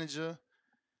manager,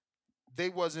 they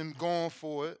wasn't going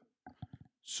for it.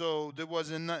 So there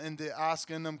wasn't nothing that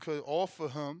Oscar and them could offer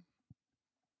him.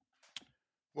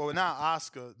 Well, not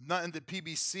Oscar, nothing that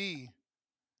PBC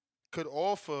could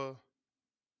offer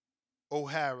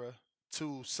O'Hara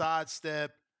to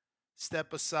sidestep,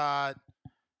 step aside,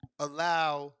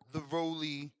 allow the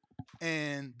Rolly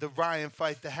and the Ryan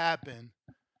fight to happen,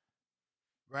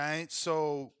 right?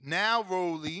 So now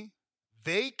Rolly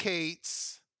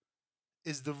vacates,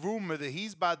 is the rumor that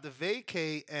he's about to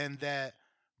vacate and that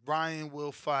Ryan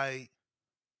will fight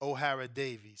O'Hara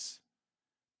Davies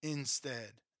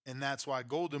instead. And that's why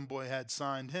Golden Boy had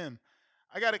signed him.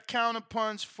 I got a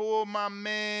counterpunch for my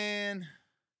man.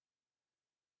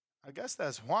 I guess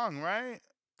that's Huang, right?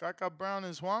 Kaka Brown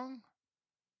is Huang?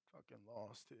 Fucking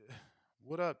lost here.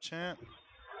 What up, champ?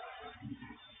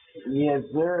 Yes,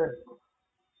 sir.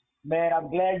 Man, I'm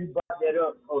glad you brought that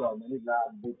up. Hold on, man. This guy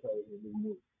big toe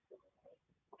here.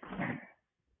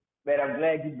 Man, I'm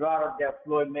glad you brought up that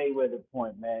Floyd Mayweather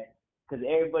point, man. Because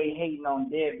everybody hating on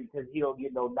Dev because he don't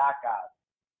get no knockouts.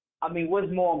 I mean,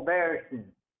 what's more embarrassing?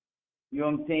 You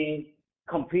know what I'm saying?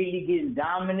 Completely getting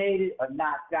dominated or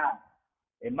knocked out.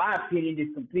 In my opinion,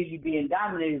 just completely being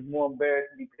dominated is more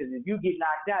embarrassing because if you get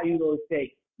knocked out, you don't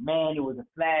say, man, it was a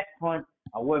flash punch.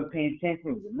 I wasn't paying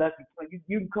attention. It was a lucky punch.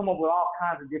 You can come up with all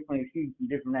kinds of different excuses from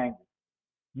different angles.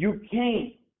 You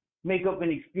can't make up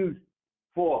an excuse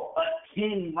for a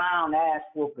 10-round ass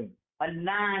whooping, a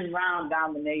 9-round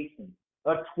domination,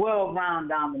 a 12-round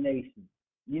domination.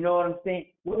 You know what I'm saying?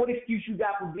 What excuse you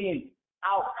got for being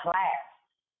outclassed?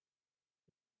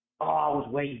 Oh, I was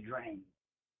weight drained.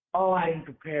 Oh, I didn't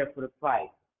prepare for the fight.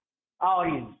 All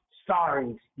these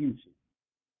sorry excuses.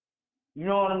 You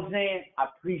know what I'm saying? I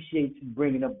appreciate you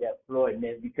bringing up that Floyd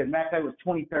mess because matter of fact, it was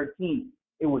 2013.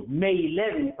 It was May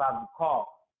 11, if I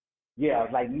recall. Yeah,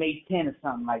 it was like May 10 or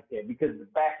something like that because the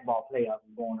basketball playoffs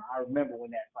was going on. I remember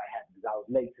when that fight happened because I was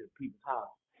late to the people's house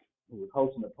who was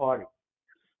hosting the party.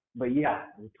 But yeah,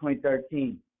 it was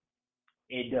 2013.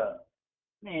 It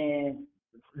man,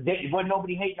 wasn't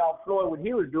nobody hating on Floyd when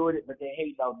he was doing it, but they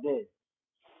hating on this.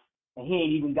 And he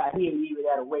ain't even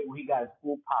at a weight where he got his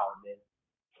full power, man.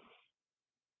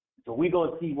 So we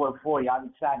gonna see 140. I'm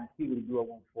excited to see what he do at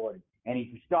 140. And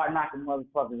if you start knocking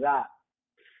motherfuckers out,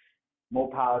 more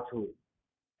power to it.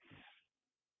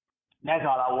 That's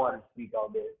all I want to speak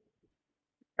on this.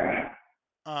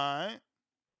 All right.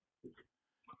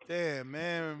 Damn,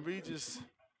 man. Regis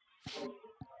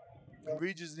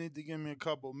need to give me a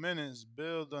couple minutes.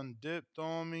 Bill done dipped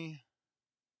on me.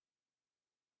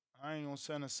 I ain't gonna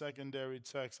send a secondary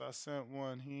text. I sent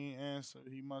one. He ain't answered.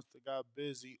 He must have got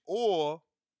busy or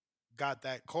got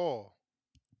that call.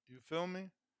 You feel me?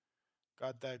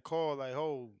 Got that call like,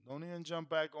 oh, don't even jump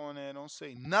back on there. Don't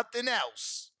say nothing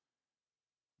else.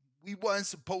 We wasn't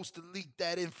supposed to leak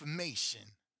that information.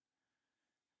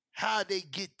 How they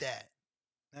get that?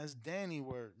 That's Danny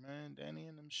work, man. Danny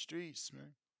in them streets,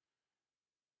 man.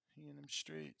 He in them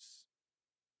streets.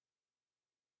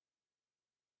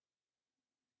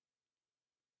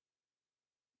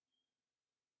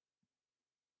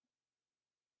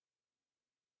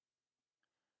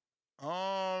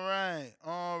 All right,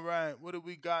 all right. What do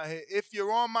we got here? If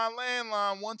you're on my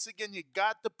landline, once again, you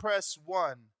got to press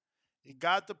 1. You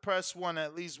got to press one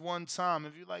at least one time.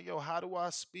 If you're like, yo, how do I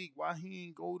speak? Why he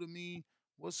ain't go to me?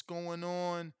 What's going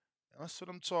on? That's what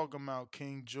I'm talking about,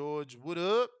 King George. What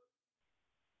up?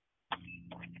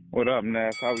 What up,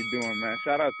 Ness? How we doing, man?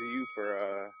 Shout out to you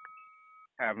for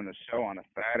having a show on a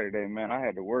Saturday, man. I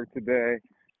had to work today.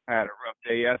 I had a rough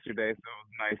day yesterday, so it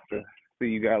was nice to see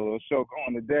you got a little show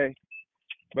going today.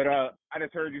 But I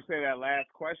just heard you say that last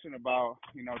question about,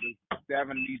 does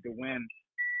Devin need to win?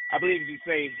 I believe you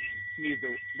say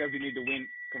does he need to win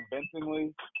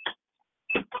convincingly?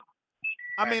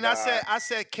 I And mean, I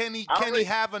said, can he I don't can he really.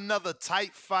 have another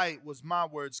tight fight? Was my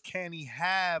words. Can he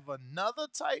have another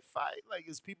tight fight? Like,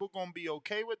 is people gonna be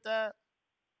okay with that?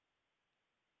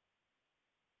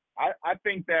 I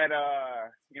think that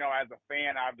as a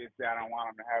fan, obviously, I don't want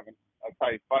him to have a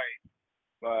tight fight,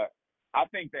 but I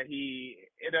think that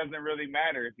it doesn't really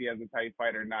matter if he has a tight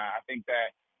fight or not. I think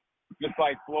that just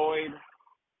like Floyd,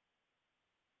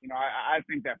 I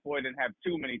think that Floyd didn't have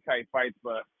too many tight fights,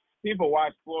 but people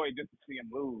watch Floyd just to see him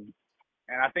lose.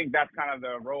 And I think that's kind of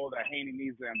the role that Haney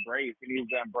needs to embrace. He needs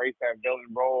to embrace that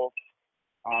villain role.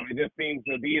 It just seems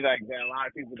to be like that. A lot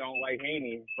of people don't like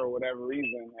Haney for whatever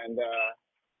reason. And,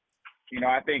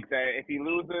 I think that if he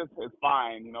loses, it's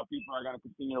fine. People are going to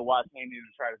continue to watch Haney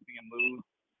to try to see him lose.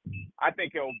 I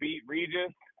think he'll beat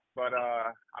Regis, but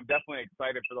I'm definitely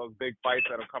excited for those big fights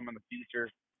that'll come in the future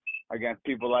against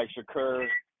people like Shakur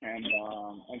and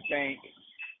Tank.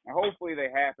 And hopefully they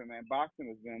happen, man.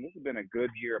 This has been a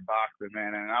good year of boxing,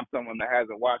 man. And I'm someone that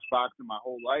hasn't watched boxing my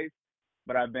whole life,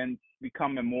 but I've been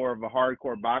becoming more of a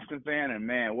hardcore boxing fan. And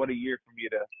man, what a year for me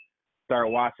to start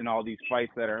watching all these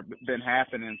fights that have been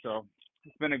happening. So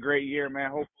it's been a great year, man.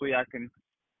 Hopefully I can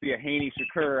see a Haney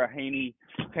Shakur, a Haney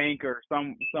Tank, or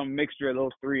some mixture of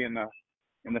those three in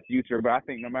the future. But I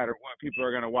think no matter what, people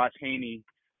are gonna watch Haney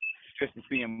just to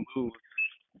see him lose.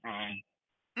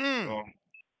 So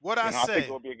What I I think say,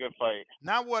 it'll be a good fight.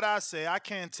 not what I say. I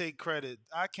can't take credit.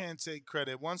 I can't take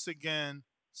credit. Once again,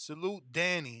 salute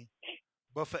Danny.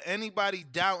 But for anybody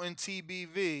doubting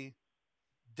TBV,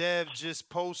 Dev just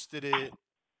posted it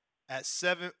at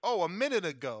 7, a minute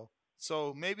ago.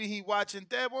 So maybe he watching.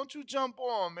 Dev, won't you jump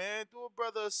on, man? Do a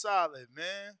brother a solid,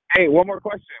 man. Hey, one more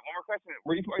question.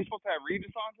 Are you supposed to have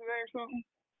Regis on today or something?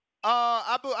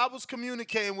 I was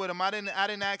communicating with him. I didn't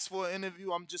ask for an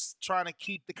interview. I'm just trying to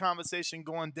keep the conversation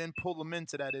going, then pull him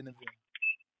into that interview.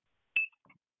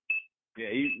 Yeah,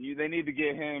 they need to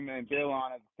get him and Bill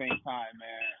on at the same time,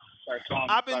 man.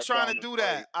 I've been trying to the do fight.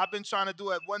 that. I've been trying to do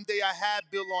it. One day I had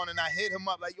Bill on and I hit him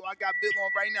up like, yo, I got Bill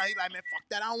on right now. He like, man, fuck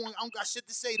that. I don't got shit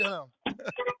to say to him.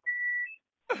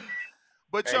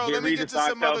 But Hey, yo, get let me get Regis to on.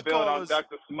 some Tell other Bill don't callers. duck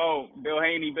the smoke. Bill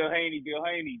Haney, Bill Haney, Bill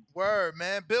Haney. Word,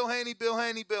 man. Bill Haney, Bill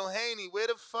Haney, Bill Haney. Where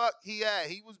the fuck he at?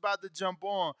 He was about to jump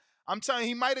on. I'm telling you,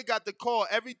 he might have got the call.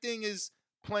 Everything is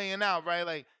playing out, right?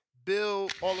 Like Bill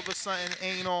all of a sudden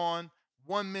ain't on.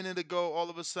 1 minute ago,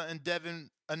 all of a sudden Devin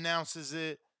announces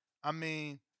it. I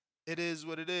mean, it is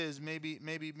what it is. Maybe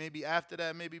after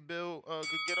that, maybe Bill could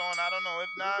get on. I don't know. If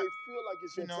You not, may feel like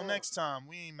it's your time, next time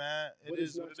we ain't mad. It but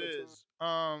it's is what not it your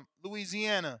time. is.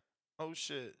 Louisiana. Oh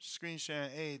shit, screen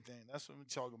sharing everything. That's what we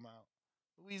talking about.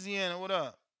 Louisiana, what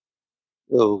up?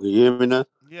 Yo, can you hear me now?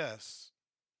 Yes.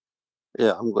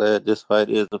 Yeah, I'm glad this fight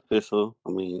is official.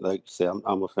 I mean, like you said,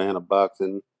 I'm a fan of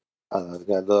boxing.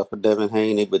 Got love for Devin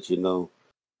Haney, but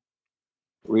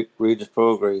Regis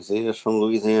Prograis is from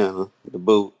Louisiana, the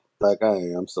boot, like I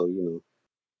am. So,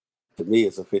 to me,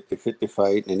 it's a 50-50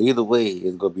 fight. And either way,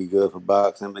 it's going to be good for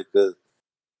boxing because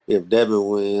if Devin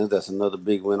wins, that's another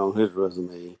big win on his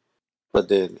resume. But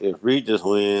then if Regis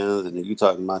wins, and you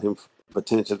talking about him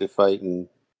potentially fighting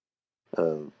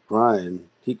uh, Ryan,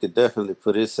 he could definitely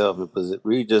put himself in position.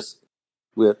 Regis,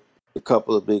 with a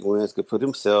couple of big wins, could put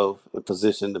himself in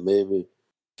position to maybe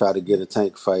try to get a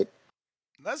tank fight,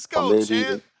 Let's or go, maybe champ.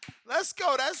 even. Let's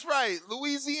go. That's right.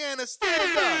 Louisiana, stand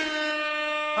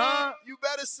up. Huh? You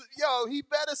better, he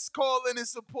better call in and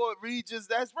support Regis.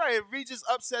 That's right. If Regis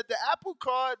upset the apple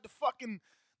cart,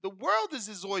 the world is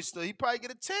his oyster. He probably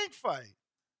get a tank fight.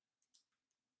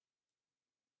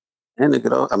 And it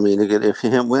could, I mean, if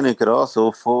him winning could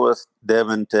also force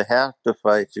Devin to have to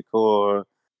fight Shakur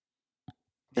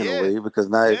in a Yeah. way, because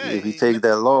now Yeah. if he takes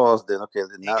that loss, then okay,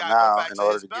 then He now, got to go now back in to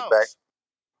order his to get back, belts.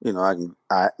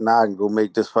 now I can go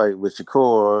make this fight with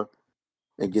Shakur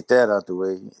and get that out the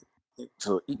way.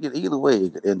 So either way,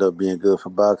 it could end up being good for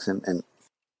boxing. And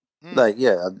like,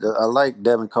 yeah, I like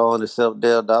Devin calling himself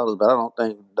Dale Dollars, but I don't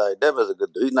think like Devin's a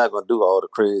good dude. He's not going to do all the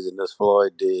craziness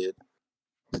Floyd did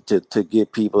to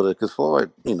get people to, because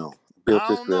Floyd, built I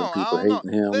his don't career on know. I people don't know.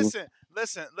 hating him. Listen,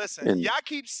 Listen. And Y'all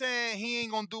keep saying he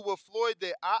ain't gonna do what Floyd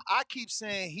did. I keep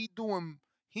saying he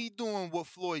doing what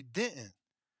Floyd didn't.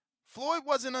 Floyd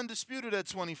wasn't undisputed at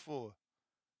 24.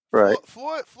 right,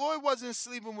 Floyd wasn't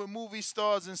sleeping with movie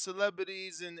stars and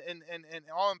celebrities and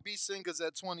R&B singers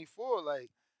at 24. Like,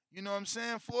 you know what I'm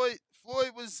saying? Floyd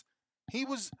was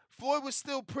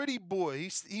still pretty boy.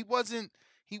 He wasn't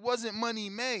money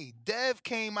made. Dev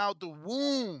came out the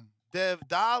womb. Dev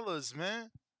Dollars, man.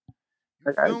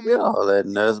 You I feel get me? all that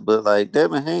nuts, but like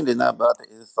Devin Haney not about to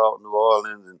insult New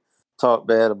Orleans and talk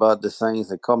bad about the Saints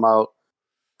and come out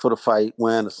for the fight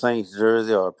wearing a Saints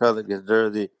jersey or a Pelicans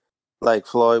jersey like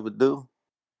Floyd would do.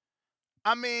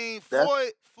 I mean, That's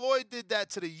Floyd did that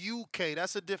to the UK.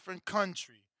 That's a different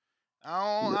country.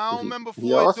 I don't remember he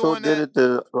Floyd also doing did that. it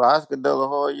to Oscar De La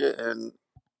Hoya and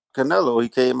Canelo. He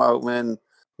came out wearing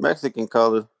Mexican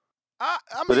colors I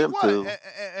for mean them what? two.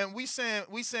 And we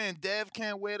saying Dev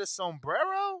can't wear the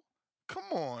sombrero? Come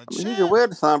on, I mean, he can champ. wear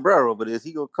the sombrero, but is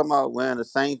he gonna come out wearing a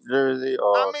Saints jersey I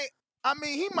or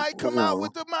mean, he might you come out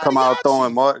with know the come out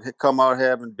mariachi. come out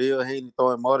having Bill Haney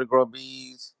throwing Mardi Gras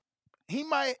beads? He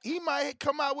might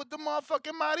come out with the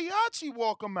motherfucking mariachi.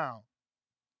 Walk him out.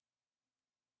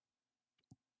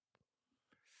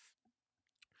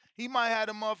 He might have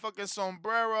the motherfucking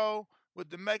sombrero with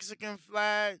the Mexican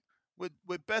flag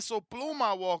with Peso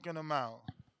Pluma walking him out.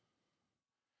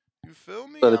 You feel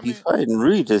me? But I if he's mean, fighting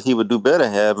Regis, he would do better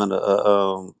having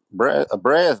a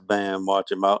brass band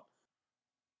march him out.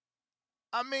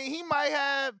 he might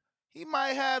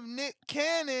have Nick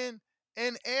Cannon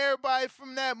and everybody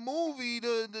from that movie,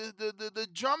 the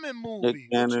drumming movie.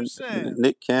 What you saying?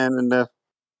 Nick Cannon.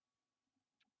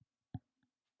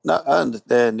 Now I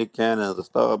understand Nick Cannon as a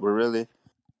star, but really,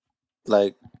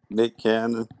 like Nick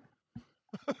Cannon.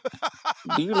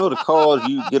 Do you know the calls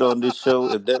you get on this show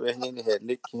if Devin Haney had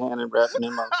Nick Cannon rapping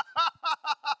him out?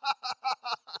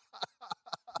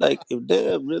 Like if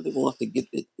Dev really wants to get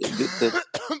the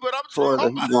But further,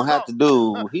 I'm he's gonna have to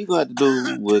do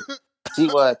what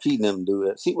CYP and them do.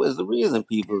 That see what is the reason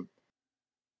people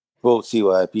vote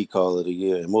CYP Call of the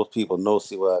Year, and most people know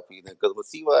CYP because when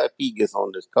CYP gets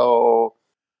on this call,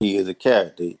 he is a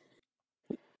character.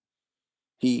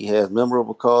 He has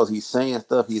memorable calls. He's saying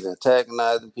stuff. He's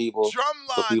antagonizing people, so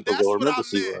Drumline. people That's go what I remember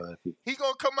meant. CYP. He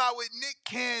gonna come out with Nick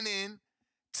Cannon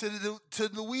to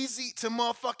Louisiana to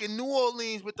motherfucking New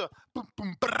Orleans with the boom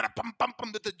boom brrrr, bum, bum,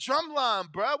 bum, with the drum line,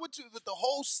 bro. With the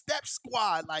whole step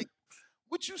squad. Like,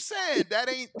 what you saying? That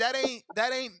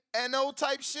ain't NO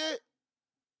type shit.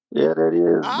 Yeah, that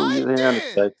is All right Louisiana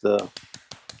then. type stuff.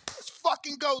 Let's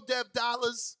fucking go, Dev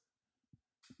Dollars.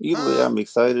 Either way, I'm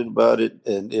excited about it,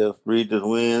 and if Regis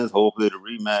wins, hopefully the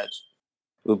rematch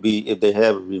will be if they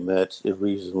have a rematch. If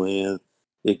Regis wins,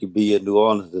 it could be in New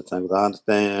Orleans this time. 'Cause I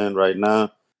understand right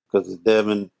now because it's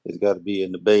Devin, it's got to be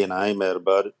in the Bay, and I ain't mad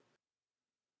about it.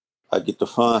 I get the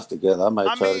funds together. I might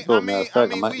I try to mean, go. I Matter mean, of I fact,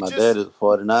 mean, we my just dad is a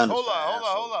 49ers hold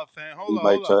up, fan, so fam. we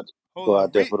might try to Hold go up.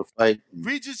 out there for the fight and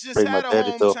Regis just bring my had a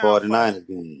daddy to a hometown fight. 49ers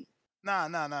game.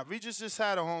 Nah. Regis just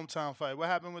had a hometown fight. What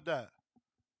happened with that?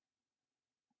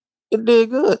 It did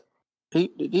good. He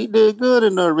did good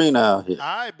in the arena out here.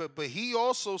 All right, but he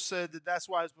also said that that's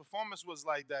why his performance was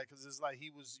like that because it's like he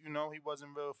was, he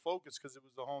wasn't real focused because it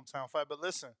was the hometown fight. But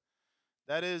listen,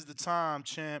 that is the time,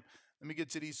 champ. Let me get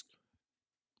to these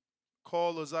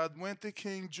callers. I went to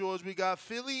King George. We got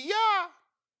Philly, yeah.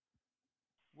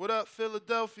 What up,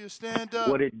 Philadelphia? Stand up.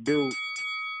 What it do?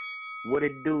 What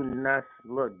it do, Nuts?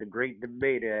 Look, the great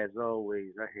debater, as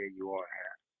always. I hear you on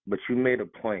here. But you made a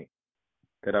point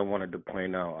that I wanted to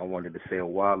point out. I wanted to say a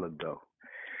while ago.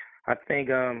 I think,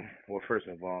 well, first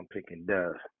of all, I'm picking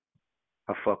Dev.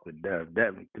 I fuck with Dev.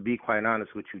 Dev, to be quite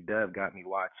honest with you, Dev got me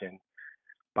watching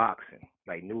boxing,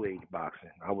 like new age boxing.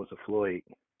 I was a Floyd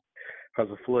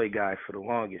guy for the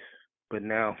longest. But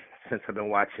now, since I've been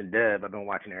watching Dev, I've been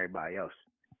watching everybody else.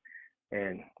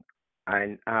 And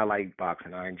I like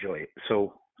boxing. I enjoy it.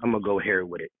 So I'm gonna go here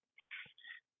with it.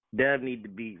 Dev need to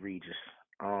beat Regis,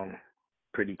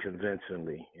 pretty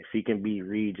convincingly. If he can beat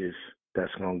Regis,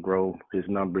 that's gonna grow his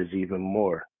numbers even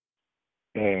more.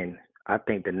 And I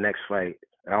think the next fight,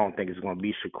 I don't think it's gonna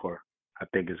be Shakur. I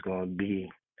think it's gonna be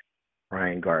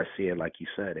Ryan Garcia, like you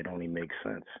said. It only makes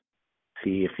sense.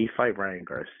 See, if he fight Ryan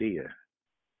Garcia,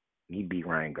 he beat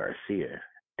Ryan Garcia.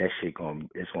 That shit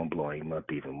it's gonna blow him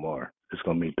up even more. It's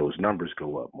gonna make those numbers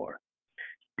go up more.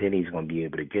 Then he's gonna be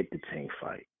able to get the Tank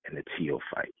fight and the Tio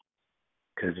fight.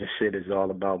 Because this shit is all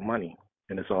about money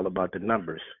and it's all about the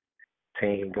numbers.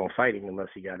 Tank ain't gonna fight him unless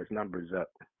he got his numbers up.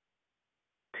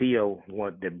 Tio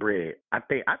want the bread. I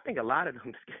think a lot of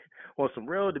them on some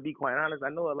real, to be quite honest, I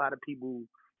know a lot of people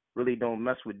really don't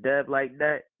mess with Dev like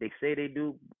that. They say they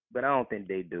do, but I don't think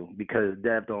they do because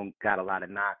Dev don't got a lot of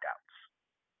knockouts.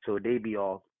 So they be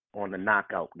all on the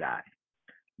knockout guy.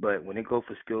 But when they go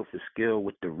for skill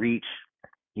with the reach,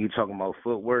 you talking about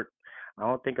footwork, I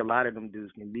don't think a lot of them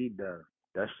dudes can beat Dev.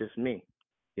 That's just me.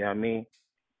 You know what I mean?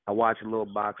 I watch a little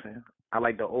boxing. I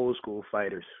like the old school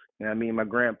fighters. You know what I mean? My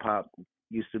grandpa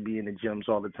used to be in the gyms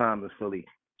all the time in Philly.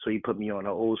 So he put me on the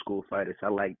old school fighters. I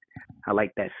like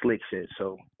that slick shit.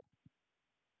 So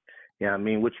yeah, I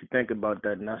mean, what you think about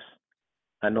that, Nuss?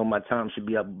 I know my time should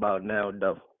be up about now,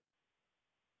 though.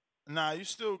 Nah, you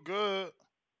still good.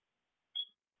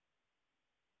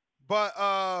 But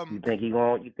You think he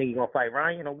gonna fight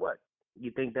Ryan or what? You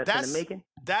think that's in the that's making?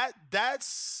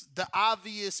 that's the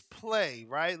obvious play,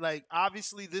 right? Like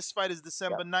obviously this fight is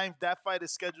December Yep. 9th. That fight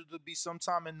is scheduled to be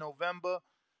sometime in November.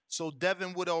 So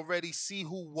Devin would already see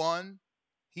who won.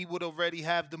 He would already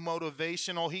have the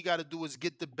motivation. All he got to do is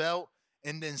get the belt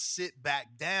and then sit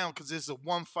back down because it's a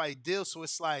one fight deal. So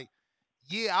it's like,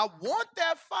 yeah, I want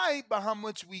that fight, but how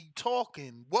much we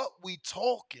talking? What we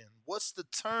talking? What's the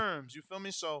terms? You feel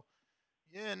me? So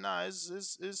yeah, nah,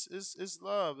 it's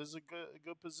love. It's a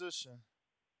good position.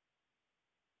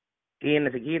 He in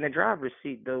the driver's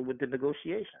seat though with the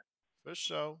negotiation, For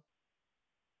sure.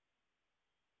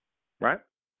 right?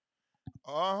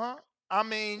 Uh-huh. I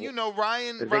mean, you know,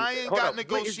 Ryan Cause they Ryan hold got up. Wait,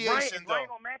 is negotiation Ryan though.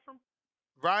 gonna match him?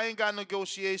 Ryan got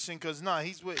negotiation because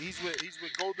he's with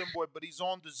Golden Boy, but he's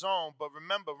on the zone. But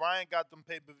remember, Ryan got them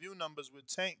pay-per-view numbers with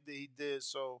Tank that he did,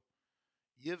 so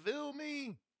you feel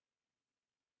me?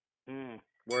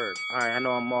 Word. All right, I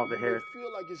know I'm off You the may here.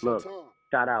 feel like it's your Look, time,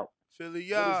 shout out. Philly, but it's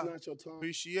yeah. not your time.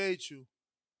 Appreciate you.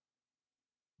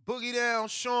 Boogie down,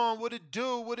 Sean. What it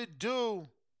do? What it do?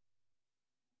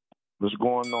 What's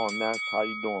going on, Ness? How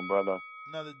you doing, brother?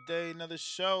 Another day, another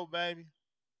show, baby.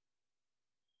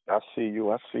 I see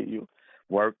you. I see you.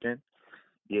 Working.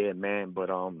 Yeah, man. But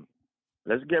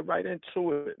let's get right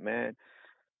into it, man.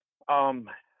 Um,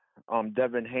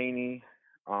 Devin Haney,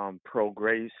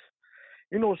 Prograis.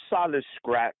 You know, solid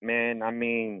scrap, man. I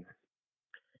mean,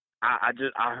 I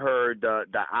heard the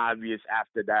obvious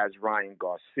after that is Ryan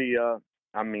Garcia.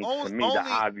 I mean, to Only, me, the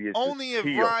only, obvious is only if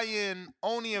Teal.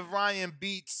 Ryan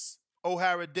beats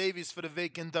O'Hara Davies for the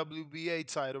vacant WBA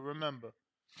title. Remember,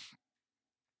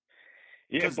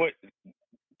 Yeah, but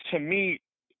to me,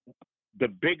 the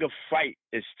bigger fight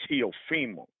is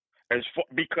Teofimo.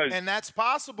 Because and that's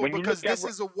possible when you because look at this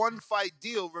is a one fight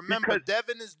deal. Remember, because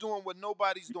Devin is doing what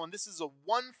nobody's doing. This is a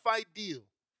one fight deal,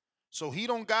 so he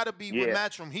don't gotta be with yeah,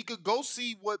 Matchroom. He could go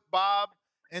see what Bob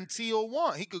and Tio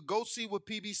want. He could go see what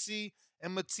PBC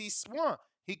and Matisse want.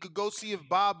 He could go see if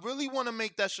Bob really want to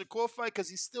make that Shakur fight because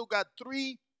he's still got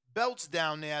 3 belts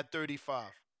down there at 35,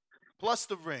 plus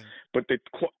the ring. but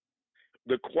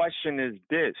the question is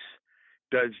this: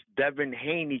 does Devin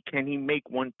Haney, can he make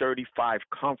 135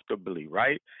 comfortably?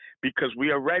 Right? Because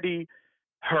we already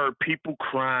heard people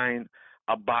crying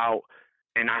about,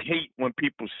 and I hate when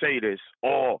people say this.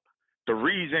 Oh, the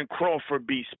reason Crawford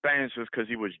beat Spence is because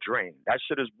he was drained. That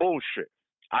shit is bullshit.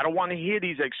 I don't want to hear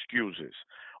these excuses.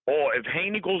 Or if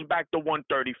Haney goes back to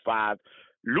 135,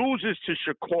 loses to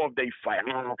Shakur if they fight,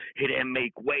 oh, he didn't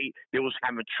make weight, they was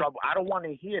having trouble. I don't want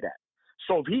to hear that.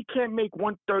 So if he can't make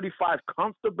 135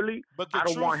 comfortably, But the I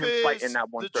don't truth want him fighting is, that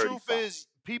the 135. truth is,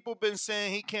 people been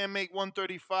saying he can't make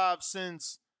 135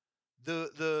 since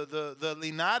the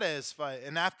Linares fight,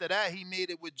 and after that he made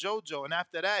it with JoJo, and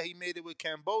after that he made it with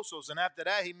Cambosos, and after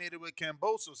that he made it with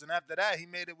Cambosos, and after that he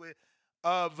made it with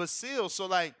Vasil. So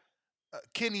like,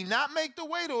 can he not make the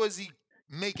weight, or is he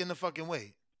making the fucking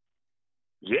weight?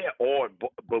 Yeah,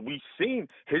 but we seen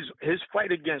his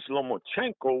fight against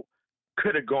Lomachenko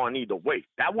could have gone either way.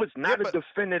 That was Yeah, not a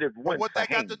definitive but win what for that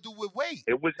got to Haney. do with weight?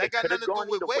 It That got could have nothing to do gone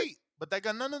with either way. weight. But that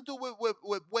got nothing to do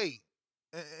with weight.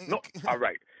 No, all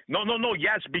right. No.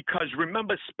 Yes, because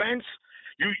remember Spence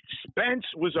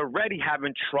was already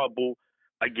having trouble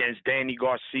against Danny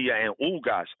Garcia and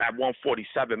Ugas at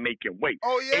 147 making weight.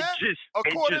 Oh yeah?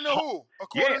 According to yeah, who?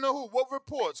 According to who? What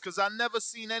reports? Because I never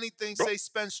seen anything bro. say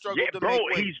Spence Yeah, struggled to bro. make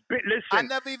weight. He's been. I Listen,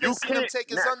 never even you seen him can't. take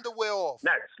his Ness, underwear off.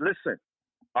 Ness, listen.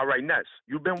 All right, Ness,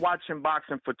 you've been watching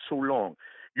boxing for too long.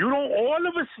 You don't all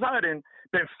of a sudden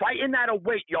been fighting at a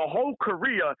weight your whole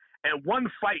career, and one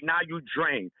fight now you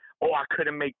drained. Oh, I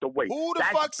couldn't make the weight. Who the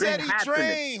That's fuck been said he happening.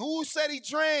 drained? Who said he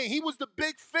drained? He was the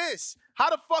big fish. How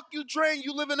the fuck you drain?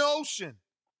 You live in the ocean.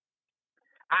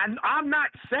 I'm not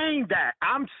saying that.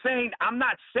 I'm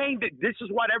not saying that this is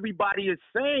what everybody is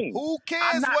saying. Who I'm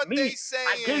cares not what me. they I gave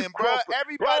saying, bro? Crawford.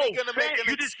 Everybody Bro, gonna make an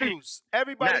you just see. excuse.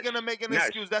 Everybody Ness, gonna make an Ness.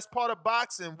 excuse. That's part of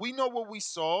boxing. We know what we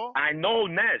saw. I know,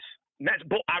 Ness.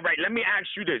 All right, let me ask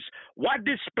you this. What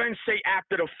did Spence say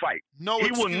after the fight? No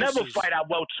He will never excuses. fight at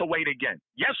welterweight again.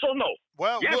 Yes or no?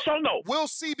 Well, yes or no? We'll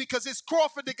see because it's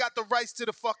Crawford that got the rights to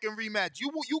the fucking rematch. You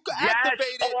can Yes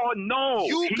activate it. or no?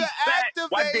 You He can said,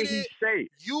 activate what did he it. say?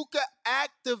 You can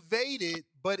activate it,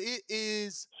 but it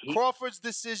is Crawford's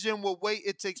decision what weight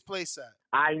it takes place at.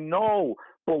 I know,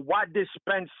 but what did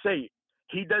Spence say?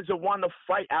 He doesn't want to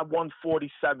fight at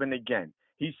 147 again.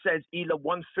 He says either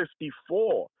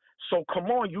 154. So come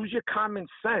on, use your common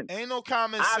sense. Ain't no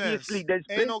common Obviously, sense. there's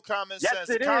Ain't been, no common yes, sense.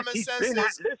 it is. Common He's sense been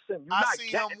is listen, you're I not see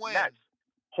getting him win. that.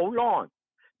 Hold on.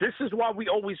 This is why we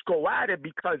always go at it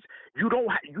because you don't.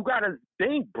 You gotta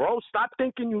think, bro. Stop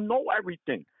thinking you know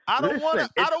everything. I don't want to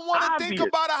think obvious.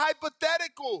 about a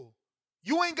hypothetical.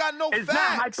 You ain't got no It's facts.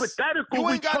 not hypothetical. You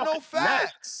ain't got no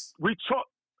facts.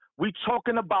 We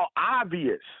talking about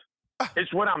obvious.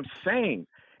 It's what I'm saying.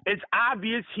 It's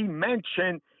obvious he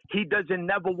mentioned he doesn't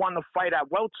never want to fight at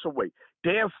welterweight.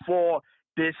 Therefore,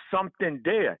 there's something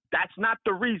there. That's not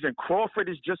the reason. Crawford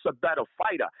is just a better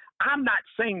fighter. I'm not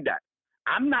saying that.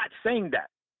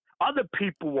 Other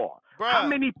people are. How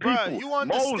many people? You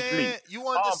Mosley.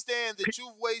 understand that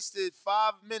you've wasted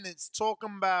 5 minutes talking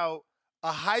about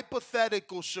a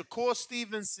hypothetical Shakur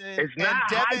Stevenson It's not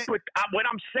and Devin. What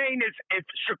I'm saying is if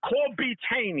Shakur beats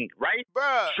Haney, right?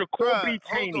 Shakur beats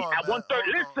Haney at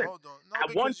 130. Listen, hold on. No, at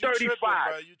because you tripping, 135.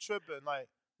 bro. You tripping. Like,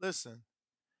 listen,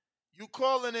 you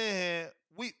calling in here.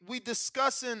 We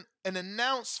discussing an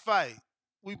announced fight.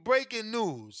 We breaking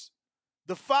news.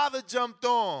 The father jumped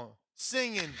on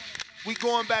singing, "We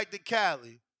going back to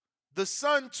Cali." The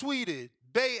son tweeted,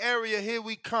 "Bay Area, here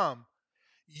we come."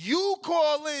 You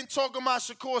call in talking about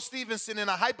Shakur Stevenson in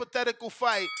a hypothetical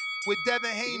fight with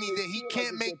Devin Haney that he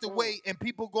can't make the weight and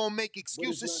people gonna make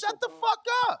excuses. Shut the fuck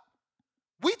up.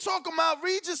 We talking about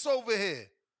Regis over here.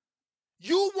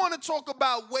 You want to talk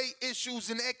about weight issues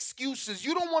and excuses.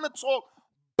 You don't want to talk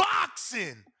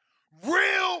boxing.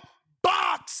 Real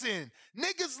boxing.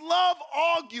 Niggas love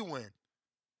arguing.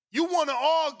 You want to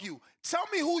argue. Tell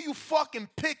me who you fucking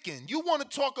picking. You want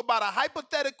to talk about a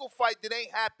hypothetical fight that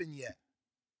ain't happened yet.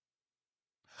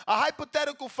 A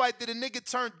hypothetical fight that a nigga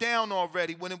turned down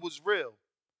already when it was real.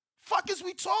 Fuck is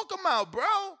we talking about,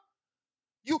 bro?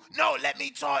 Let me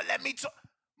talk.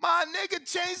 My nigga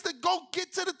changed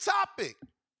get to the topic.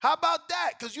 How about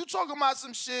that? Because you talking about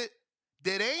some shit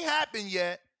that ain't happened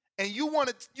yet, and you want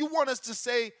us to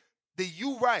say that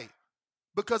you right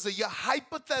because of your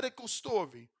hypothetical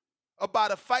story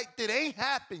about a fight that ain't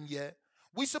happened yet.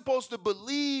 We supposed to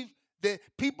believe that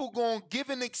people gonna give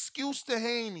an excuse to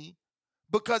Haney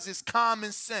because it's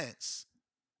common sense.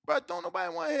 But don't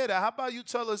nobody want to hear that. How about you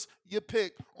tell us your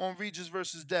pick on Regis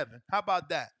versus Devin? How about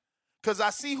that? Because I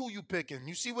see who you picking.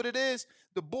 You see what it is?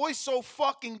 The boy's so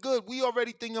fucking good, we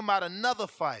already thinking about another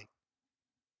fight.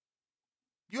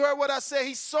 You heard what I said?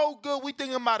 He's so good, we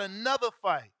thinking about another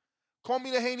fight. Call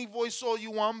me the Haney voice all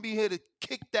you want. I'm going to be here to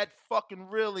kick that fucking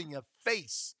reel in your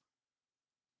face.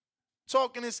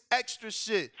 Talking this extra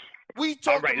shit. We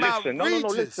talking about listen. Regis. No,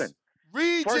 listen.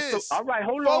 Regis. All right,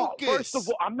 hold on. First of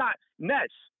all, I'm not Ness.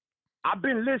 I've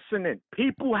been listening.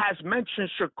 People has mentioned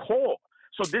Shakur.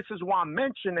 So this is why I'm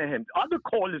mentioning him. Other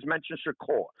callers mentioned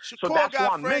Shakur. So that's why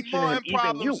I'm Frank mentioning him,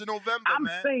 Martin even you. in November, I'm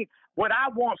man. saying what I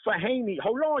want for Haney.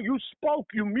 Hold on, you spoke.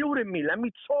 You muted me. Let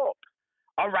me talk.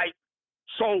 All right.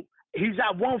 So he's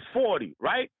at 140,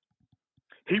 right?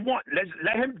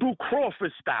 Let him do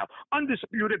Crawford style,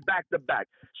 undisputed back to back.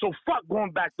 So fuck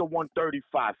going back to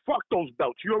 135. Fuck those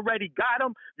belts. You already got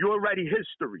them. You already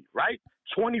history, right?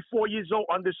 24 years old,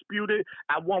 undisputed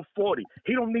at 140.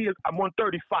 He don't need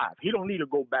 135. He don't need to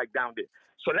go back down there.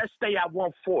 So let's stay at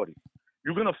 140.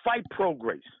 You're gonna fight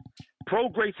Prograis.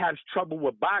 Prograis has trouble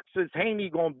with boxers. Haney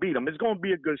gonna beat him. It's gonna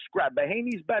be a good scrap, but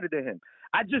Haney's better than him.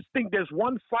 I just think there's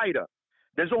one fighter.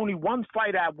 There's only one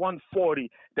fighter at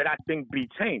 140 that I think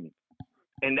beats Haney,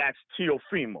 and that's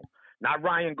Teofimo. Not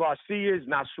Ryan Garcia's,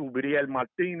 not Subriel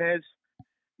Martinez,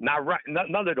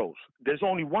 none of those. There's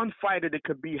only one fighter that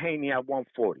could beat Haney at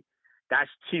 140. That's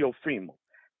Teofimo.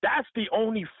 That's the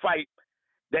only fight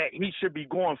that he should be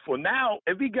going for. Now,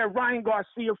 if he get Ryan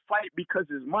Garcia fight because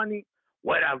his money,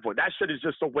 whatever. That shit is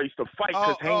just a waste of fight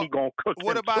because Haney gonna cook him.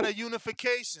 What about too. a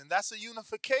unification? That's a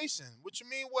unification. What you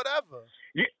mean, whatever?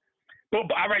 Yeah. But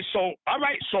all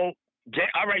right,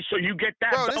 so you get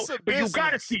that, bro, belt, this a but business. you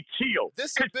gotta see Teo.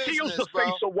 This a business, Teo's the bro.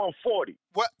 face of 140.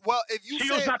 Well, if you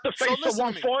Teo's say, not the face of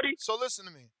 140. So listen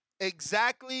to me.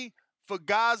 Exactly for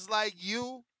guys like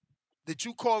you, that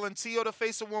you calling Teo the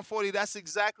face of 140, that's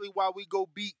exactly why we go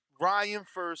beat Ryan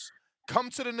first. Come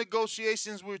to the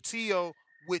negotiations with Teo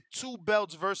with 2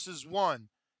 belts versus 1.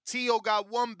 Teo got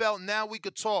 1 belt, now we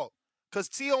could talk. Because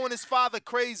Tio and his father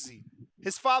crazy.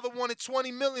 His father wanted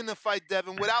 $20 million to fight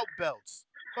Devin without belts.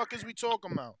 Fuck is we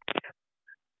talking about?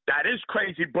 That is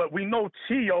crazy, but we know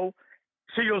Tio's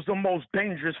the most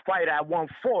dangerous fighter at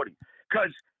 140.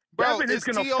 Because Bro, Devin is is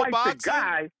going to Tio fight the boxing?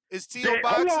 guy. Is Tio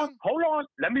boxing? Hold on.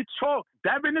 Let me talk.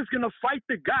 Devin is going to fight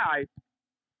the guy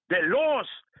that lost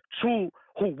to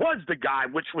who was the guy,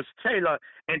 which was Taylor,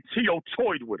 and Tio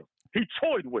toyed with him. He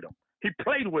toyed with him. He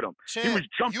played with him. Champ, He was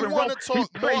jumping you want rope. to He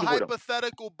talk more played with him.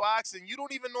 hypothetical boxing. You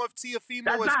don't even know if Tiafimo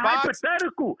That's is not boxed.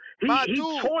 hypothetical. My He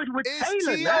dude, toyed with is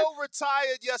Taylor, Tio Ness.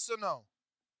 retired, yes or no?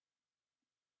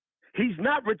 He's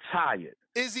not retired.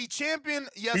 Is he champion,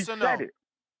 yes He or said no? it.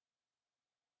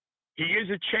 He is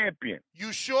a champion.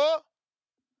 You sure?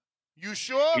 You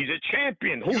sure? He's a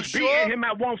champion. You Who's sure? beating him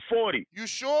at 140? You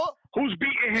sure? Who's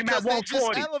beating him Because at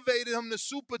 140? they just elevated him to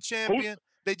super champion.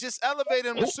 They just elevated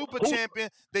him to super champion.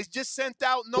 They just sent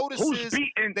out notices. Who's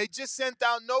beating? They just sent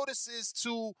out notices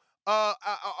to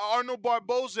Arnold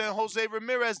Barboza and Jose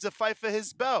Ramirez to fight for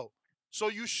his belt. So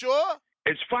you sure?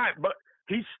 It's fine, but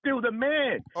he's still the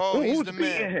man. Oh, he's Who's the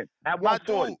beating man. him at My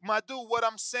 140? dude, what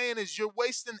I'm saying is you're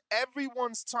wasting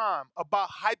everyone's time about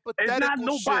hypothetical It's not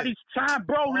nobody's shit. time,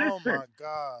 bro. Oh Listen. my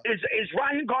God. Is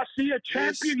Ryan Garcia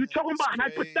champion? You're talking about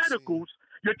hypotheticals.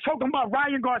 You're talking about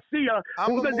Ryan Garcia,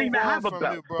 who doesn't even have a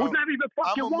belt, who's not even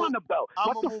fucking won a belt.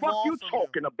 What the fuck you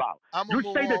talking about? You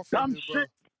say the dumb shit?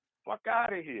 Fuck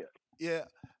out of here. Yeah.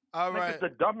 All right. Nigga's the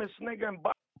dumbest nigga in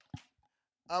boxing.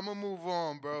 I'm going to move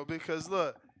on, bro, because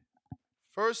look,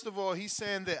 first of all, he's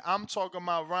saying that I'm talking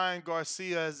about Ryan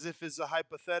Garcia as if it's a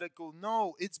hypothetical.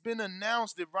 No, it's been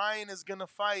announced that Ryan is going to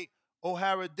fight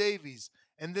O'Hara Davies.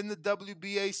 And then the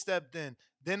WBA stepped in.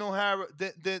 Then O'Hara,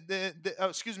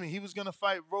 excuse me, he was going to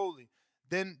fight Rolly.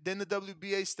 Then the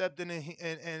WBA stepped in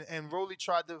and Rolly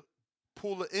tried to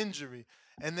pull an injury.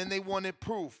 And then they wanted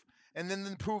proof. And then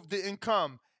the proof didn't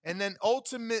come. And then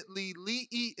ultimately, Lee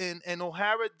Eaton and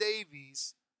O'Hara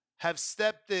Davies have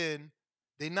stepped in.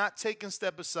 They're not taking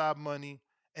step aside money,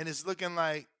 and it's looking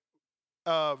like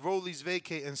Rolly's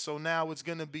vacating. So now it's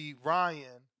gonna be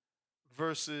Ryan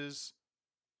versus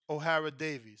O'Hara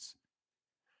Davies.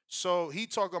 So he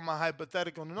talking about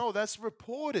hypothetical. No, that's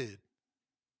reported.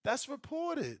 That's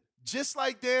reported. Just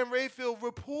like Dan Rayfield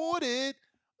reported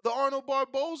the Arnold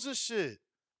Barboza shit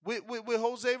with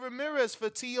Jose Ramirez for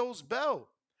T.O.'s belt.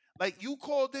 Like you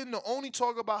called in to only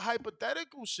talk about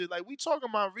hypothetical shit. Like we talking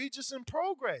about Regis and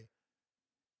Prograis.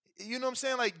 You know what I'm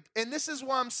saying? Like, and this is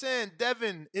why I'm saying,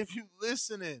 Devin, if you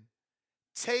listening,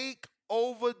 take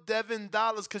over Devin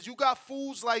Dollars, because you got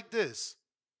fools like this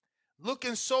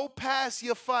looking so past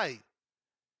your fight.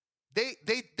 They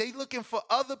looking for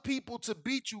other people to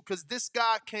beat you because this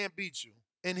guy can't beat you.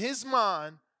 In his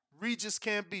mind, Regis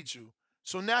can't beat you.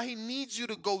 So now he needs you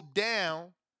to go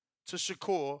down to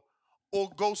Shakur or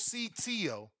go see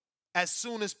Tio as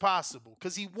soon as possible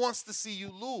because he wants to see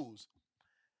you lose.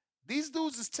 These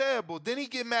dudes is terrible. Then he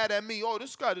get mad at me. Oh,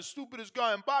 this guy the stupidest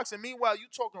guy in boxing. Meanwhile, you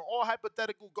talking all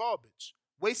hypothetical garbage,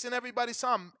 wasting everybody's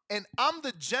time. And I'm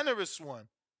the generous one.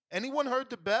 Anyone heard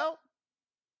the bell?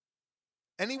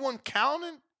 Anyone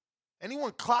counting?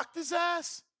 Anyone clocked his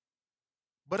ass?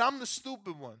 But I'm the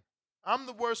stupid one. I'm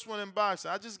the worst one in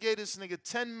boxing. I just gave this nigga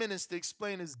 10 minutes to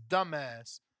explain his dumb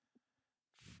ass.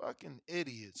 Fucking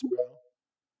idiots, bro.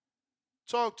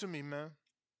 Talk to me, man.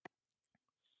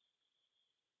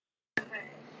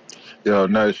 Yo,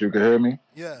 nice. You can hear me?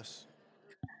 Yes.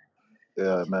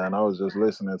 Yeah, man. I was just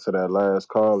listening to that last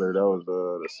caller. That was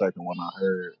the second one I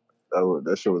heard.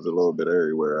 That shit was a little bit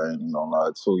everywhere. I ain't even gonna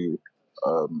lie to you.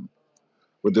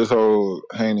 With this whole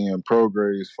Haney and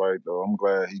Prograis fight, though, I'm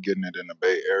glad he getting it in the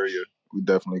Bay Area. We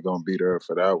definitely gonna be there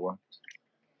for that one.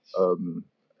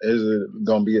 Is it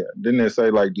gonna be? Didn't it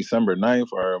say like December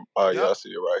 9th? Or yeah, I see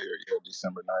it right here. Yeah,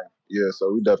 December 9th. Yeah,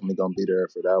 so we definitely gonna be there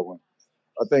for that one.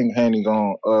 I think Haney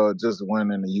gonna just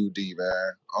win in the UD,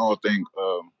 man. I don't think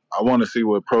I want to see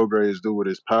what Prograis do with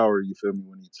his power. You feel me?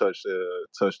 When he touch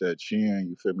that chin,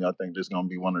 you feel me? I think this gonna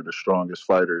be one of the strongest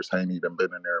fighters Haney done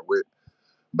been in there with.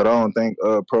 But I don't think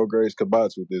Prograis could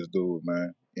box with this dude,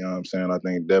 man. You know what I'm saying? I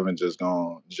think Devin just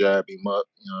gonna jab him up.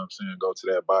 You know what I'm saying? Go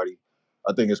to that body.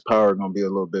 I think his power gonna be a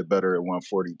little bit better at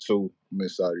 142. I'm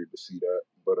excited to see that.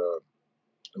 But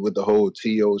with the whole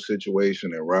TO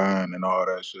situation and Ryan and all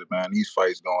that shit, man, these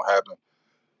fights gonna happen.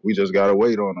 We just gotta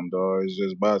wait on them, dog. It's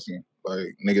just boxing.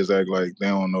 Like niggas act like they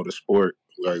don't know the sport.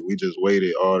 Like we just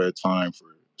waited all that time for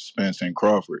Spence and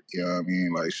Crawford. You know what I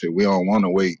mean? Like shit, we don't want to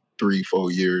wait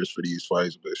 3-4 years for these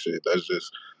fights, but shit, that's just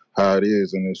how it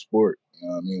is in this sport. You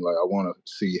know what I mean? Like I want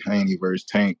to see Haney versus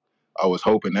Tank. I was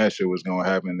hoping that shit was gonna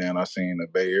happen. Then I seen the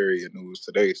Bay Area news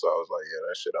today, so I was like, yeah,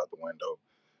 that shit out the window.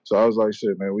 So I was like,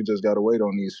 shit, man, we just gotta wait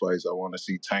on these fights. I want to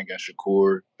see Tank and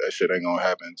Shakur. That shit ain't gonna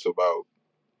happen until about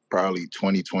probably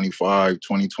 2025,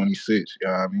 2026. You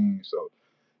know what I mean? So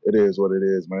it is what it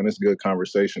is, man. It's a good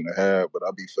conversation to have, but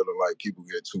I be feeling like people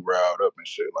get too riled up and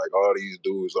shit. Like all these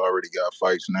dudes already got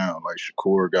fights now. Like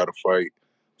Shakur got a fight.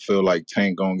 Feel like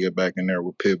Tank gonna get back in there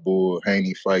with Pitbull,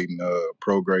 Haney fighting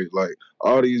Prograis. Like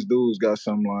all these dudes got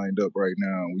something lined up right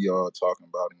now, and we all talking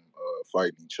about them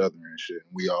fighting each other and shit.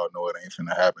 And we all know it ain't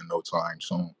finna happen no time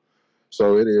soon.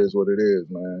 So it is what it is,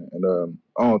 man. And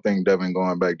I don't think Devin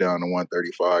going back down to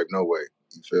 135. No way.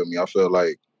 You feel me? I feel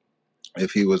like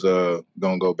if he was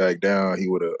gonna go back down, he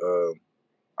would have.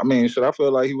 I mean, should I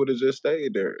feel like he would have just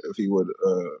stayed there if he wasn't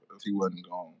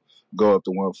gonna go up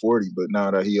to 140. But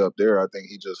now that he up there, I think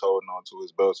he just holding on to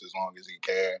his belts as long as he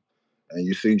can. And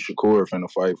you see Shakur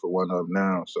finna fight for one of them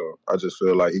now, so I just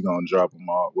feel like he gonna drop them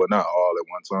all. Well, not all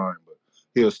at one time, but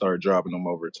he'll start dropping them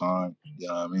over time. You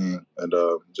know what I mean? And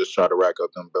just try to rack up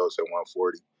them belts at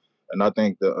 140. And I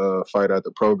think the fight at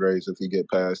the Prograis, if he get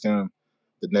past him,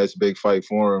 the next big fight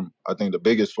for him, I think the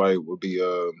biggest fight would be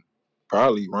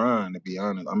probably Ryan. To be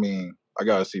honest, I mean, I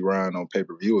gotta see Ryan on pay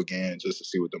per view again just to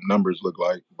see what them numbers look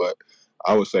like. But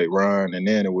I would say Ryan, and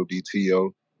then it would be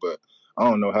To. But I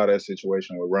don't know how that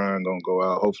situation with Ryan gonna go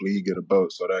out. Hopefully he get a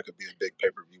belt, so that could be a big pay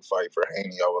per view fight for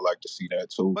Haney. I would like to see that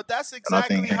too, But that's and I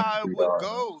think exactly Haney how it pretty would hard,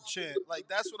 man. go, Champ. Like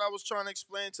that's what I was trying to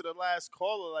explain to the last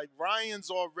caller. Like Ryan's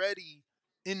already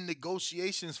in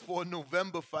negotiations for a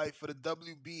November fight for the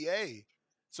WBA.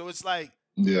 So it's like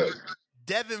Yeah,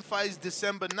 Devin fights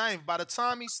December 9th. By the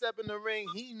time he step in the ring,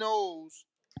 he knows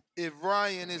if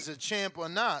Ryan is a champ or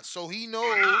not. So he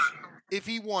knows if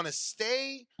he want to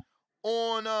stay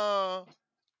on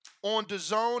the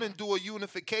zone and do a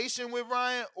unification with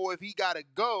Ryan, or if he got to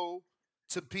go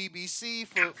to PBC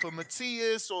for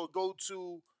Matias or go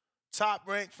to Top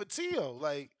Rank for Tio.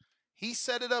 Like he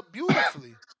set it up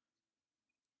beautifully.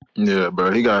 yeah,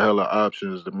 bro. He got hella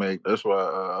options to make. That's why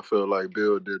I feel like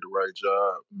Bill did the right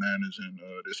job managing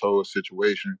this whole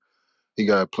situation. He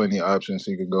got plenty of options.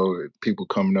 He could go people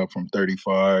coming up from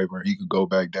 35, or he could go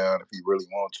back down if he really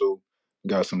want to.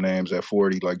 Got some names at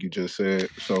 40, like you just said.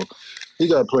 So he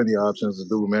got plenty of options to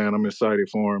do, man. I'm excited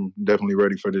for him. Definitely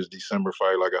ready for this December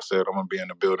fight. Like I said, I'm gonna be in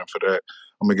the building for that.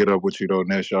 I'm gonna get up with you though.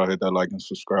 Next, y'all hit that like and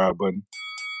subscribe button.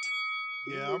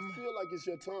 You Yeah, may feel like it's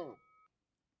your time,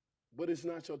 but it's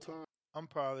not your time. I'm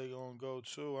probably gonna go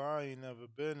too. I ain't never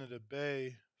been to the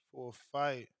Bay for a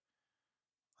fight.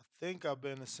 I think I've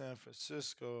been to San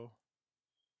Francisco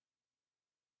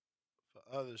for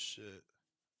other shit.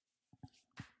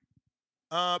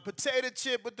 Potato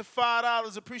chip with the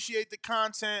 $5. Appreciate the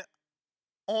content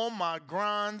on my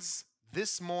grinds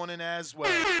this morning as well.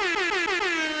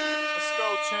 Let's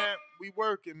go, champ. We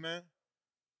working, man.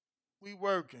 We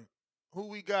working. Who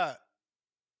we got?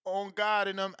 On God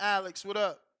and Alex. What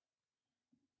up?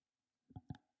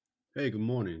 Hey, good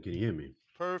morning. Can you hear me?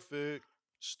 Perfect.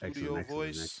 Excellent, Studio excellent,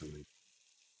 voice.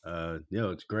 excellent.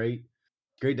 It's great.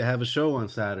 Great to have a show on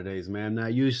Saturdays, man. I'm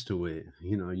not used to it.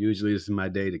 Usually this is my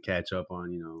day to catch up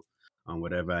on, on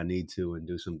whatever I need to and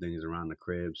do some things around the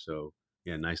crib. So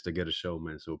yeah, nice to get a show,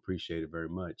 man. So appreciate it very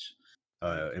much.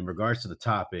 Thank In you. regards to the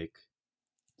topic,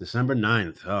 December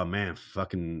 9th. Oh man,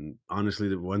 fucking honestly,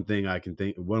 the one thing I can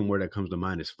think, one word that comes to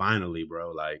mind is finally,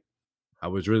 bro. Like I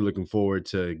was really looking forward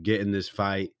to getting this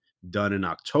fight done in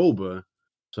October.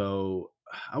 So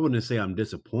I wouldn't say I'm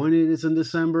disappointed it's in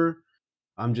December.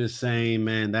 I'm just saying,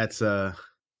 man, that's I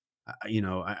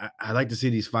like to see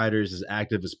these fighters as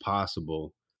active as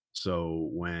possible. So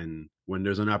when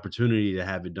there's an opportunity to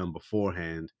have it done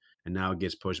beforehand, and now it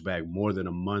gets pushed back more than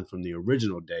a month from the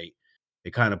original date,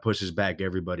 it kind of pushes back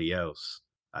everybody else.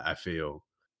 I feel.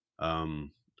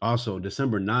 Um, Also,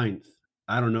 December 9th,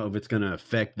 I don't know if it's going to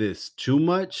affect this too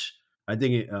much. I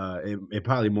think it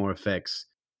probably more affects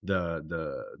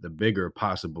the bigger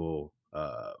possible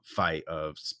fight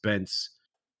of Spence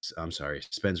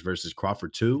versus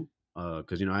Crawford 2.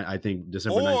 Because I think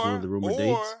December 9th is one of Or the rumored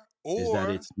dates. or Is that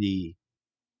or it's the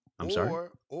I'm sorry.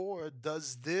 or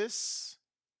does this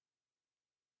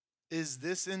is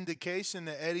this indication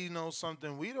that Eddie knows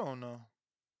something we don't know?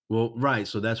 Well, right.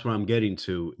 So that's what I'm getting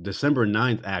to. December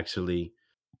 9th, actually,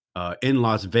 in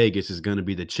Las Vegas is going to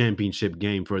be the championship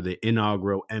game for the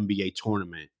inaugural NBA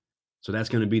tournament. So that's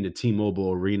going to be in the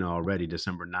T-Mobile Arena already,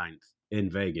 December 9th in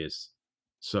Vegas.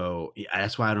 So yeah,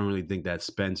 that's why I don't really think that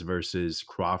Spence versus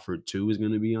Crawford 2 is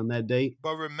going to be on that date.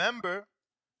 But remember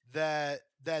that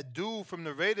dude from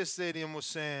the Raiders Stadium was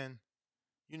saying,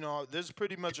 there's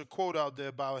pretty much a quote out there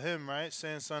about him, right?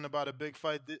 Saying something about a big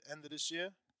fight end of this year.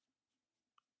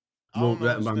 I Well, don't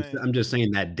know his name. I'm just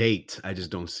saying that date. I just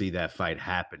don't see that fight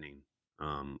happening.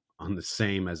 On the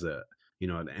same as a an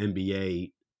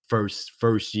NBA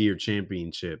first year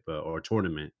championship or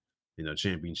tournament,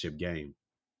 championship game.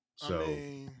 I So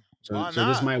mean, so why so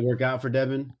this not? might work out for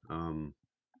Devin.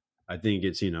 I think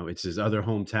it's it's his other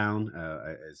hometown,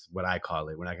 is what I call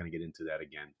it. We're not going to get into that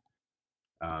again.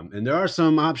 And there are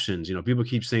some options. People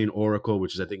keep saying Oracle,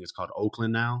 which is I think it's called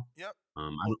Oakland now. Yep. I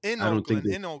don't In I don't think Oakland,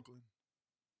 that in Oakland.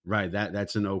 right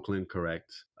that's in Oakland,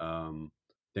 correct.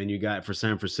 Then you got for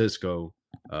San Francisco,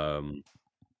 um,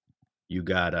 you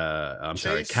got I'm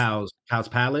sorry, Chase. Cows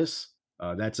Palace.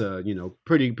 That's a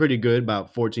pretty good,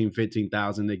 about 14,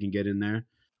 15,000 they can get in there.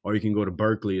 Or you can go to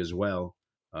Berkeley as well.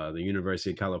 The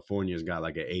University of California's got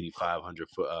like an 8,500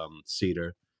 foot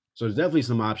seater. So there's definitely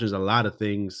some options, a lot of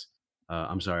things.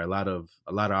 I'm sorry, a lot of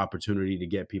opportunity to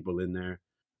get people in there.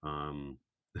 Um,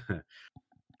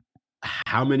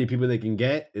 how many people they can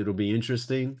get, it'll be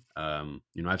interesting.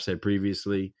 I've said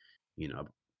previously, you know,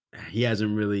 he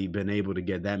hasn't really been able to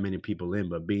get that many people in,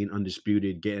 but being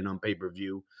undisputed, getting on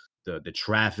pay-per-view, the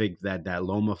traffic that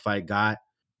Loma fight got,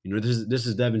 this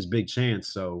is Devin's big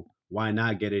chance. So why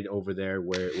not get it over there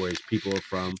where his people are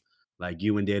from? Like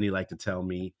you and Danny like to tell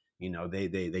me,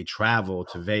 they travel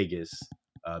to Vegas,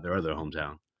 their other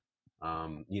hometown,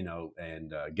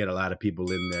 and get a lot of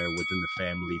people in there within the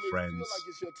family, You may feel like friends.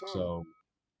 it's your time,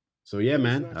 So yeah, but it's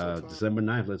man. not your time. December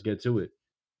 9th, let's get to it.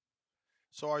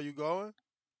 So are you going?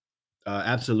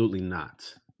 Absolutely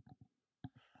not.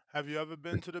 Have you ever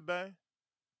been to the Bay?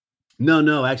 No,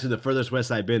 no. Actually, the furthest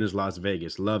west I've been is Las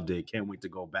Vegas. Loved it. Can't wait to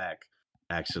go back.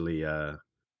 Actually,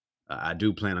 I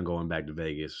do plan on going back to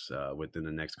Vegas within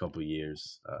the next couple of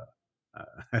years.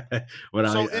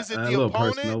 But So is it a the little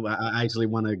opponent? personal. I actually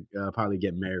want to probably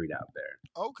get married out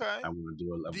there. Okay. I want to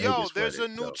do a Yo, Vegas there's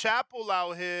wedding. a new So, chapel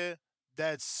out here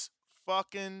that's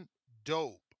fucking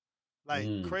dope. Like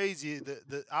mm. crazy.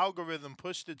 The algorithm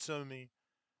pushed it to me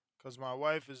because my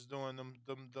wife is doing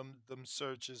them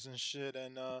searches and shit.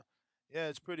 And yeah,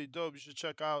 it's pretty dope. You should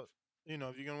check out.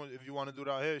 If you want to do it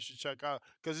out here, you should check out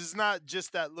because it's not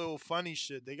just that little funny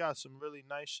shit. They got some really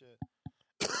nice shit.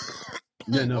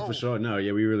 Yeah, no, for Whoa. sure. No,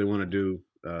 yeah, we really want to do,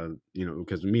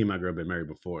 because me and my girl been married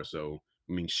before, so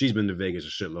I mean, she's been to Vegas a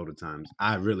shitload of times.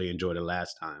 I really enjoyed it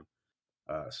last time,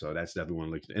 so that's definitely one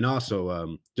to look. And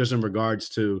also, just in regards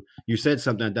to, you said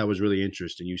something that was really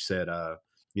interesting. You said,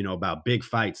 about big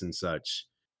fights and such.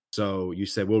 So you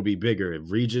said, will be bigger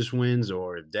if Regis wins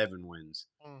or if Devin wins?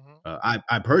 Hmm.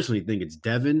 I personally think it's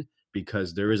Devin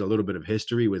because there is a little bit of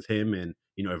history with him, and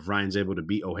if Ryan's able to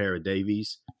beat O'Hara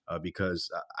Davies, because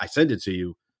I sent it to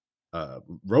you.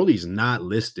 Rolly's not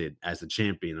listed as the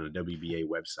champion on the WBA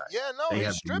website. Yeah, no, They he's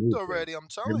have stripped removed him. already. I'm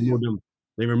They telling you. removed him.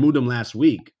 They removed him last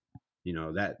week.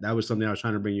 That was something I was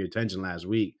trying to bring your attention last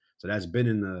week. So that's been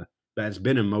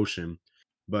in motion.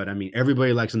 But I mean,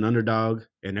 everybody likes an underdog,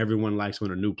 and everyone likes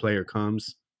when a new player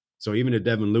comes. So even if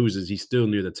Devin loses, he's still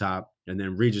near the top. And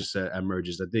then Regis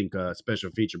emerges. I think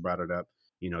Special Feature brought it up.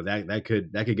 That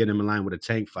could get him in line with a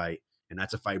Tank fight, and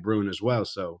that's a fight brewing as well.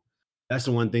 So that's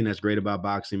the one thing that's great about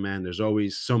boxing, man. There's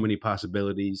always so many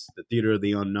possibilities, the theater of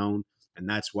the unknown, and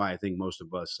that's why I think most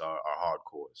of us are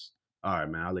hardcores. All right,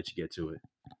 man. I'll let you get to it.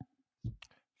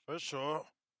 For sure.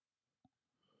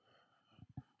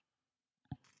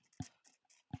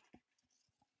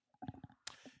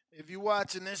 If you're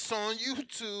watching this on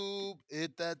YouTube,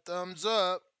 hit that thumbs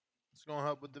up. It's gonna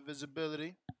help with the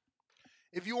visibility.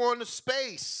 If you on the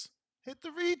space, hit the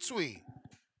retweet.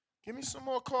 Give me some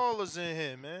more callers in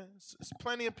here, man. It's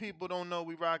plenty of people don't know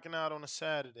we rocking out on a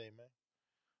Saturday, man.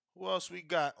 Who else we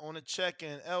got on the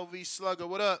check-in? LV Slugger,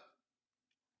 what up?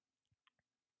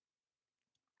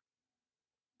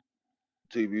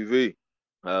 TBV.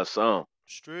 How some?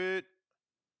 Straight.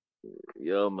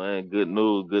 Yeah, man. Good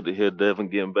news. Good to hear Devin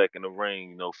getting back in the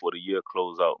ring, for the year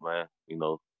closeout, man.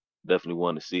 Definitely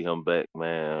want to see him back,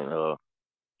 man.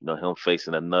 Him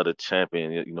facing another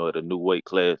champion, at a new weight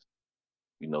class.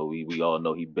 We all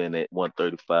know he been at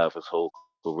 135 his whole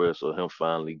career, so him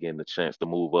finally getting the chance to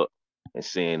move up and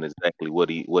seeing exactly what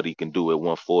he can do at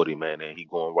 140, man, and he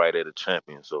going right at a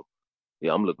champion. So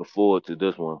yeah, I'm looking forward to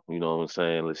this one. You know what I'm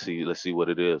saying? Let's see what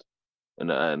it is.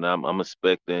 And I'm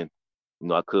expecting.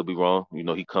 I could be wrong.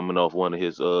 He coming off one of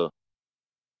his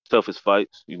toughest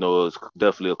fights. It was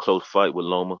definitely a close fight with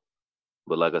Loma.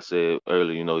 But like I said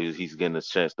earlier, he's getting a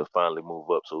chance to finally move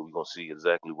up. So we're gonna see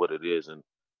exactly what it is. And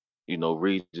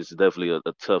Regis is definitely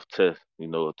a tough test.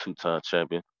 A two-time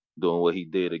champion doing what he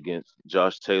did against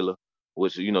Josh Taylor,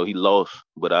 which he lost.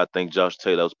 But I think Josh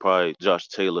Taylor was probably Josh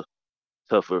Taylor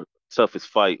toughest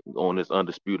fight on this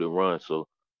undisputed run. So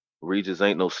Regis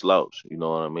ain't no slouch. You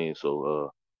know what I mean?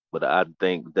 So, but I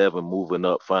think Devin moving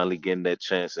up, finally getting that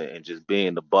chance, and just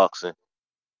being the boxing,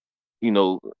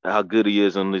 how good he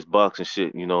is on this boxing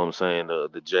shit. You know what I'm saying?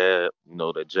 The jab,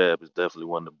 that jab is definitely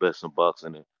one of the best in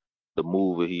boxing. And the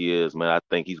mover he is, man, I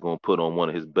think he's gonna put on one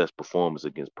of his best performances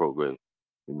against Prograis.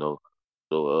 You know,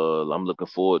 so I'm looking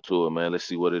forward to it, man. Let's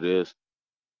see what it is.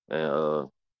 And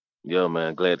yeah,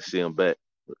 man, glad to see him back.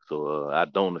 So I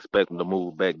don't expect him to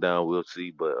move back down. We'll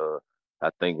see, but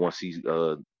I think once he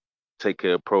take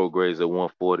care of Prograis at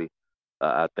 140,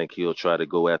 I think he'll try to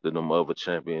go after them other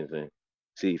champions and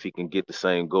see if he can get the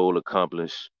same goal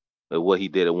accomplished at what he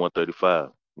did at 135.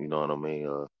 You know what I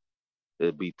mean?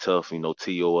 It'd be tough,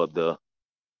 T.O. up there,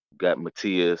 got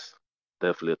Matias,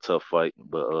 definitely a tough fight.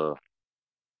 But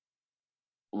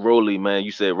Rolly, man,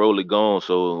 you said Rolly gone,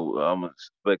 so I'm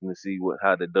expecting to see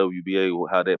how the WBA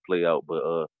how that play out. But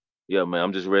yeah, man,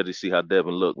 I'm just ready to see how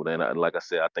Devin look. And like I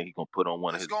said, I think he's gonna put on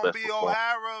one of It's his gonna best be performances.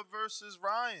 O'Hara versus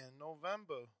Ryan,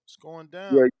 November. It's going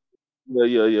Yeah, down.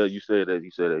 yeah. You said that.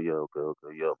 You said that. Yeah, okay.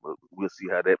 Yeah, but we'll see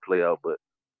how that play out. But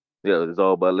yeah, it's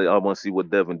all about. I want to see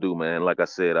what Devin do, man. Like I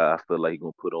said, I feel like he's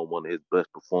gonna put on one of his best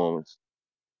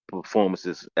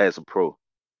performances as a pro.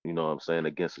 You know what I'm saying,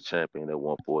 against a champion at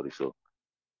 140. So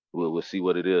we'll see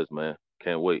what it is, man.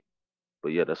 Can't wait. But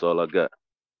yeah, that's all I got.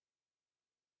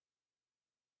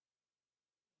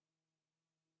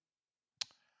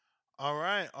 All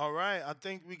right, all right. I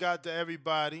think we got to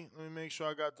everybody. Let me make sure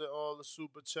I got to all the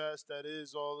super chats. That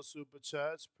is all the super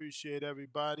chats. Appreciate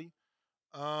everybody.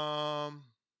 Um,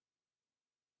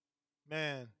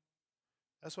 man,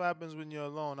 that's what happens when you're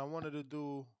alone. I wanted to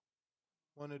do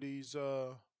one of these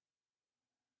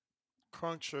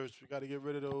crunk shirts. We got to get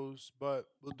rid of those, but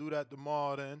we'll do that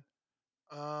tomorrow then.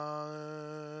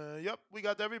 Yep, we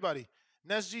got to everybody.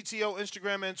 Nest GTO,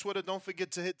 Instagram, and Twitter. Don't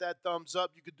forget to hit that thumbs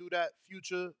up. You could do that.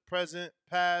 Future, present,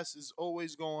 past is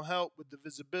always going to help with the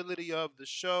visibility of the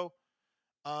show.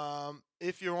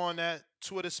 If you're on that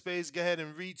Twitter space, go ahead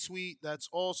and retweet. That's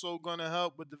also going to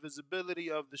help with the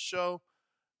visibility of the show.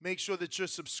 Make sure that you're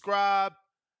subscribed.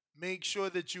 Make sure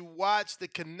that you watch the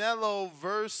Canelo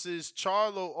versus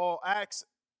Charlo All Access.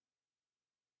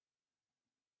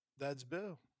 That's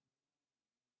Bill.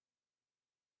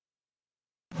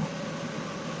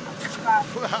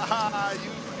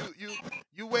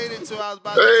 you waited till I was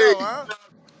about to Hey, go, huh?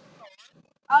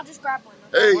 I'll just grab one.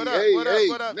 Okay? hey, What up? hey, What up? hey.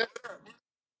 What up?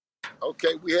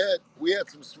 Okay, we had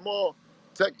some small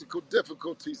technical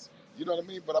difficulties. You know what I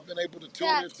mean? But I've been able to tune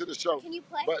Dad, into the show. can you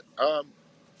play? But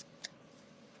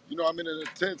I'm in an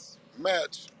intense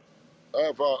match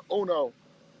of Uno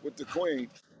with the Queen.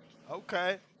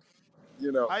 Okay.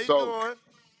 How you So doing?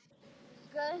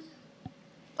 Good.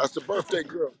 that's the birthday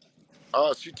girl.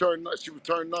 She was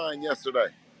turned 9 yesterday.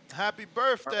 Happy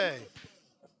birthday.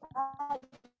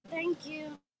 Thank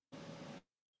you.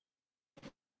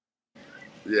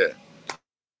 Yeah.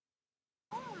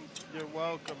 You're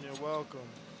welcome. You're welcome.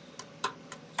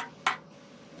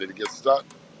 Did it get stuck?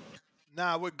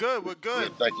 Nah, we're good. We're Yeah.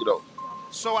 good. Thank you though.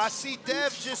 So I see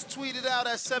Dev just tweeted out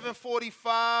at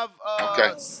 7:45.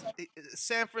 Okay.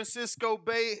 San Francisco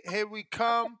Bay, here we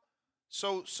come.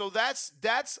 So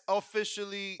that's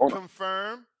officially Oh no.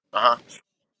 confirmed. Uh huh.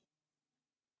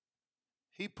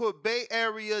 He put Bay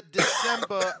Area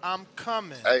December. I'm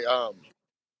coming. Hey,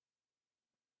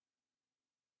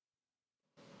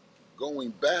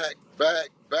 going back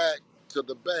to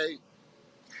the Bay.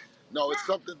 No, it's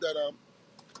something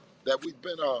that we've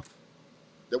been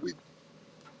that we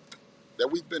that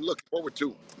we've been looking forward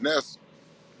to. And that's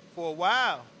For a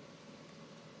while.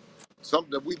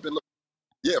 something that we've been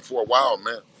for a while,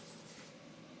 man.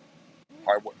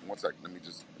 All right, one second. Let me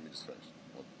just finish.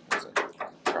 One second.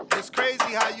 It's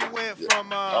crazy how you went Yeah. from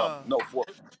No, for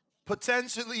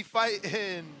potentially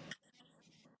fighting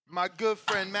my good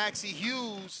friend Maxie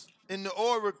Hughes in the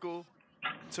Oracle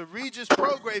to Regis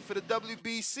Prograis for the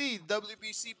WBC.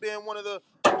 WBC being one of the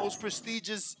most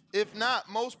prestigious, if not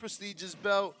most prestigious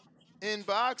belt in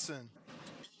boxing.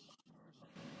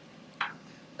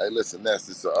 hey, listen, Ness,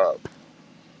 it's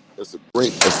a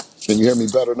great. Can you hear me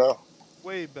better now?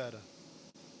 Way better.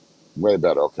 Way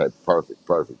better. Okay,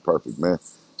 perfect, man.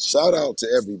 Shout out to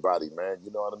everybody, man.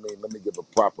 You know what I mean? Let me give a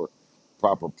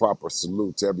proper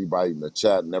salute to everybody in the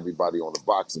chat and everybody on the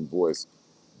boxing voice,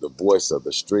 the voice of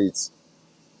the streets,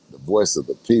 the voice of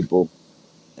the people,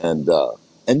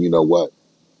 and you know what?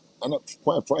 And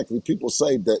quite frankly, people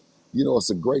say that it's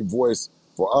a great voice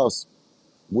for us,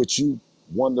 which you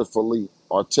wonderfully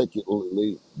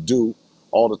articulately do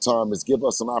all the time, is give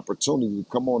us an opportunity to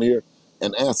come on here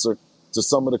and answer to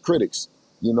some of the critics.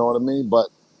 You know what I mean? But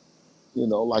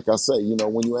Like I say,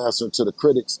 when you answer to the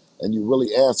critics and you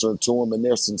really answer to them and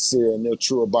they're sincere and they're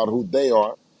true about who they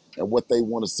are and what they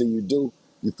want to see you do,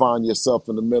 you find yourself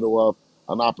in the middle of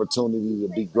an opportunity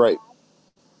to be great.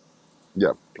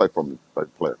 Yeah, play for me,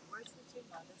 play it.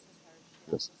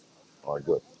 Yes. All right,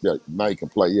 good. Yeah, now you can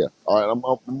play. Yeah. All right,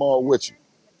 I'm all with you.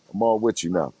 I'm all with you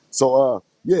now. So,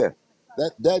 yeah,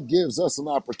 that gives us an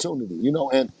opportunity,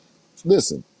 and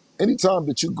listen, anytime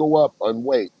that you go up and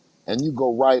weight and you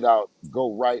go right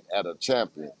at a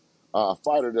champion, a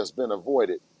fighter that's been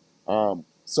avoided,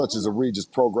 such as a Regis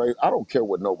Prograis, I don't care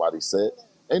what nobody said.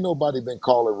 Ain't nobody been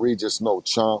calling Regis no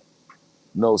chump,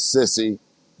 no sissy,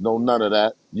 no none of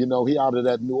that. He out of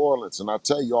that New Orleans. And I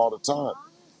tell you all the time,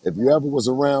 if you ever was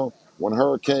around when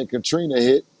Hurricane Katrina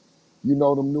hit,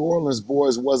 them New Orleans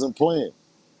boys wasn't playing.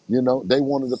 They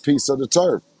wanted a piece of the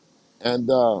turf. And,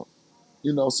 so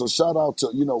shout out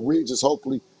to, Regis,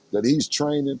 hopefully that he's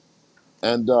training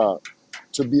and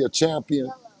to be a champion,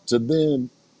 to then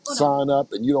sign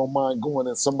up and you don't mind going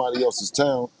in somebody else's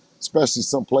town, especially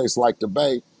someplace like the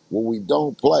Bay where we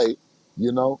don't play,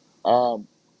 you know.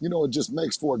 It just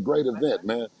makes for a great event,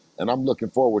 man. And I'm looking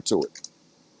forward to it.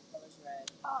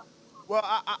 Well,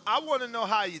 I want to know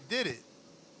how you did it.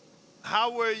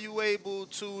 How were you able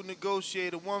to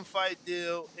negotiate a one fight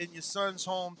deal in your son's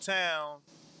hometown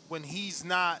when he's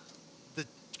not the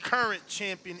current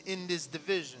champion in this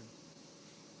division?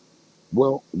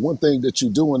 Well, one thing that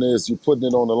you're doing is you're putting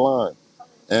it on the line.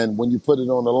 And when you put it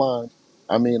on the line,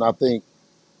 I think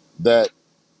that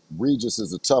Regis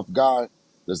is a tough guy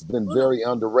that's been very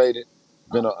underrated,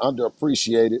 been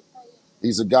underappreciated.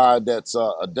 He's a guy that's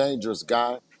a dangerous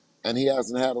guy, and he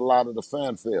hasn't had a lot of the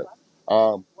fanfare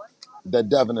that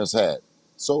Devin has had.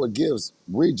 So it gives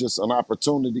Regis an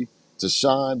opportunity to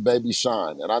shine, baby,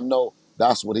 shine. And I know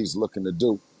that's what he's looking to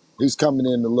do. He's coming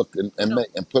in to look and make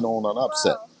and put on an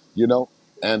upset,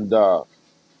 and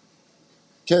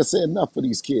can't say enough for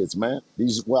these kids, man.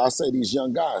 I say these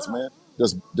young guys, man.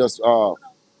 Just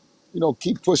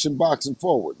keep pushing boxing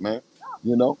forward, man.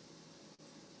 You know.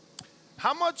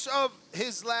 How much of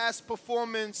his last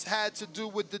performance had to do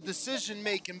with the decision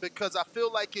making? Because I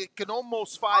feel like it can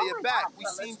almost fire back. We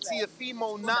seen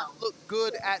Tiafimo not look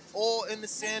good at all in the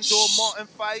Sandor Shh, Martin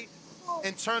fight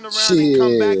and turn around and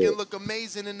come back and shit. look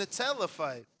amazing in the Taylor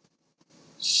fight.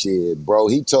 Shit, bro.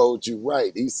 He told you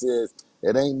right. He says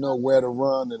it ain't nowhere to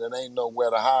run and it ain't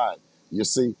nowhere to hide. You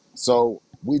see? So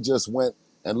we just went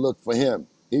and looked for him.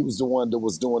 He was the one that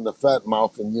was doing the fat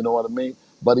mouth, and you know what I mean?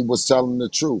 But he was telling the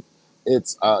truth.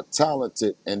 It's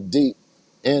talented and deep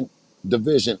in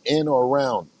division in or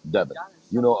around Devin.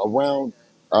 Around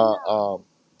uh,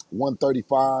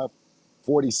 135,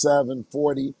 47,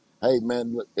 40. Hey,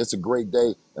 man, look, it's a great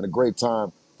day and a great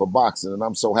time for boxing. And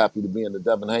I'm so happy to be in the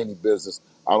Devin Haney business.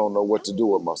 I don't know what to do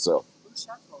with myself.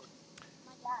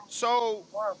 So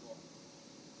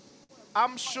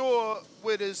I'm sure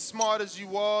with as smart as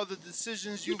you are, the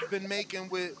decisions you've been making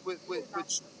with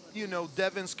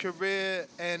Devin's career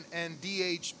and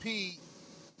DHP,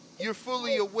 you're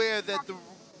fully aware that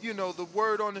the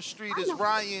word on the street is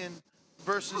Ryan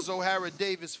versus O'Hara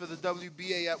Davis for the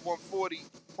WBA at 140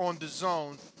 on the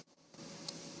zone.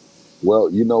 Well,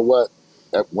 you know what?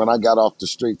 When I got off the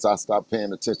streets, I stopped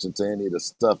paying attention to any of the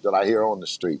stuff that I hear on the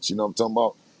streets. You know what I'm talking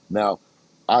about? Now,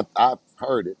 I've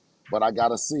heard it, but I got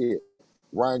to see it.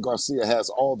 Ryan Garcia has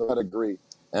all the pedigree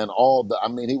and all the.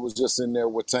 He was just in there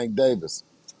with Tank Davis.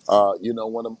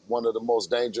 One of the most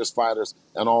dangerous fighters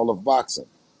in all of boxing.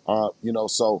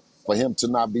 So for him to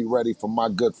not be ready for my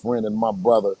good friend and my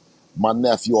brother, my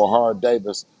nephew O'Hara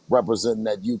Davis, representing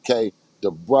that UK,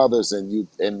 the brothers in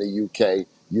the UK.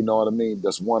 You know what I mean?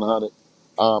 That's 100.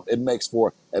 It makes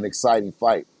for an exciting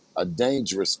fight, a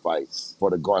dangerous fight for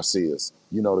the Garcias.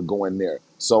 To go in there.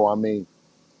 So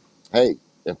hey,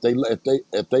 if they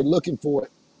looking for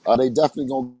it, they definitely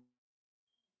gonna.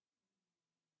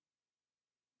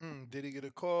 Did he get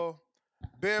a call?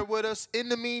 Bear with us. In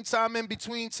the meantime, in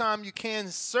between time, you can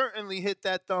certainly hit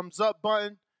that thumbs up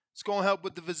button. It's going to help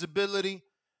with the visibility.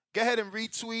 Go ahead and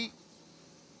retweet.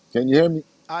 Can you hear me?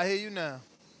 I hear you now.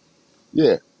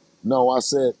 Yeah. No, I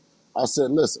said,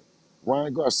 listen,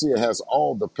 Ryan Garcia has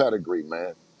all the pedigree,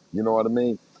 man. You know what I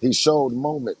mean? He showed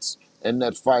moments in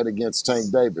that fight against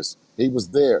Tank Davis. He was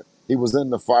there. He was in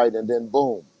the fight, and then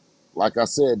boom. Like I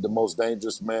said, the most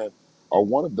dangerous man, or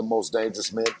one of the most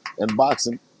dangerous men in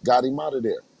boxing, got him out of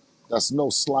there. That's no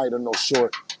slight or no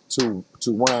short to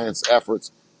Ryan's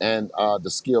efforts and the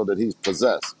skill that he's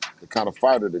possessed, the kind of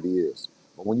fighter that he is.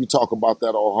 But when you talk about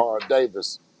that O'Hara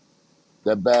Davis,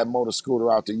 that bad motor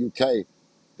scooter out the UK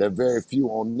that very few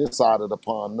on this side of the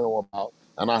pond know about,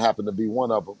 and I happen to be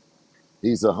one of them.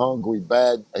 He's a hungry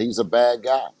bad. He's a bad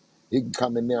guy. He can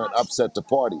come in there and upset the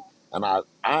party. And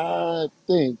I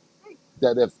think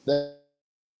that if that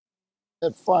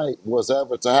fight was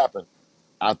ever to happen,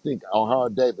 I think O'Hara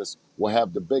Davis will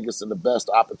have the biggest and the best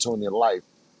opportunity in life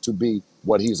to be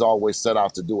what he's always set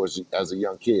out to do as a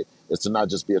young kid, is to not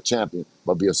just be a champion,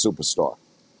 but be a superstar.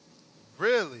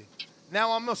 Really?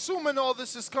 Now I'm assuming all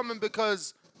this is coming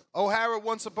because O'Hara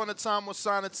once upon a time was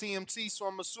signed to TMT, so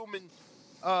I'm assuming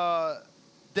uh,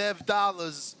 Dev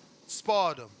Dollars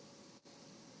sparred him.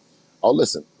 Oh,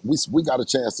 listen, we got a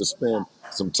chance to spend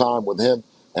some time with him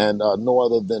and no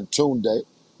other than Tunde,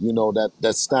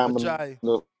 that stamina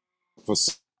Vijay. for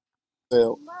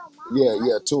sale.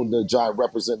 Yeah, Tunde Giant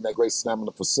representing that great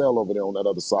stamina for sale over there on that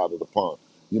other side of the pond,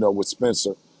 with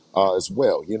Spencer as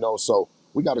well, So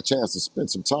we got a chance to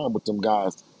spend some time with them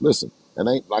guys. Listen, and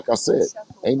ain't, like I said,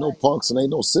 ain't no punks and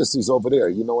ain't no sissies over there,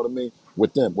 you know what I mean?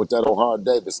 With them, with that O'Hara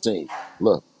Davis team.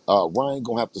 Look, Ryan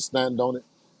gonna have to stand on it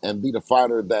and be the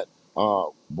fighter that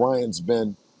Brian's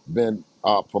been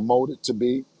promoted to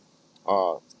be,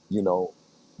 uh, you know,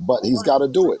 but he's got to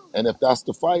do it. And if that's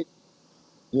the fight,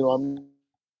 I mean,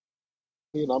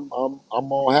 I'm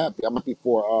all happy. I'm happy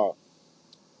for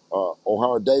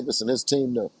O'Hara Davis and his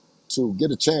team to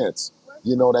get a chance.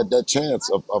 That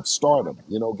chance of stardom.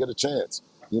 Get a chance.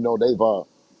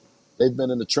 They've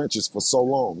been in the trenches for so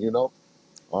long.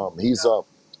 He's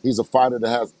a fighter that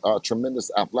has tremendous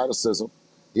athleticism.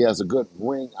 He has a good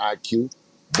ring IQ,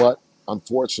 but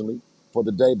unfortunately for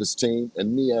the Davis team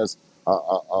and me as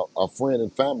a friend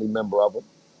and family member of him,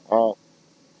 uh,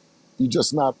 you're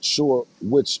just not sure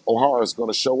which O'Hara is going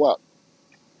to show up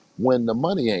when the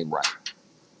money ain't right.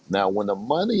 Now, when the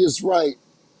money is right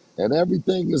and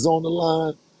everything is on the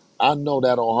line, I know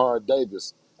that O'Hara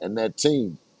Davis and that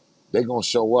team, they're going to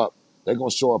show up. They're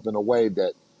going to show up in a way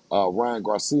that Ryan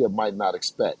Garcia might not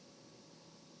expect.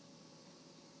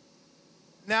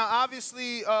 Now,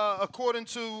 obviously, according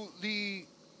to the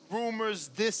rumors,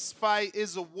 this fight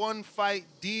is a one-fight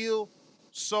deal.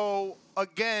 So,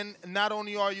 again, not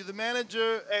only are you the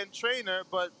manager and trainer,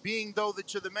 but being though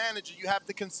that you're the manager, you have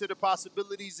to consider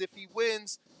possibilities if he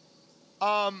wins.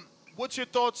 What's your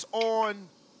thoughts on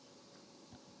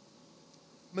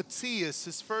Matias?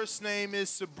 His first name is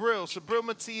Sabril. Sabril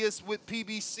Matias with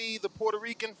PBC, the Puerto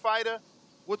Rican fighter.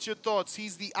 What's your thoughts?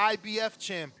 He's the IBF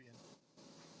champion.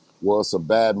 Well, it's a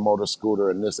bad motor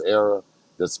scooter in this era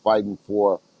that's fighting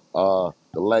for the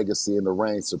legacy and the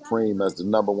reign supreme as the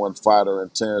number one fighter in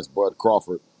Terrence Bud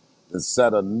Crawford and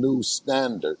set a new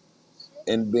standard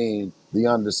in being the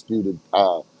undisputed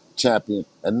champion,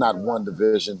 and not one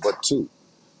division, but two.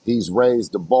 He's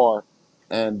raised the bar,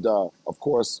 and of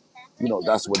course,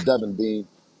 that's what Devin being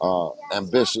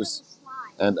ambitious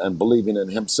and believing in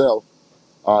himself.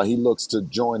 He looks to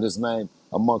join his name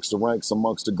amongst the ranks,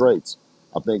 amongst the greats.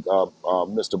 I think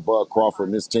Mr. Bud Crawford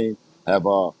and his team have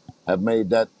made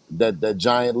that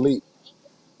giant leap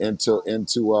into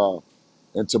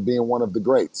being one of the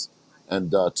greats.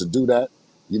 And to do that,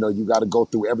 you got to go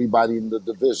through everybody in the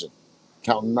division,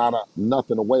 counting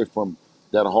nothing away from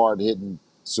that hard hitting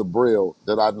Sabril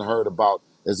that I'd heard about.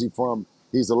 Is he from?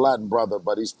 He's a Latin brother,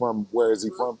 but he's from, where is he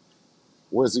from?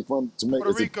 Where is he from? To me, Puerto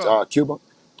is it Rico. Cuba?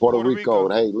 Puerto Puerto Rico.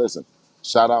 Rico. Hey, listen,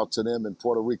 shout out to them in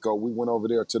Puerto Rico. We went over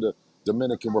there to the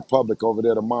Dominican Republic, over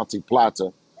there to Monte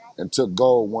Plata, and took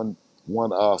gold one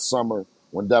summer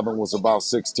when Devin was about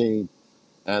 16.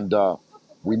 And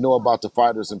we know about the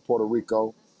fighters in Puerto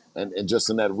Rico and just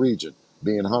in that region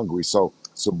being hungry. So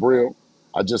Sabril,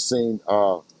 I just seen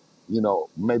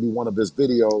maybe one of his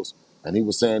videos, and he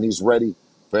was saying he's ready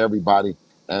for everybody.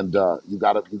 And you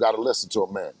gotta listen to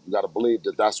him, man. You gotta believe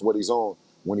that that's what he's on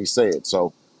when he said.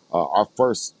 So our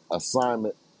first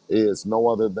assignment is no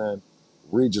other than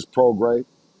Regis Prograis,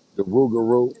 the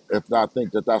Rougarou, if I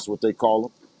think that that's what they call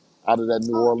him, out of that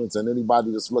New Orleans, and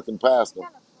anybody that's looking past him,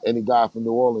 any guy from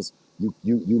New Orleans,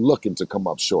 you looking to come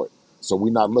up short. So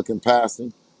we're not looking past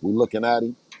him, we're looking at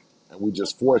him, and we're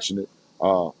just fortunate,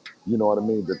 you know what I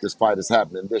mean, that this fight is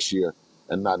happening this year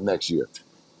and not next year.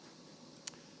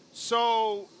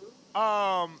 So,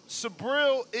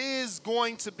 Sabril is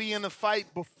going to be in a fight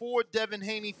before Devin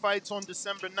Haney fights on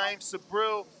December 9th.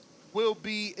 Sabril will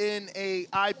be in a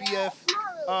IBF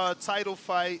title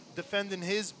fight defending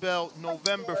his belt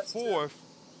November 4th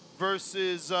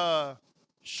versus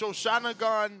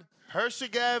Shoshanagon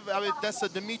Hershigev. I mean, that's a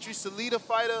Dimitri Salita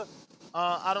fighter.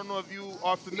 I don't know if you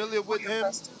are familiar with him,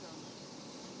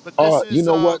 but this You is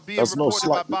know what? being That's no reported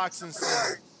by slight. Boxing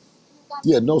Scene.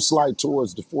 Yeah, no slide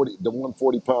towards the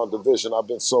 140-pound division. I've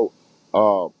been so,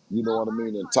 you know what I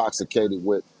mean, intoxicated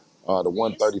with the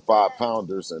 135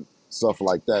 pounders and stuff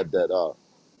like that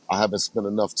I haven't spent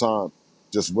enough time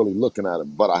just really looking at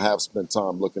him, but I have spent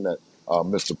time looking at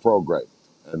Mr. Prograis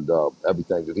and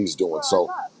everything that he's doing. So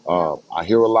I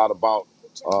hear a lot about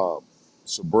uh,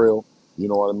 Sabril, you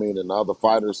know what I mean, and the other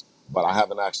fighters, but I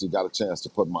haven't actually got a chance to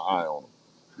put my eye on them,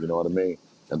 you know what I mean,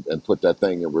 and put that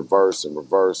thing in reverse and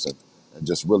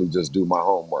just really just do my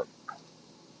homework.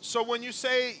 So when you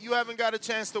say you haven't got a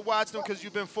chance to watch them because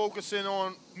you've been focusing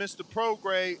on Mr.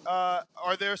 Prograis,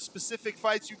 are there specific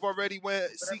fights you've already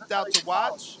went seeked out to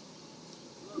watch?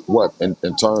 What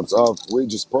in terms of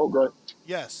Regis Prograis?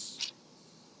 Yes.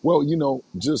 Well,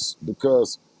 just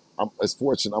because I'm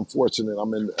fortunate.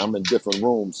 I'm in different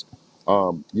rooms,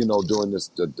 during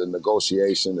the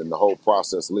negotiation and the whole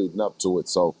process leading up to it.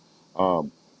 So,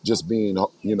 just being,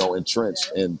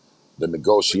 entrenched in the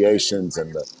negotiations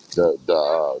and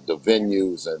the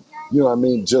venues and what I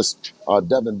mean. Just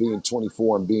Devin being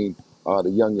 24 and being the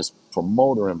youngest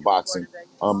promoter in boxing,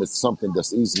 it's something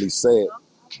that's easily said,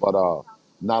 but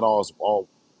not all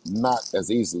not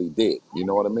as easily did. You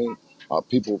know what I mean?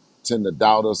 People tend to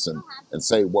doubt us and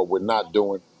say what we're not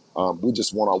doing. We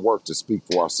just want our work to speak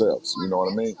for ourselves. You know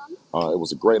what I mean? It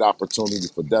was a great opportunity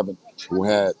for Devin, who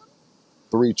had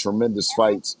three tremendous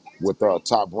fights with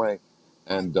Top Rank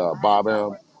and Bob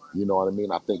Arum. You know what I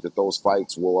mean? I think that those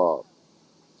fights will,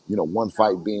 one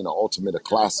fight being an ultimate a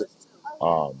classic,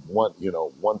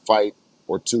 one fight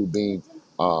or two being,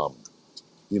 um,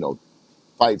 you know,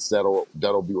 fights that'll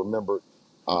be remembered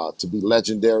to be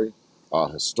legendary,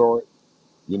 historic.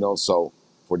 So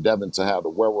for Devin to have the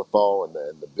wherewithal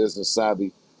and the business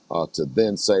savvy to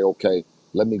then say, okay,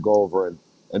 let me go over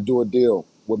and do a deal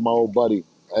with my old buddy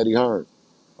Eddie Hearn,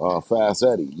 Fast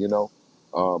Eddie. You know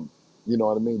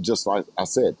what I mean. Just like I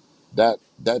said,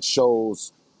 that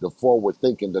shows the forward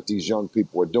thinking that these young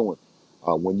people are doing.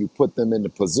 When you put them in the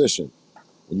position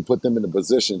when you put them in a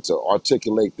position to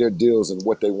articulate their deals and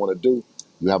what they want to do,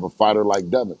 you have a fighter like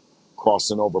Devin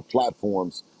crossing over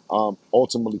platforms,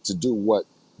 ultimately to do what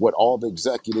all the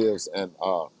executives and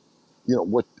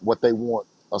what they want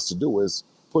us to do is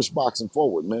push boxing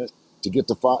forward, man, to get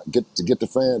the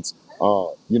fans,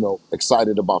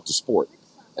 excited about the sport.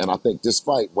 And I think this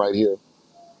fight right here,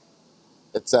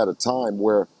 it's at a time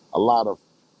where a lot of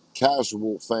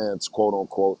casual fans, quote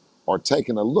unquote, are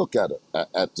taking a look at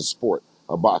the sport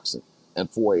of boxing. And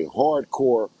for a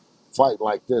hardcore fight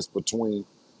like this between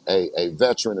a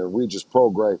veteran and Regis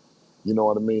Prograis, you know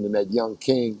what I mean, and that young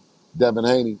king, Devin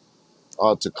Haney,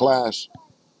 to clash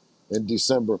in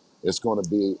December, it's going to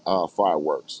be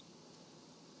fireworks.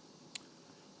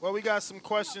 Well, we got some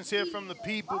questions here from the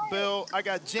people, Bill. I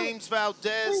got James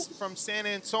Valdez from San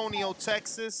Antonio,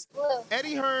 Texas.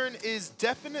 Eddie Hearn is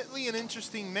definitely an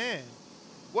interesting man.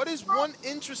 What is one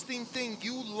interesting thing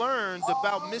you learned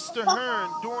about Mr. Hearn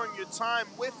during your time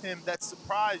with him that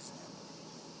surprised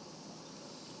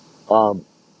you? Um,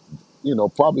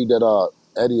 Probably that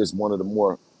Eddie is one of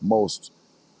the most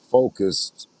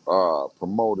focused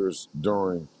promoters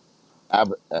during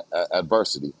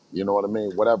adversity. You know what I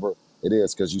mean? Whatever it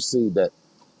is, because you see that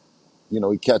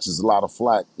he catches a lot of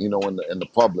flack, in the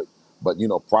public, but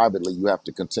privately you have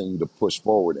to continue to push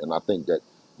forward. And I think that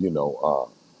you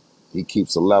know he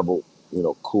keeps a level,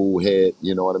 cool head.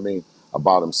 You know what I mean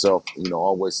about himself.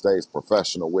 Always stays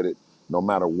professional with it, no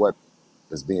matter what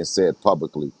is being said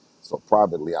publicly. So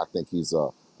privately, I think he's a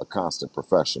constant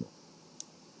professional.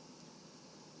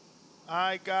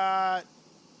 I got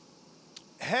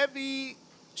Heavy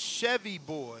Chevy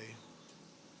Boy.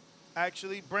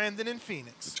 Actually, Brandon in Get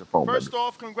Phoenix. your phone, baby. First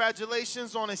off,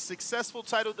 congratulations on a successful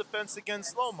title defense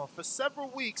against Loma. For several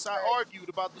weeks, I argued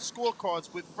about the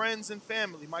scorecards with friends and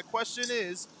family. My question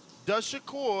is, does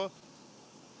Shakur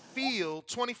feel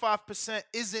 25%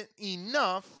 isn't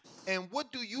enough? And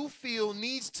what do you feel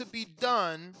needs to be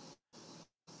done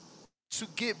to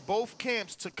get both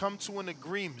camps to come to an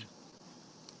agreement?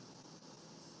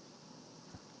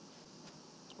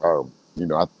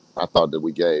 I thought that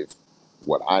we gave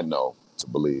what I know to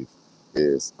believe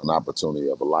is an opportunity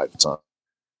of a lifetime.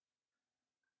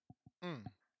 Mm.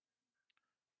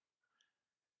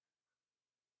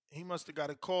 He must have got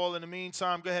a call. In the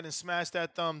meantime, go ahead and smash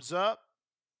that thumbs up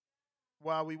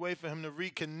while we wait for him to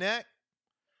reconnect.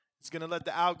 It's going to let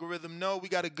the algorithm know we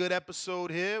got a good episode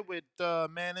here with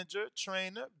manager,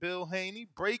 trainer, Bill Haney.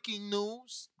 Breaking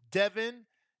news, Devin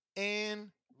and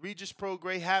Regis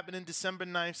Prograis happening December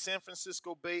 9th, San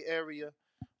Francisco Bay Area.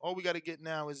 All we got to get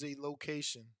now is a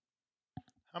location.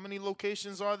 How many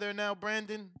locations are there now,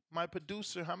 Brandon, my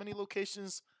producer? How many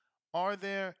locations are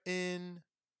there in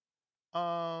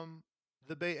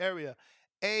the Bay Area?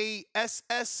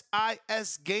 ASSIS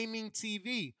Gaming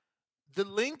TV. The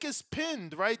link is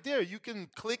pinned right there. You can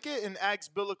click it and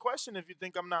ask Bill a question if you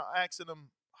think I'm not asking him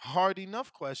hard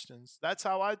enough questions. That's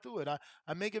how I do it.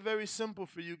 I make it very simple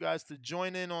for you guys to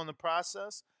join in on the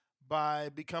process by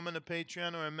becoming a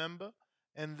Patreon or a member.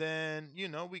 And then,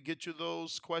 we get you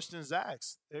those questions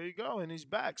asked. There you go. And he's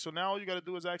back. So now all you got to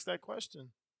do is ask that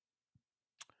question.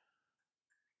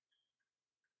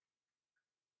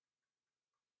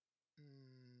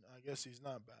 I guess he's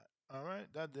not back. All right.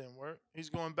 That didn't work. He's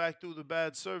going back through the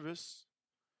bad service.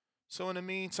 So in the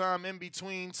meantime, in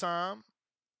between time,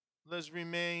 let's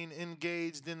remain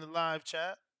engaged in the live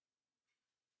chat.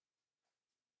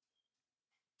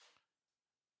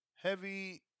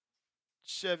 Heavy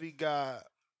Chevy guy.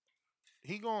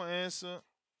 He gonna answer.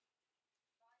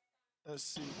 Let's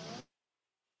see.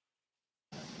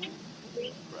 Who's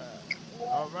the crab?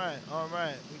 All right, all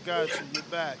right. We got you. You're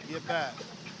back. You're back.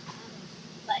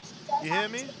 You hear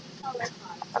me?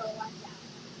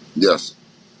 Yes.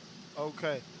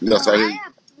 Okay. Yes, I hear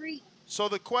you. So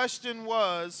the question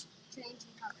was,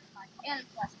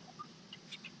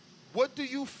 what do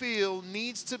you feel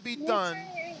needs to be done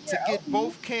to get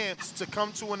both camps to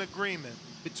come to an agreement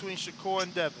between Shakur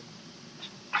and Devin?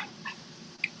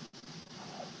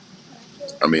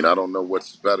 I mean, I don't know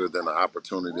what's better than the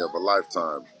opportunity of a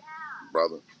lifetime,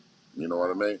 brother. You know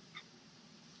what I mean?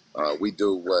 We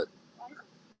do what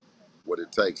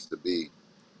it takes to be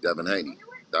Devin Haney.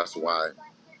 That's why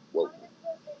well,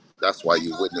 that's why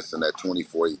you're witnessing at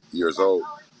 24 years old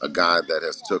a guy that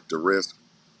has took the risk,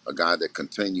 a guy that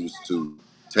continues to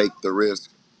take the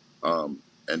risk,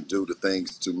 and do the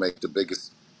things to make the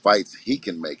biggest fights he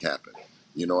can make happen.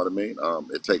 You know what I mean?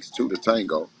 It takes two to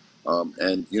tango,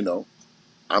 and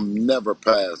I'm never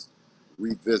past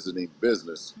revisiting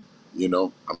business.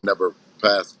 I'm never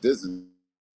past Disney.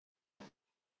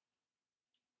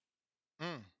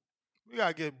 Mm. We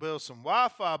gotta get Bill some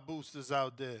Wi-Fi boosters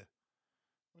out there.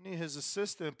 We need his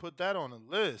assistant put that on the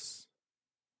list.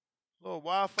 Little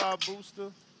Wi-Fi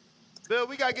booster. Bill,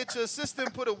 we gotta get your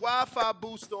assistant put a Wi-Fi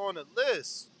booster on the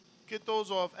list. Get those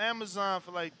off Amazon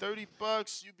for like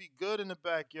 $30. You be good in the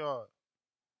backyard.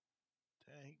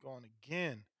 Dang, he going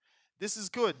again. This is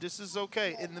good. This is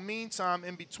okay. In the meantime,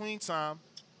 in between time,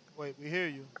 wait, we hear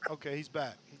you. Okay, he's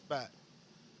back. He's back.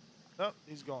 Oh,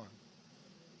 he's gone.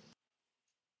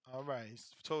 All right,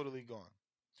 he's totally gone.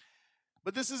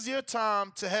 But this is your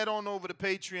time to head on over to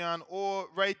Patreon or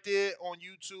right there on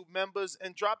YouTube, members,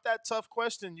 and drop that tough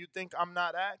question you think I'm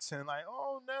not asking. Like,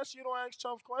 oh, Ness, you don't ask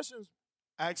tough questions.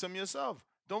 Ask them yourself.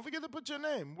 Don't forget to put your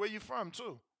name, where you from,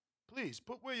 too. Please,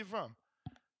 put where you're from,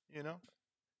 you know?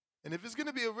 And if it's going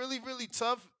to be a really, really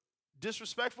tough,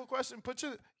 disrespectful question, put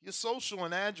your social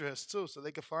and address, too, so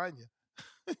they can find you.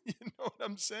 You know what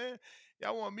I'm saying?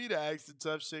 Y'all want me to ask the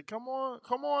tough shit. Come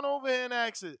on over here and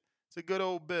ask it to good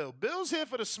old Bill. Bill's here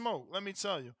for the smoke, let me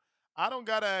tell you. I don't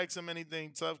gotta ask him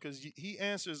anything tough because he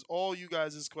answers all you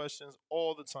guys' questions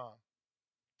all the time.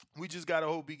 We just gotta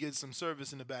hope he gets some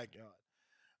service in the backyard.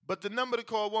 But the number to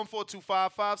call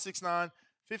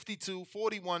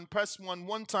 1-425-569-5241. Press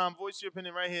one time. Voice your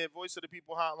opinion right here. Voice of the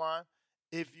People hotline.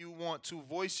 If you want to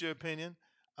voice your opinion,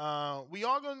 we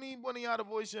are gonna need one of y'all to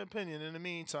voice your opinion. In the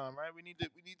meantime, right? We need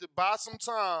to buy some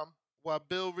time while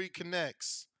Bill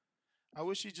reconnects. I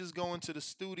wish he'd just go into the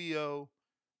studio,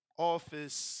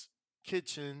 office,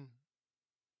 kitchen,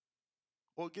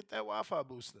 or get that Wi-Fi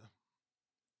booster.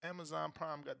 Amazon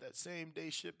Prime got that same day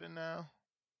shipping now.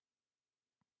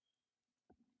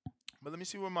 But let me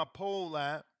see where my poll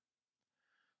at.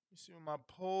 Let me see where my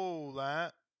poll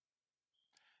at.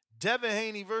 Devin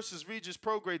Haney versus Regis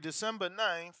Prograis, December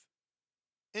 9th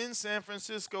in San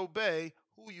Francisco Bay.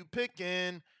 Who you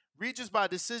picking? Regis by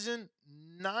decision,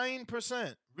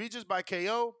 9%. Regis by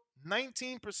KO,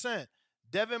 19%.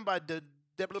 Devin by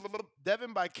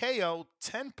Devin by KO,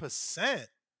 10%.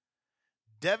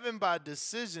 Devin by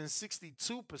decision,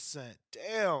 62%.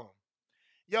 Damn.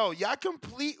 Yo, y'all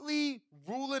completely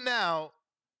ruling out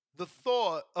the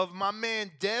thought of my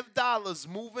man Dev Dollars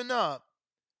moving up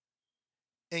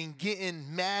and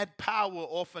getting mad power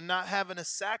off of not having a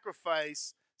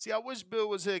sacrifice. See, I wish Bill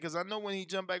was here because I know when he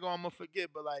jump back on, I'm gonna forget.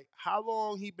 But like, how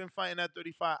long he been fighting at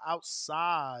 35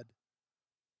 outside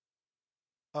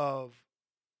of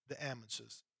the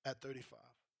amateurs at 35?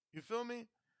 You feel me?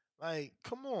 Like,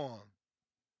 come on.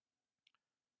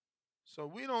 So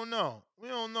we don't know. We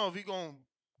don't know if he gonna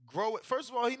grow it.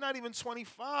 First of all, he's not even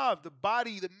 25. The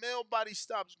male body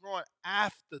stops growing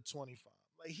after 25.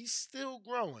 Like he's still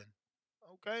growing.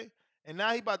 Okay? And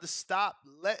now he about to stop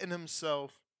letting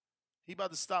himself, he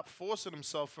about to stop forcing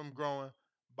himself from growing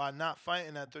by not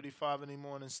fighting at 35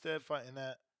 anymore and instead fighting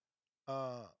at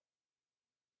uh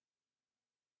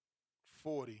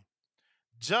 40.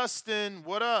 Justin,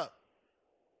 what up?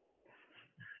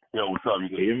 Yo, what's up? You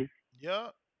can hear me?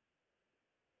 Yup.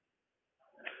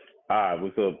 All right,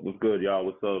 what's up? What's good, y'all?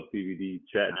 What's up, PVD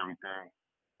chat and everything?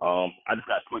 I just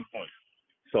got quick points.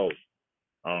 So,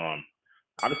 I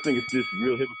just think it's just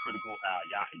real hypocritical how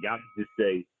y'all can just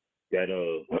say that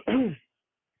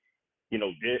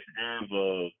Dev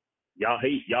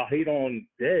y'all hate on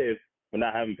Dev for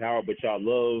not having power, but y'all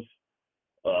love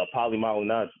Polly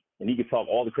Malignaggi, and he can talk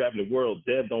all the crap in the world.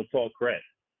 Dev don't talk crap.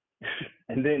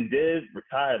 And then Dev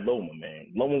retired Loma,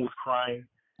 man. Loma was crying.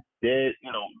 Dead,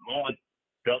 Loma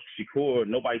ducked Shakur.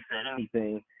 Nobody said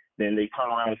anything. Then they turn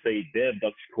around and say Dev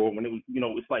ducked Shakur. When it was,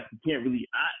 it's like you can't really.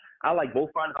 I like both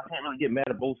sides. I can't really get mad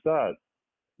at both sides.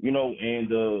 And I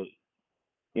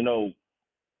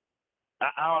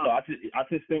don't know. I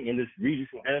just think in this Regis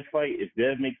and Ant fight, if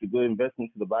Dev makes a good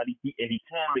investment to the body, he can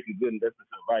make a good investment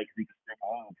to the body because he can stick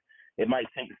on. It might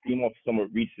take the steam off some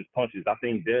of Regis' punches. I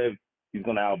think Dev, he's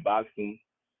gonna outbox him.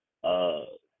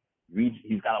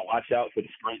 He's got to watch out for the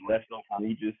straight left hook from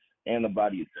Regis and the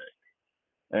body attack.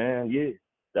 And yeah,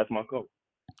 that's my call.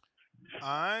 All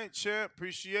right, champ.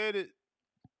 Appreciate it.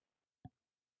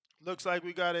 Looks like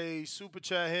we got a super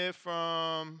chat here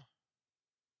from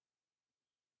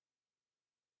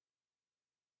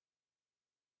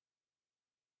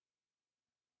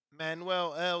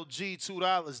Manuel LG,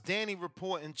 $2. Danny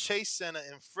reporting Chase Center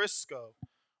in Frisco.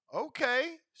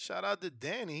 Okay. Shout out to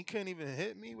Danny. He couldn't even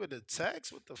hit me with a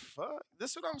text. What the fuck?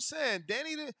 This is what I'm saying.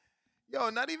 Danny,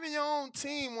 not even your own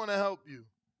team want to help you.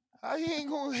 How he ain't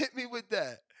gonna hit me with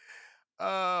that?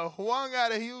 Huang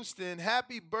out of Houston.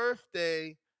 Happy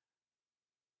birthday.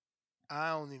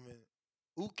 I don't even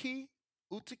Uki?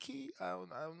 Utiki? I don't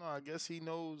know. I guess he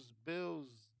knows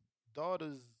Bill's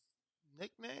daughter's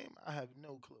nickname. I have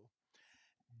no clue.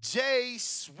 Jay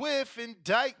Swift and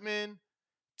Dykeman,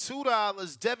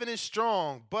 $2. Devin is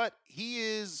strong, but he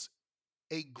is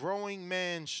a growing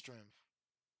man strength.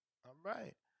 All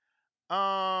right.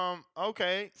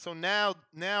 Okay. So now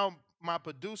my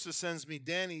producer sends me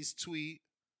Danny's tweet.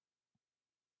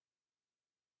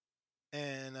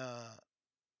 And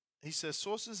he says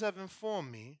sources have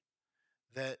informed me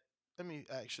that let me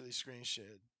actually screen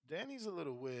share. Danny's a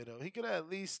little weirdo. He could at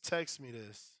least text me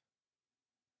this.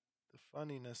 The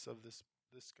funniness of this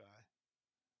guy.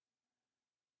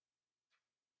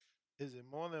 Is it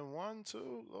more than one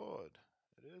too? Lord,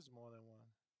 it is more than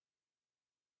one.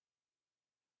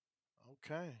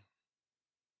 Okay.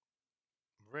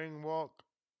 Ring walk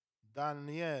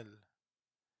Daniel.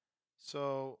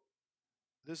 So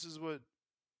this is what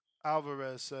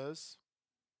Alvarez says.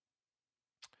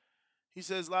 He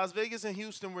says Las Vegas and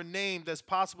Houston were named as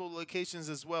possible locations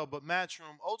as well, but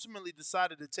Matchroom ultimately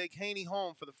decided to take Haney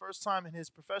home for the first time in his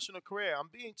professional career. I'm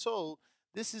being told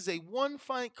this is a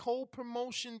one-fight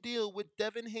co-promotion deal with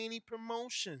Devin Haney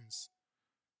Promotions.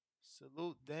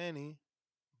 Salute Danny.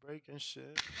 Breaking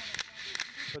shit.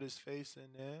 Put his face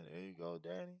in there. There you go,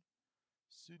 Danny.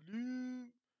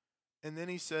 Salute. And then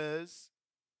he says,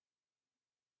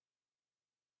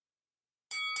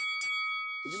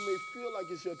 You may feel like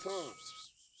it's your time, but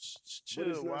it's chill,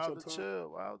 not your Wilder, time.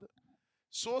 chill, Wilder.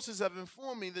 Sources have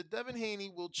informed me that Devin Haney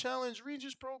will challenge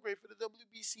Regis Prograis for the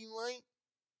WBC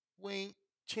Lightweight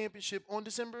Championship on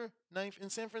December 9th in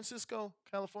San Francisco,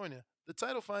 California. The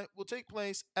title fight will take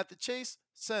place at the Chase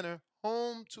Center,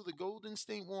 home to the Golden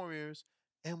State Warriors,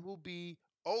 and will be,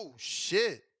 oh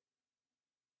shit.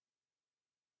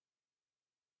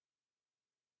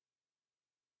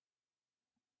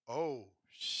 Oh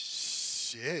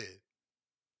shit.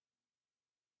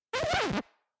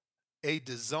 A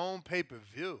DAZN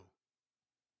pay-per-view.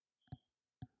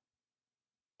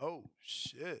 Oh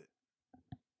shit.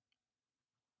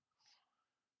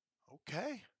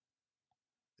 Okay.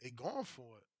 They going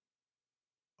for it.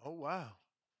 Oh wow.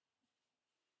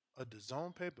 A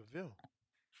DAZN pay-per-view.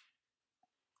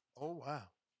 Oh wow.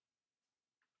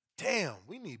 Damn,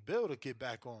 we need Bill to get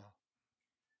back on.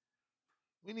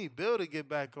 We need Bill to get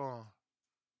back on.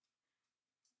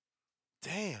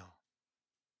 Damn.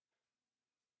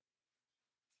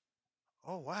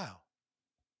 Oh wow.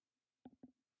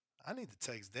 I need to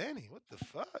text Danny. What the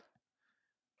fuck?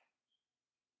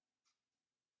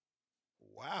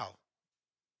 Wow.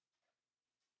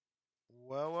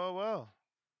 Well, well, well.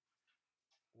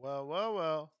 Well, well,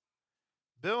 well.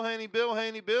 Bill Haney, Bill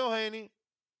Haney, Bill Haney.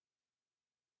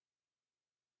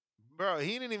 Bro,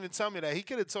 he didn't even tell me that. He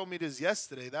could have told me this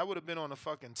yesterday. That would have been on the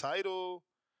fucking title.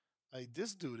 Like,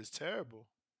 this dude is terrible.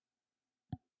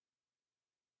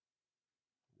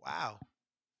 Wow.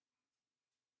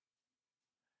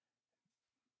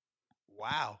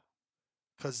 Wow.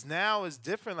 Cause now it's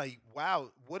different. Like,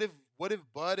 wow, what what if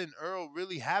Bud and Earl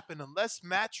really happen? Unless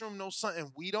Matchroom knows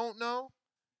something we don't know,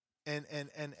 and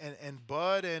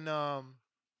Bud and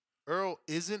Earl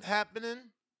isn't happening.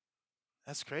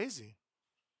 That's crazy.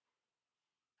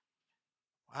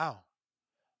 Wow.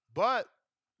 But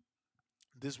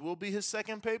this will be his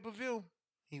second pay-per-view.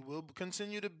 He will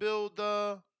continue to build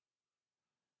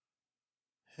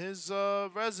his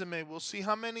resume. We'll see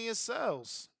how many it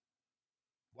sells.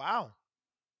 Wow.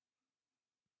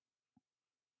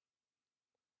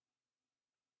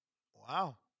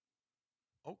 Wow.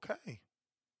 Okay.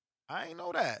 I ain't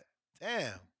know that.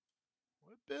 Damn.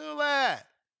 Where Bill at?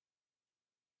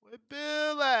 Where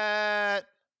Bill at?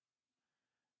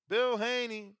 Bill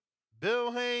Haney.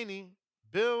 Bill Haney.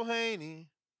 Bill Haney.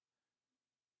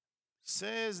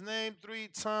 Say his name 3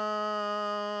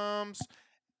 times.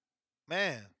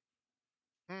 Man.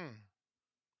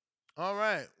 All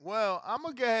right. Well, I'm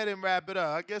gonna go ahead and wrap it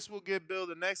up. I guess we'll get Bill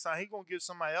the next time. He gonna give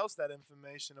somebody else that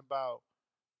information about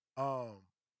um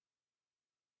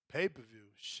pay-per-view.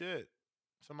 Shit.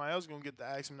 Somebody else gonna get to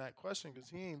ask him that question because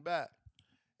he ain't back.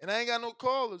 And I ain't got no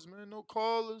callers, man. No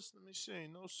callers. Let me see.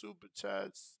 No super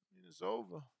chats. It's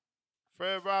over.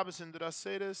 Fred Robinson, did I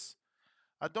say this?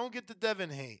 I don't get the Devin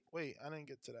hate. Wait, I didn't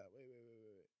get to that. Wait.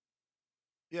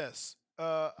 Yes.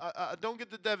 I don't get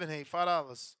the Devin hate.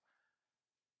 $5.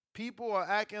 People are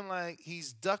acting like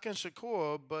he's ducking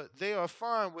Shakur, but they are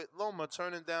fine with Loma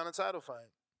turning down a title fight.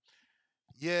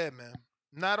 Yeah, man.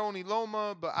 Not only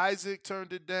Loma, but Isaac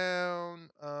turned it down.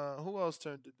 Who else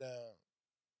turned it down?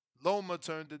 Loma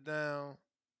turned it down,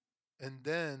 and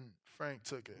then Frank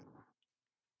took it.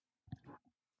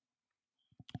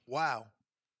 Wow.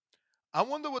 I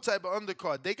wonder what type of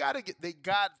undercard they gotta get. They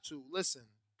got to listen.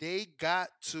 They got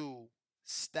to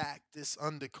stack this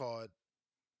undercard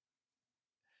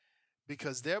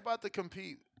because they're about to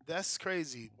compete. That's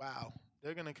crazy. Wow.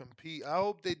 They're gonna compete. I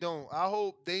hope they don't. I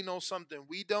hope they know something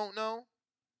we don't know.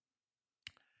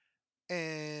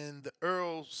 And the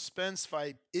Earl Spence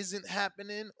fight isn't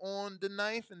happening on the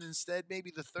 9th and instead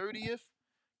maybe the 30th.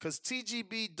 Because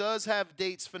TGB does have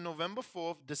dates for November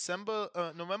 4th,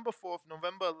 November 4th,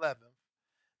 November 11th,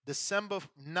 December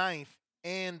 9th,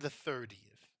 and the 30th.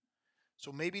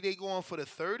 So maybe they go on for the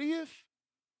 30th?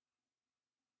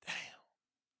 Damn.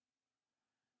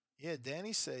 Yeah,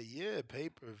 Danny said, yeah,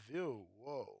 pay-per-view.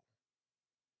 Whoa.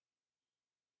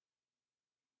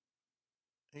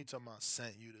 He talking about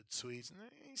sent you the tweets.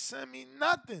 He sent me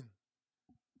nothing.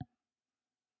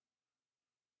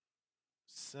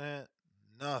 Sent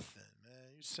nothing, man.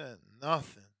 You sent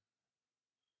nothing.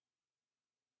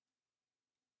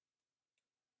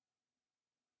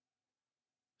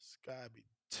 This guy be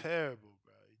terrible,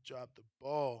 bro. He dropped the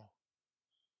ball.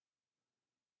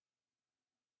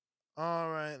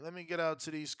 All right, let me get out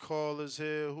to these callers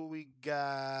here. Who we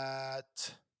got?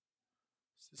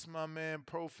 Is this my man,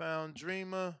 Profound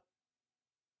Dreamer?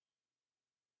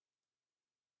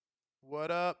 What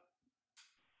up?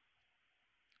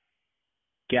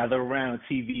 Gather around,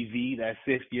 TVV. That's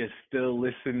if you're still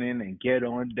listening, and get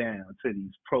on down to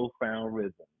these profound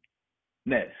rhythms.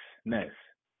 Ness.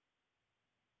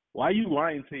 Why you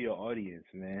lying to your audience,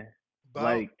 man? About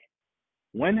Like,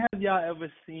 when have y'all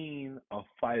ever seen a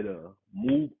fighter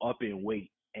move up in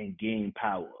weight and gain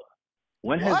power?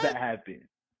 When has what? that happened?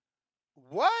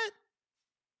 What?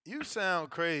 You sound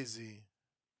crazy.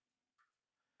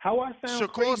 How I sound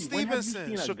Shakur crazy? When have you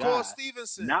Stevenson. seen a Shakur guy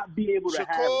Stevenson. not be able to have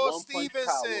Shakur one punch power?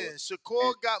 Stevenson.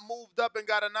 Shakur got moved up and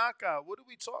got a knockout. What are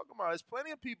we talking about? There's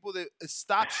plenty of people that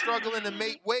stop struggling and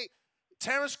make weight.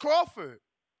 Terrence Crawford.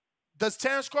 Does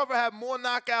Terrence Crawford have more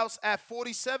knockouts at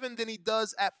 47 than he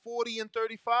does at 40 and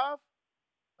 35?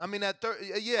 I mean, at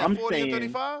 30, yeah, I'm 40 and saying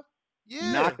 35?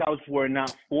 Yeah. knockouts were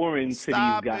not foreign to these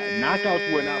Stop guys.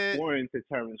 Knockouts were not it. foreign to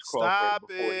Terrence Crawford Stop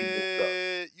before he moved up.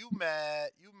 it. You mad.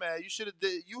 You mad. You should have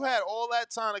did. You had all that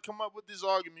time to come up with this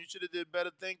argument. You should have did better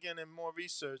thinking and more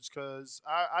research because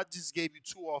I just gave you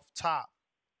two off top,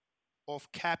 off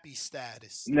Cappy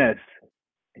status. Ness,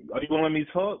 are you going to let me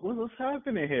talk? What's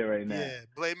happening here right now? Yeah,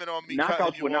 blame it on me Knockouts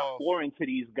cutting you were not off. foreign to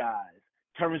these guys.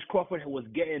 Terrence Crawford was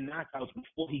getting knockouts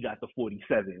before he got to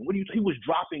 47. He was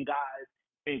dropping guys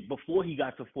before he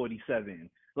got to 47.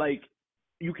 Like,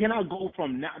 you cannot go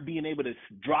from not being able to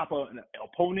drop an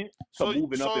opponent to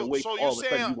moving up in weight. So All of a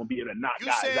sudden, you're gonna be able to knock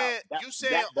guys out. You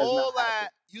saying That does all not happen. that?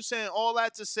 You saying all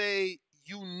that to say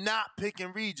you not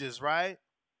picking Regis, right?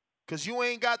 Because you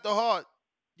ain't got the heart.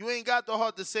 You ain't got the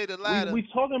heart to say the latter. We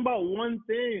talking about one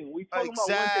thing. We talking about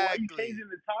one thing. Why you changing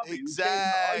the topic? You changing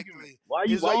the argument. Why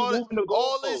you moving the goalposts?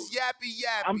 All this yappy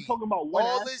yappy. I'm talking about one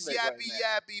all aspect this yappy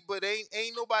right now. yappy, but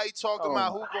ain't nobody talking Oh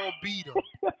about my. who gonna beat him.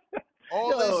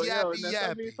 All this Yo, yappy now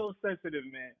stop being yappy. so sensitive,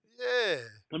 man. Yeah.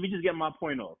 Let me just get my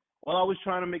point off. All I was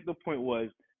trying to make the point was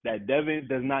that Devin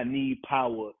does not need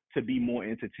power to be more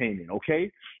entertaining.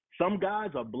 Okay, some guys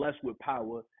are blessed with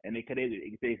power and they could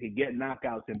get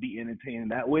knockouts and be entertaining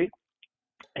that way.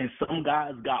 And some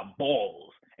guys got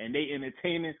balls and they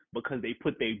entertaining because they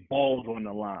put their balls on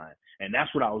the line. And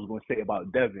that's what I was going to say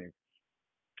about Devin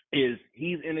is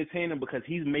he's entertaining because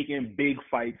he's making big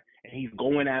fights and he's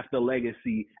going after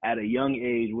legacy at a young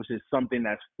age, which is something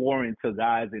that's foreign to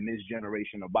guys in this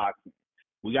generation of boxing.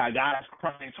 We got guys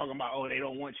crying, talking about, oh, they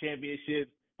don't want championships.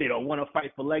 They don't want to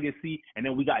fight for legacy. And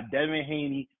then we got Devin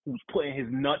Haney, who's putting his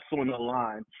nuts on the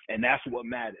line, and that's what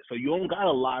matters. So you don't got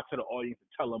to lie to the audience and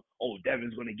tell them, oh,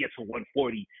 Devin's going to get to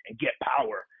 140 and get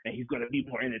power, and he's going to be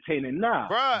more entertaining. Nah,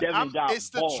 Bruh, Devin got it's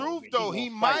the balls, truth and he though. going He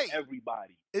to fight might.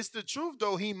 everybody. It's the truth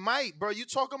though. He might, bro. You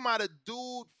talking about a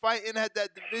dude fighting at that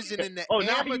division in the Oh,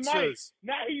 now he might. amateurs.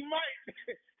 Now he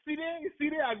might. See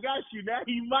there, I got you. Now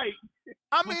he might.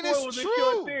 I mean, Before it it's was a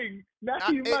sure true. thing. Now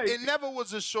he might. It never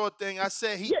was a short thing. I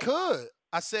said he Yeah. could.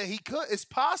 I said he could. It's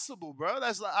possible, bro.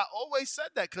 That's like I always said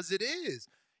that because it is.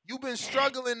 You've been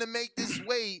struggling to make this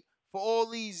weight for all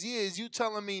these years. You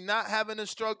telling me not having a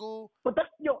struggle? But that's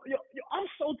I'm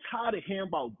so tired of hearing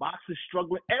about boxers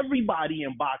struggling. Everybody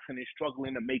in boxing is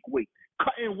struggling to make weight.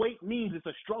 Cutting weight means it's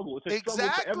a struggle. It's a struggle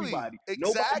for everybody.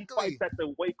 Nobody fights Exactly. at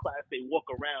the weight class they walk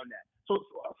around at. So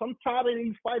I'm tired of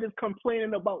these fighters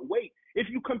complaining about weight. If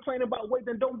you complain about weight,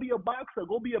 then don't be a boxer.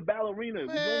 Go be a ballerina. You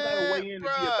don't gotta Man, weigh in to be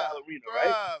a bruh, ballerina,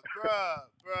 right?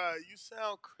 bruh. You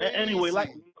sound Anyway, like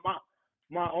crazy.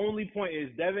 my only point is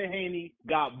Devin Haney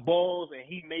got balls and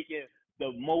he making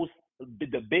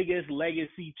the biggest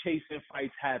legacy chasing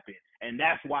fights happen. And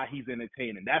that's why he's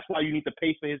entertaining. That's why you need to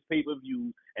pay for his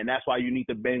pay-per-view, and that's why you need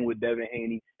to bang with Devin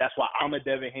Haney. That's why I'm a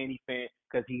Devin Haney fan,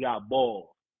 because he got balls.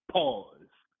 Pause.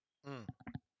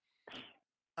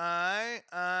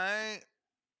 I.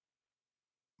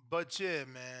 But yeah,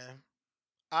 man.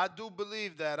 I do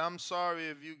believe that. I'm sorry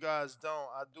if you guys don't.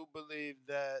 I do believe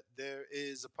that there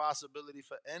is a possibility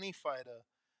for any fighter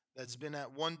that's been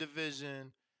at one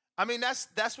division. I mean, that's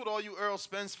what all you Earl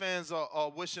Spence fans are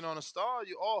wishing on a star.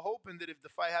 You're all hoping that if the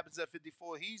fight happens at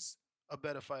 54, he's a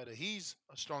better fighter. He's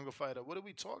a stronger fighter. What are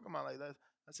we talking about like that?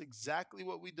 That's exactly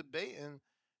what we debating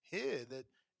here. That,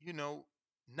 you know,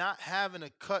 not having a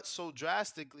cut so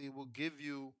drastically will give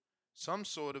you some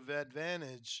sort of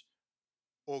advantage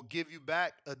or give you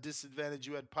back a disadvantage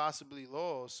you had possibly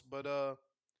lost. But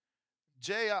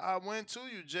Jay, I went to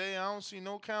you, Jay. I don't see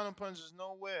no counter punches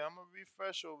nowhere. I'm gonna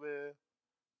refresh over here.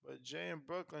 But Jay in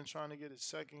Brooklyn trying to get a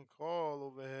second call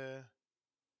over here.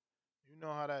 You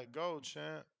know how that go,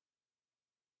 champ.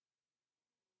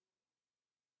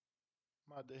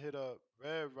 I'm about to hit up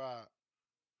Red Rock.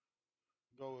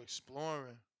 Go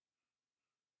exploring.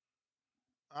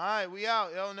 All right, we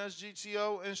out, yo. And that's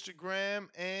GTO, Instagram,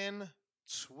 and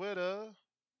Twitter.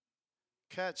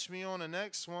 Catch me on the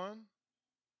next one.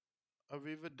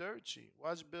 Arrivederci.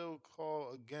 Watch Bill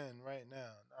call again right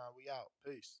now. Nah, we out.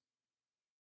 Peace.